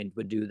right mind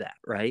would do that,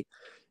 right?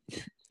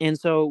 And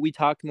so we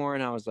talked more,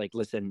 and I was like,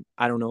 listen,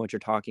 I don't know what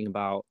you're talking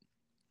about.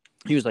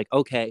 He was like,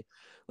 okay,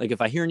 if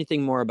I hear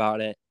anything more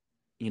about it,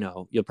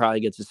 you'll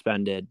probably get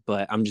suspended,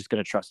 but I'm just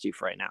going to trust you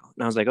for right now.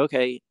 And I was like,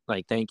 okay,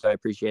 thank you. I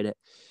appreciate it.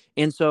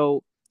 And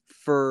so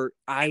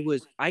I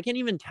can't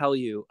even tell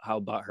you how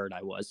butthurt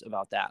I was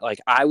about that.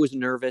 I was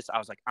nervous. I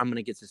was like, I'm going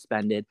to get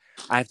suspended.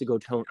 I have to go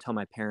tell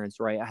my parents,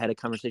 right? I had a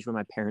conversation with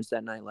my parents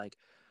that night.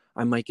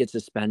 I might get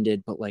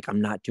suspended, but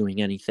I'm not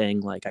doing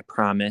anything. I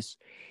promise.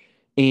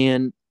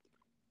 And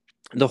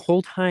the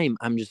whole time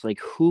I'm just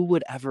like, who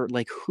would ever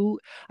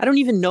I don't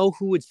even know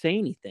who would say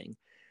anything.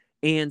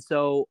 And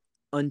so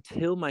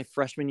until my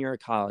freshman year of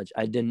college,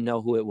 I didn't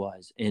know who it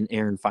was. And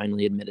Erin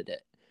finally admitted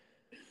it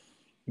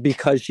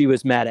because she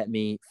was mad at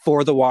me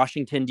for the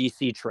Washington,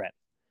 D.C. trip.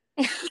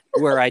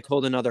 where I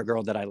told another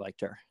girl that I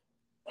liked her.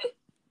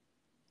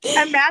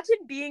 Imagine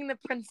being the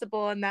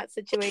principal in that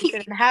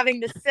situation and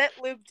having to sit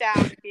Luke down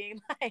and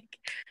being like,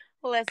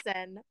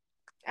 listen,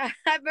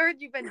 I've heard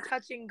you've been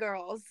touching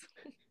girls.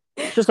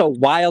 Just a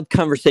wild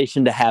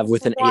conversation to have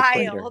with an eighth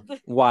grader.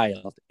 Wild.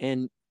 Wild.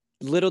 And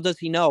little does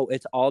he know,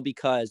 it's all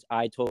because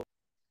I told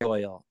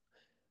Doyle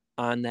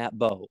on that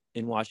boat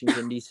in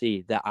Washington,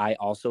 D.C. that I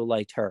also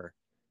liked her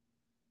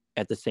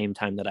at the same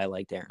time that I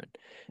liked Aaron.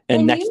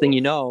 And next thing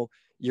you know,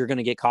 you're going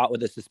to get caught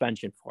with a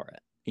suspension for it,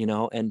 you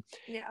know? And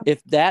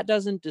if that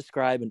doesn't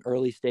describe an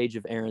early stage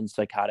of Aaron's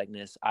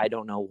psychoticness, I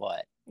don't know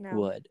what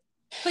would.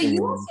 But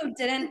you also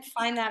didn't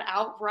find that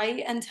out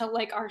right until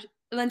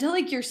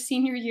like your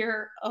senior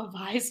year of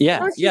high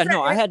school. Yeah,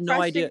 no, I had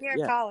no idea. Freshman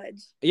year of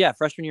college. Yeah,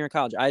 freshman year of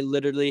college. I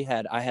literally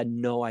had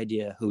no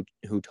idea who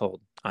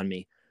told on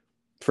me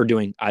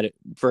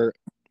for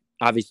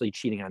obviously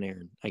cheating on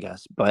Aaron, I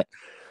guess. But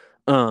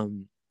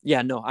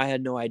yeah, no, I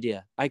had no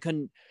idea.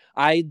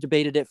 I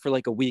debated it for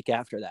like a week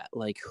after that.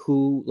 Like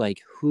who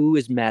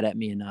is mad at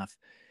me enough?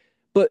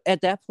 But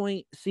at that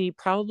point, see,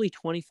 probably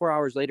 24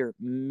 hours later,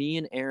 me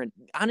and Aaron,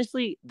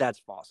 honestly, that's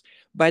false.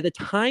 By the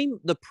time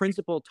the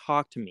principal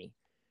talked to me,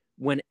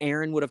 when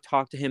Aaron would have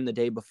talked to him the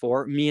day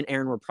before, me and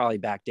Aaron were probably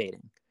back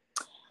dating.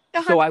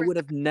 100%. So I would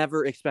have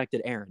never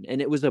expected Aaron.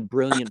 And it was a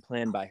brilliant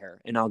plan by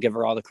her. And I'll give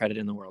her all the credit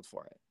in the world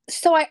for it.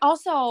 So I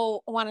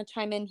also want to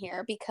chime in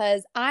here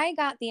because I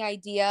got the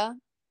idea.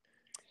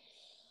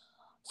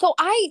 So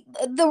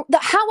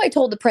how I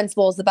told the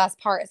principal is the best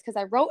part is because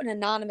I wrote an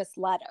anonymous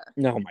letter.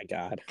 Oh my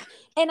God.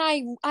 And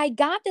I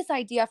got this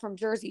idea from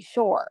Jersey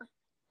Shore.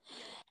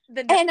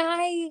 And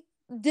I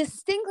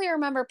distinctly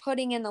remember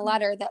putting in the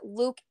letter that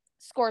Luke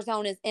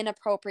Scorsone is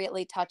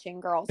inappropriately touching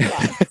girls'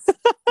 butts.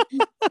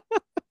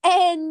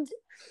 And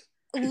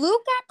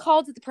Luke got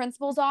called to the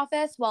principal's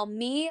office while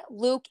me,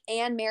 Luke,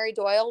 and Mary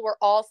Doyle were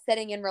all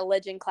sitting in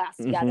religion class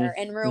together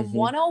in room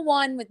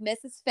 101 with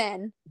Mrs.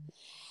 Finn.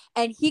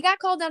 And he got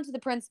called down to the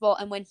principal.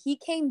 And when he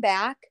came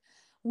back,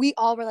 we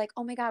all were like,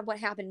 oh my God, what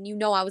happened? You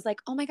know, I was like,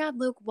 oh my God,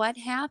 Luke, what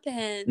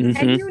happened?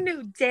 And you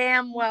knew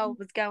damn well what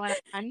was going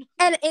on.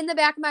 And in the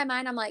back of my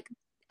mind, I'm like,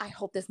 I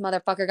hope this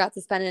motherfucker got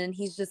suspended. And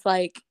he's just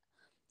like,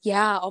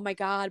 yeah, oh my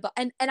God. But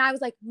and I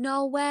was like,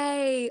 no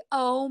way.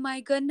 Oh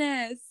my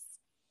goodness.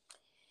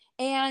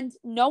 And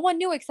no one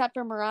knew except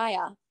for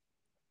Mariah.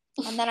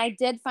 And then I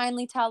did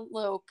finally tell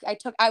Luke.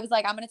 I was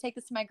like, I'm going to take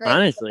this to my grave.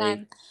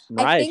 Honestly,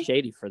 Mariah's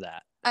shady for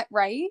that.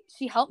 Right?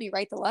 She helped me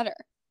write the letter.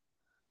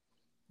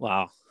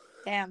 Wow.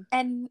 Damn.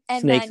 And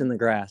snakes then, in the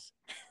grass.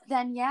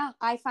 Then, yeah,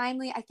 I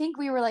think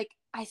we were like,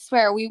 I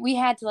swear, we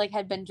had to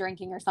had been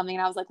drinking or something.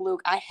 And I was like,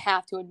 Luke, I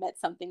have to admit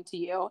something to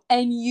you.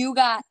 And you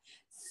got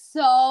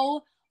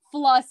so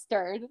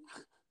flustered.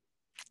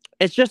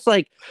 It's just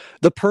like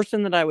the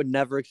person that I would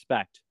never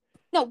expect.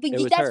 No, but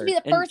that should be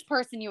the first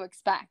person you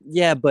expect.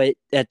 Yeah, but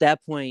at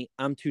that point,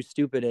 I'm too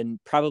stupid and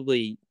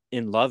probably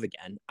in love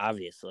again,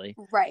 obviously.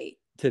 Right.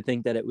 To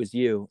think that it was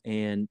you.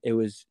 And it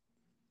was,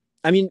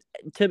 I mean,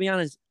 to be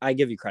honest, I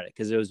give you credit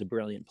because it was a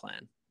brilliant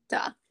plan.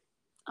 Duh.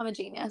 I'm a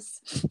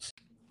genius.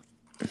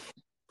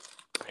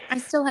 I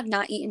still have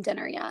not eaten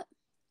dinner yet.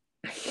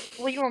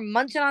 Well, you were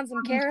munching on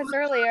some carrots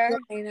earlier.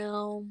 I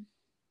know.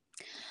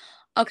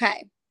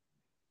 Okay.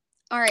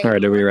 All right. Are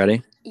we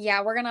ready?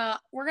 Yeah, we're gonna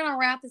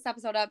wrap this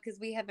episode up because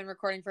we have been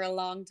recording for a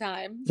long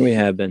time. We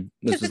have been.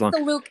 This is long.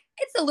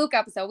 It's the Luke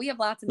episode. We have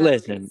lots of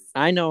memories. Listen,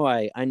 I know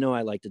I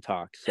like to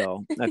talk,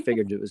 so I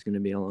figured it was going to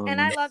be a long. And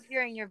I love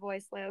hearing your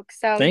voice, Luke.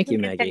 So thank you,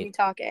 Maggie. Continue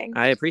talking.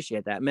 I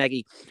appreciate that,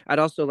 Maggie. I'd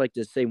also like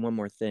to say one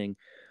more thing.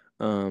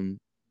 I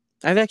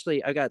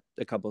got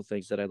a couple of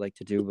things that I'd like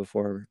to do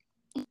before.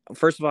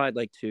 First of all, I'd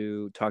like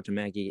to talk to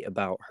Maggie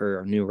about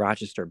her new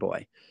Rochester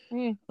boy.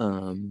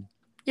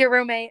 Your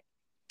roommate.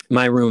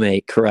 My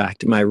roommate,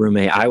 correct. My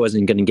roommate. I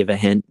wasn't going to give a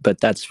hint,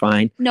 but that's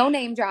fine. No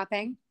name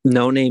dropping.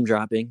 No name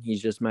dropping.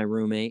 He's just my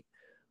roommate.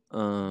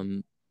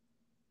 I'm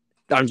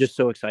just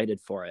so excited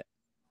for it,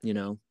 you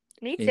know.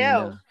 Me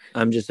too.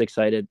 I'm just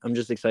excited. I'm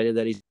just excited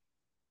that he's.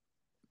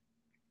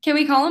 Can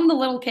we call him the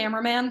little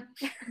cameraman?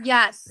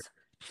 Yes.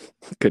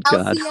 Good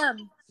God. LCM.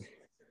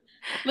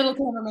 Little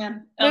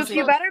cameraman. Luke,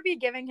 you better be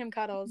giving him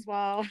cuddles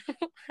while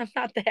I'm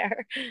not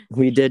there.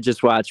 We did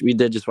just watch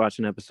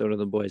an episode of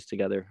The Boys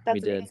together. That's we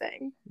did.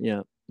 Amazing.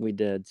 Yeah, we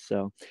did.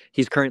 So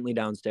he's currently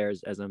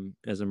downstairs as I'm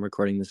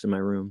recording this in my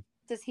room.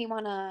 Does he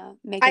want to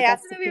make? I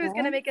asked him if he was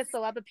going to make a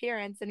celeb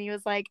appearance, and he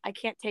was like, "I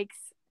can't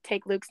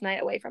take Luke's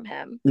night away from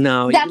him."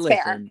 No, that's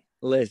fair.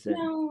 Listen,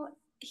 no,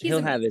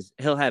 he'll have his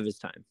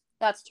time.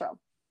 That's true.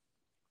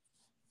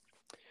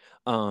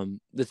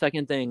 The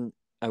second thing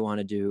I want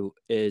to do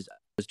is I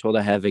was told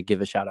I have to give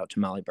a shout out to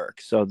Molly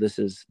Burke. So this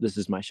is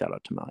my shout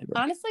out to Molly Burke.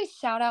 Honestly,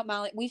 shout out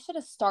Molly. We should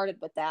have started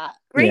with that.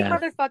 Great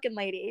motherfucking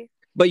lady.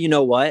 But you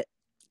know what?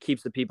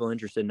 Keeps the people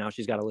interested. Now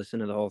she's got to listen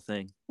to the whole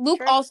thing.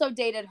 Luke also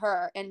dated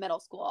her in middle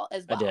school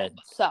as well. I did.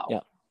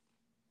 So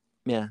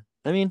yeah.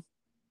 I mean,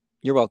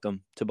 you're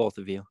welcome to both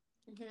of you.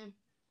 Mm-hmm.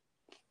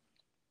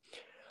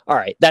 All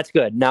right, that's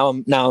good. Now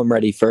I'm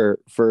ready for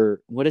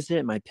what is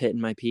it? My pit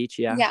and my peach.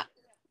 Yeah. Yeah.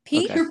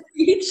 Peak? Okay.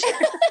 Peach.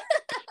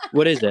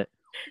 What is it?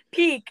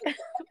 Peak.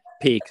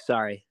 Peak.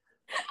 Sorry.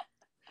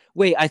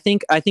 Wait, I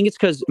think it's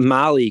because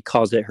Molly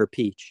calls it her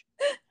peach.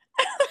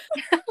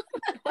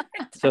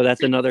 So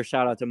that's another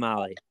shout out to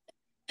Molly.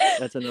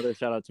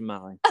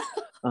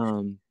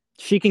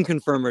 She can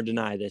confirm or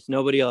deny this.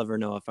 Nobody will ever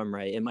know if I'm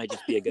right. It might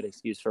just be a good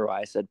excuse for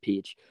why I said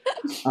peach.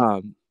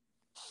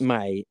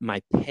 My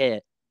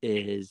pit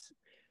is,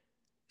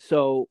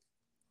 so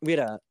we had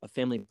a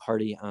family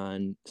party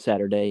on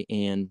Saturday,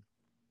 and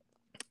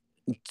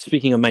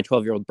speaking of my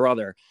 12-year-old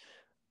brother,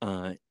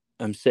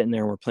 I'm sitting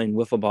there and we're playing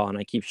wiffle ball, and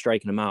I keep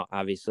striking him out,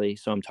 obviously.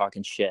 So I'm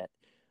talking shit.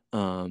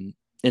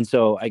 And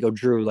so I go,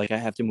 Drew, like, I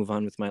have to move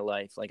on with my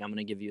life. Like, I'm going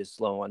to give you a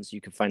slow one so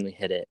you can finally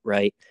hit it.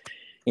 Right.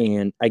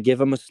 And I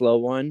give him a slow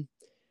one,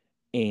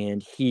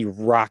 and he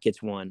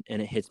rockets one, and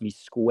it hits me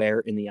square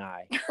in the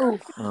eye.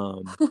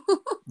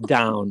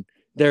 Down.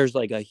 There's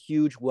like a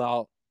huge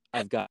welt.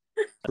 I've got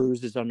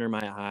bruises under my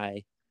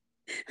eye.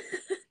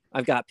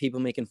 I've got people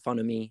making fun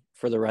of me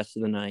for the rest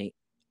of the night.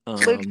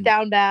 Luke's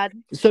down bad.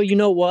 So you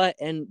know what?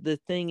 And the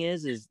thing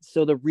is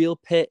so the real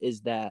pit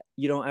is that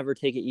you don't ever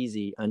take it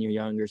easy on your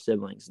younger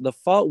siblings. The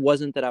fault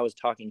wasn't that I was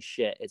talking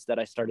shit. It's that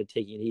I started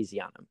taking it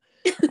easy on them.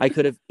 I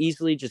could have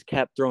easily just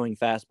kept throwing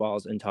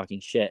fastballs and talking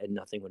shit, and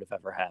nothing would have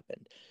ever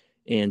happened.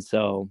 And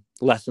so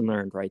lesson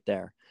learned right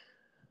there.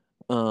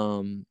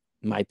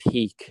 My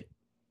peak.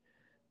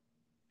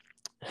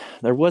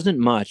 There wasn't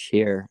much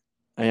here.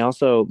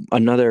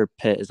 Another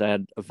pit is I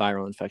had a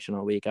viral infection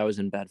all week. I was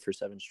in bed for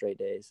 7 straight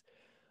days.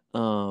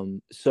 So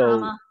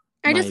Trauma.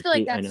 I just feel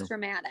like I that's know.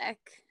 dramatic.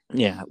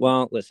 Yeah,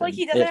 well, listen. Like,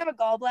 he doesn't have a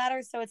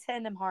gallbladder, so it's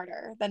hitting him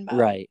harder than Mo.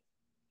 Right.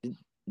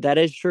 That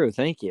is true.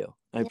 Thank you.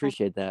 I Yeah.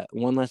 appreciate that.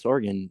 One less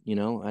organ,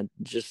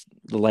 just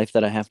the life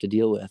that I have to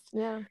deal with.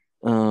 Yeah.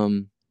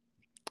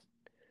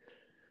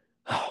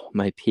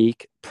 My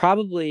peak,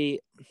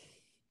 probably,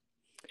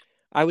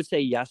 I would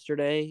say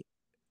yesterday,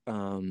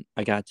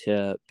 I got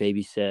to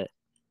babysit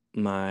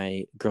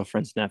my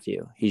girlfriend's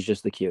nephew. He's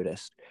just the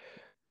cutest.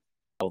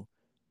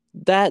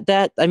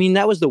 That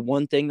was the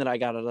one thing that I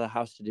got out of the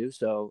house to do.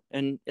 So,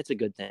 and it's a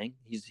good thing.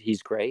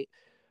 He's great.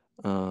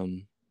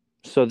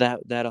 So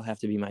that'll have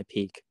to be my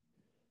peak.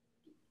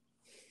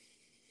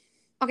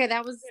 Okay,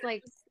 that was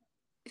like,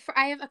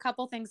 I have a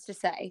couple things to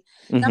say.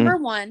 Mm-hmm. Number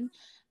one,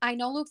 I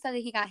know Luke said that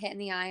he got hit in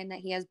the eye and that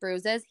he has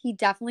bruises. He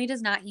definitely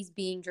does not. He's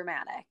being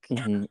dramatic.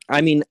 Mm-hmm.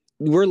 I mean,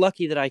 we're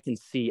lucky that I can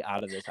see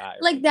out of this eye.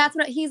 Like, right that's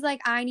now. what he's like.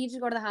 I need to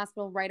go to the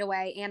hospital right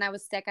away. And I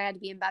was sick. I had to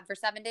be in bed for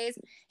 7 days.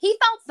 He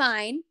felt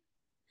fine.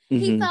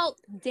 He felt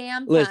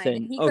damn fine.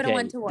 Listen, He could have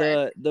went to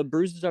work. The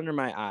bruises under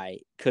my eye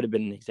could have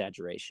been an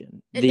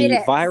exaggeration. It The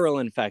is. viral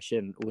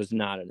infection was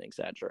not an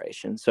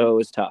exaggeration, so it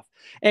was tough.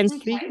 And Okay.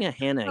 Speaking of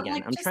Hannah But, again,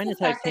 like, I'm just trying the to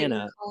text fact that you're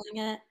Hannah.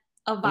 calling it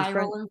a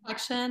viral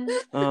infection.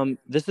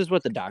 This is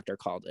what the doctor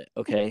called it.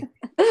 Okay.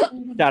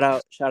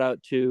 Shout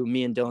out to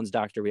me and Dylan's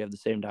doctor. We have the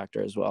same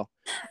doctor as well.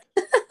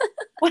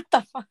 What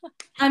the fuck?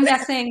 I'm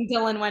guessing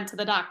Dylan went to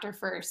the doctor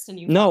first, and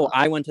you. No,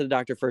 I went to the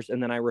doctor first,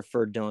 and then I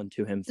referred Dylan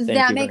to him. Thank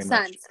that you makes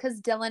very much. sense because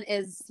Dylan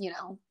is,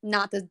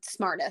 not the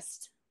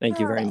smartest. Thank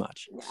you very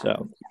much.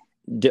 So,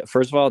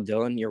 first of all,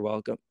 Dylan, you're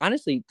welcome.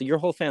 Honestly, your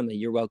whole family,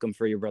 you're welcome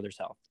for your brother's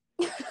health.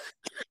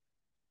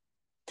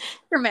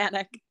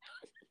 Dramatic.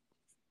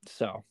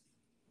 So,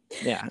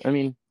 yeah, I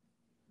mean.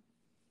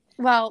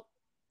 Well,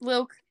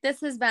 Luke,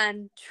 this has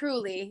been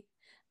truly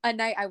a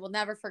night I will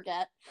never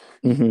forget.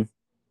 Mm-hmm.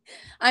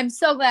 I'm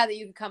so glad that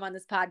you could come on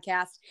this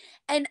podcast.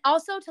 And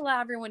also to let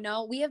everyone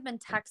know, we have been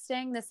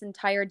texting this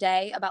entire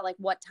day about like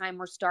what time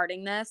we're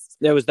starting this.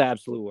 That was the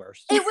absolute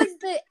worst. It was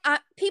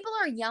people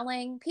are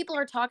yelling. People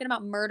are talking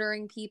about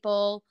murdering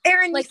people.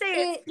 Aaron, Like, you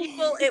say it's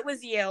people. It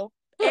was you.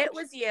 It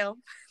was you.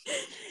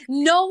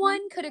 No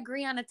one could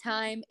agree on a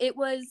time.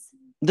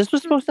 This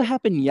was supposed to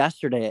happen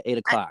yesterday at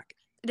 8:00.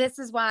 This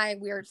is why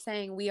we're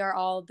saying we are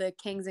all the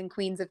kings and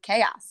queens of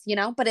chaos,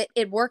 but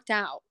it worked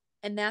out.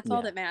 And that's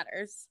all that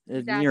matters.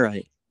 Exactly. You're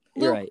right.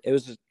 You're right. It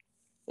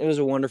was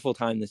a wonderful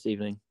time this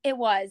evening. It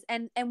was.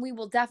 And we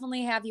will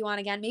definitely have you on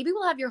again. Maybe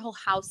we'll have your whole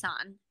house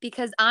on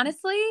because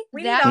honestly,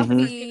 that would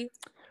be.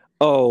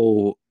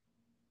 Oh,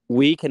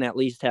 we can at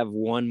least have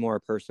one more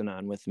person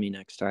on with me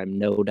next time,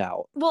 no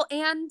doubt. Well,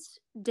 and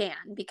Dan,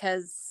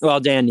 because.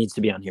 Well, Dan needs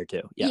to be on here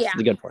too. Yes, yeah.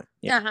 A good point.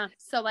 Yeah.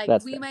 So like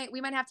that's we fair.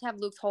 might have to have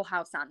Luke's whole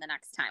house on the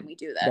next time we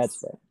do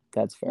this.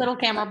 That's fair. Little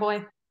camera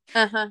boy.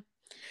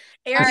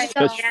 Aaron,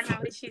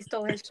 she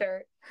stole his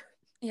shirt.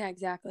 Yeah,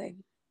 exactly.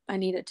 I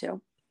needed to.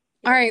 All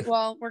right.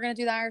 Well, we're gonna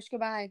do the Irish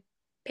goodbye.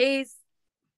 Peace.